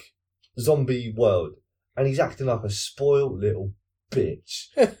post-apocalyptic zombie world, and he's acting like a spoiled little bitch.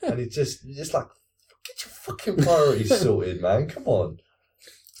 And it's just like, get your fucking priorities sorted, man. Come on.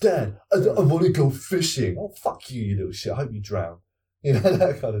 Dad, I want to go fishing. Oh, fuck you, you little shit. I hope you drown. You know,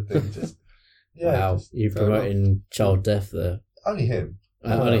 that kind of thing. Just, yeah. Wow, just- you're fair child child death there. only him.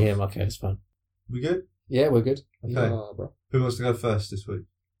 Only him, okay, it's fine. We good? Yeah, we're good. Okay. Yeah, bro. Who wants to go first this week?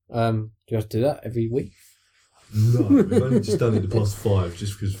 Do you have to do that every week? No, we've only just done it the past 5,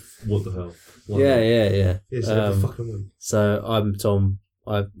 just because what the hell? Why not? Yeah. It's every fucking week. So I'm Tom.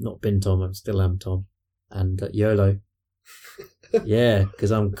 I've not been Tom. I still am Tom. And YOLO. Yeah,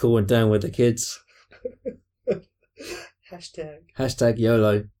 because I'm cool and down with the kids. Hashtag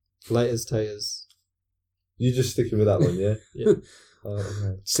YOLO. Laters, taters. You're just sticking with that one, yeah? Yeah.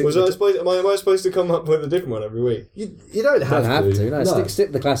 Okay. Was I supposed? Am I supposed to come up with a different one every week? You don't have, Don't have to. No. No, stick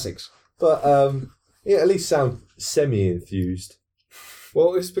to the classics. But yeah, at least sound semi-enthused.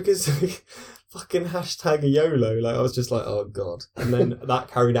 Well, it's because fucking hashtag YOLO. Like I was just like, oh god, and then that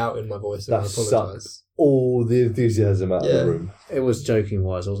carried out in my voice, and That I apologise. All the enthusiasm out of Yeah. the room. It was joking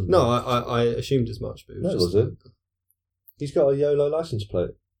wise, wasn't it? No, I assumed as much, but it was No, it just wasn't. He's got a YOLO license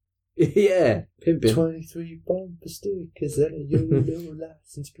plate. Yeah. Pimpin'. 23 bumper stickers and a YOLO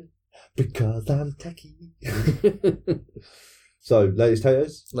license plate. Because I'm techie. So, latest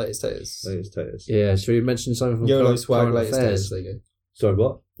taters? latest taters. Latest taters. Yeah, should we mention something from YOLO current, swag, current latest affairs? taters. There you go. Sorry,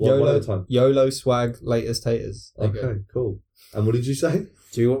 what? One YOLO, at a time. YOLO swag, latest taters. There you Okay, go. cool. And what did you say?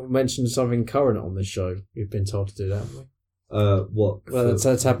 Do you want to mention something current on this show? You've been told to do that. haven't we? What? Well,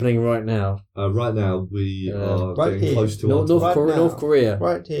 that's happening right now. Right now, we are right getting here. close to North, our North, Right Korea, now. North Korea.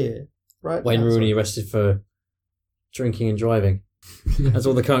 Right here. Right. Wayne now, Rooney sorry. arrested for drinking and driving. That's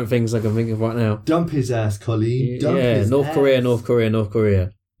all the current things I can think of right now. Dump his ass, Colleen. Dump Yeah, his North ass. Korea, North Korea, North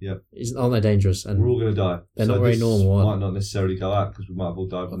Korea. Yep. Aren't they dangerous? And We're all going to die. They're not very this normal, are might not necessarily go out because we might have all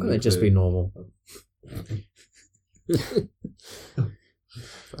died. why from can't they just be nuclear. normal?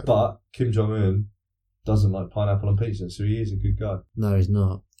 But Kim Jong-un doesn't like pineapple on pizza, so he is a good guy. No, he's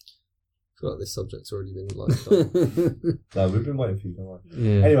not. I feel like this subject's already been like done. No, we've been waiting for you, don't worry.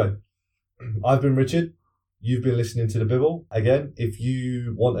 Yeah. Anyway, I've been Richard. You've been listening to The Bibble. Again, if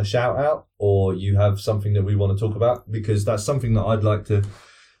you want a shout out or you have something that we want to talk about, because that's something that I'd like to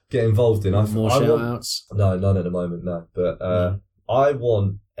get involved in. More I shout want- outs. No, none at the moment, no. But I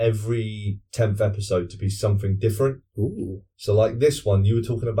want every 10th episode to be something different. Ooh. So like this one, you were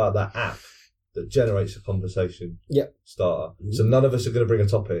talking about that app that generates a conversation Yep. starter. So none of us are going to bring a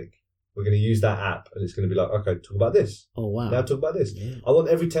topic. We're going to use that app and it's going to be like, okay, talk about this. Oh, wow. Now talk about this. Yeah. I want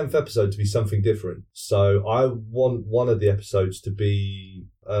every 10th episode to be something different. So I want one of the episodes to be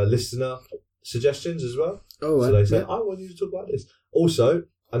listener suggestions as well. Oh, So they say, yeah. I want you to talk about this. Also,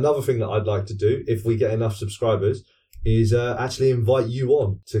 another thing that I'd like to do, if we get enough subscribers, is actually invite you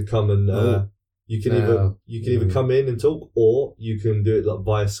on to come and you can either come in and talk, or you can do it like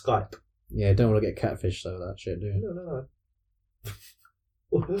via Skype. Yeah, don't want to get catfish though, that shit, do you? No.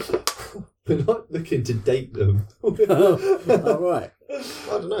 We're not looking to date them. All right. I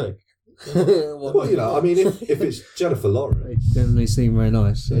don't know. Well, you know, I mean, if it's Jennifer Lawrence, They generally seem very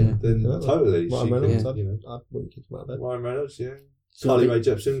nice. Yeah. then Yeah. totally. Ryan she Reynolds, could, you know, I wouldn't kick him out of bed. Ryan Reynolds, yeah. She Carly might Rae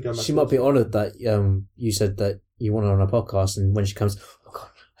Jepsen, go back. She might be honoured that you said that you want her on a podcast, and when she comes, oh my god,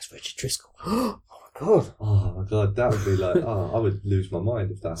 that's Richard Driscoll. Oh my God. Oh my god, that would be like, I would lose my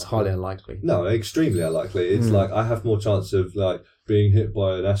mind if that That's happened. highly unlikely. No, extremely unlikely. It's like I have more chance of like being hit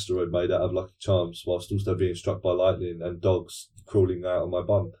by an asteroid made out of Lucky Charms whilst also being struck by lightning and dogs crawling out of my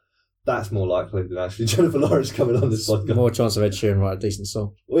bum. That's more likely than actually Jennifer Lawrence coming on this podcast. More chance of Ed Sheeran write a decent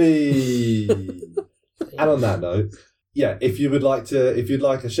song. Whee! And on that note, yeah, if you'd like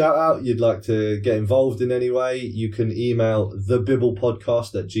a shout out, you'd like to get involved in any way, you can email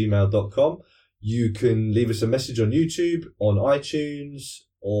thebibblepodcast@gmail.com. You can leave us a message on YouTube, on iTunes,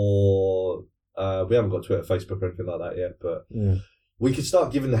 or we haven't got Twitter, Facebook, or anything like that yet, but we could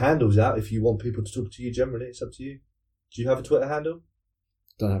start giving the handles out if you want people to talk to you generally. It's up to you. Do you have a Twitter handle?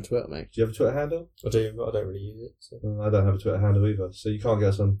 Don't have Twitter, mate. Do you have a Twitter handle? I do, but I don't really use it. So. I don't have a Twitter handle either, so you can't get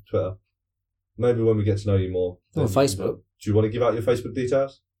us on Twitter. Maybe when we get to know you more. On Facebook. Do you want to give out your Facebook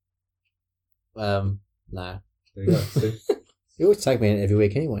details? No. There you go. See? You always tag me in it every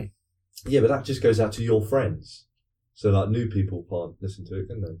week anyway. Yeah, but that just goes out to your friends. So, like, new people can't listen to it,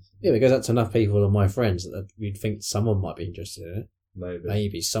 can they? Yeah, but it goes out to enough people and my friends that you'd think someone might be interested in it. Maybe.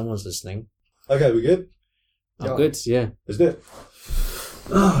 Maybe someone's listening. Okay, we good? I'm good, yeah. Let's do it.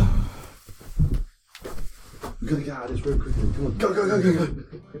 We've got to get out of this room quickly. Come on.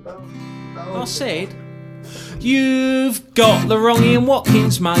 Go. I said, you've got the wrong Ian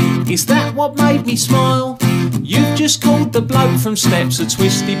Watkins, mate. Is that what made me smile? You've just called the bloke from Steps a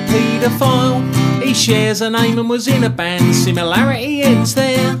twisted paedophile. He shares a name and was in a band. Similarity ends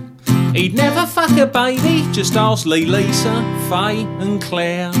there. He'd never fuck a baby. Just ask Lee, Lisa, Faye and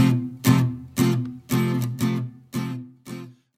Claire.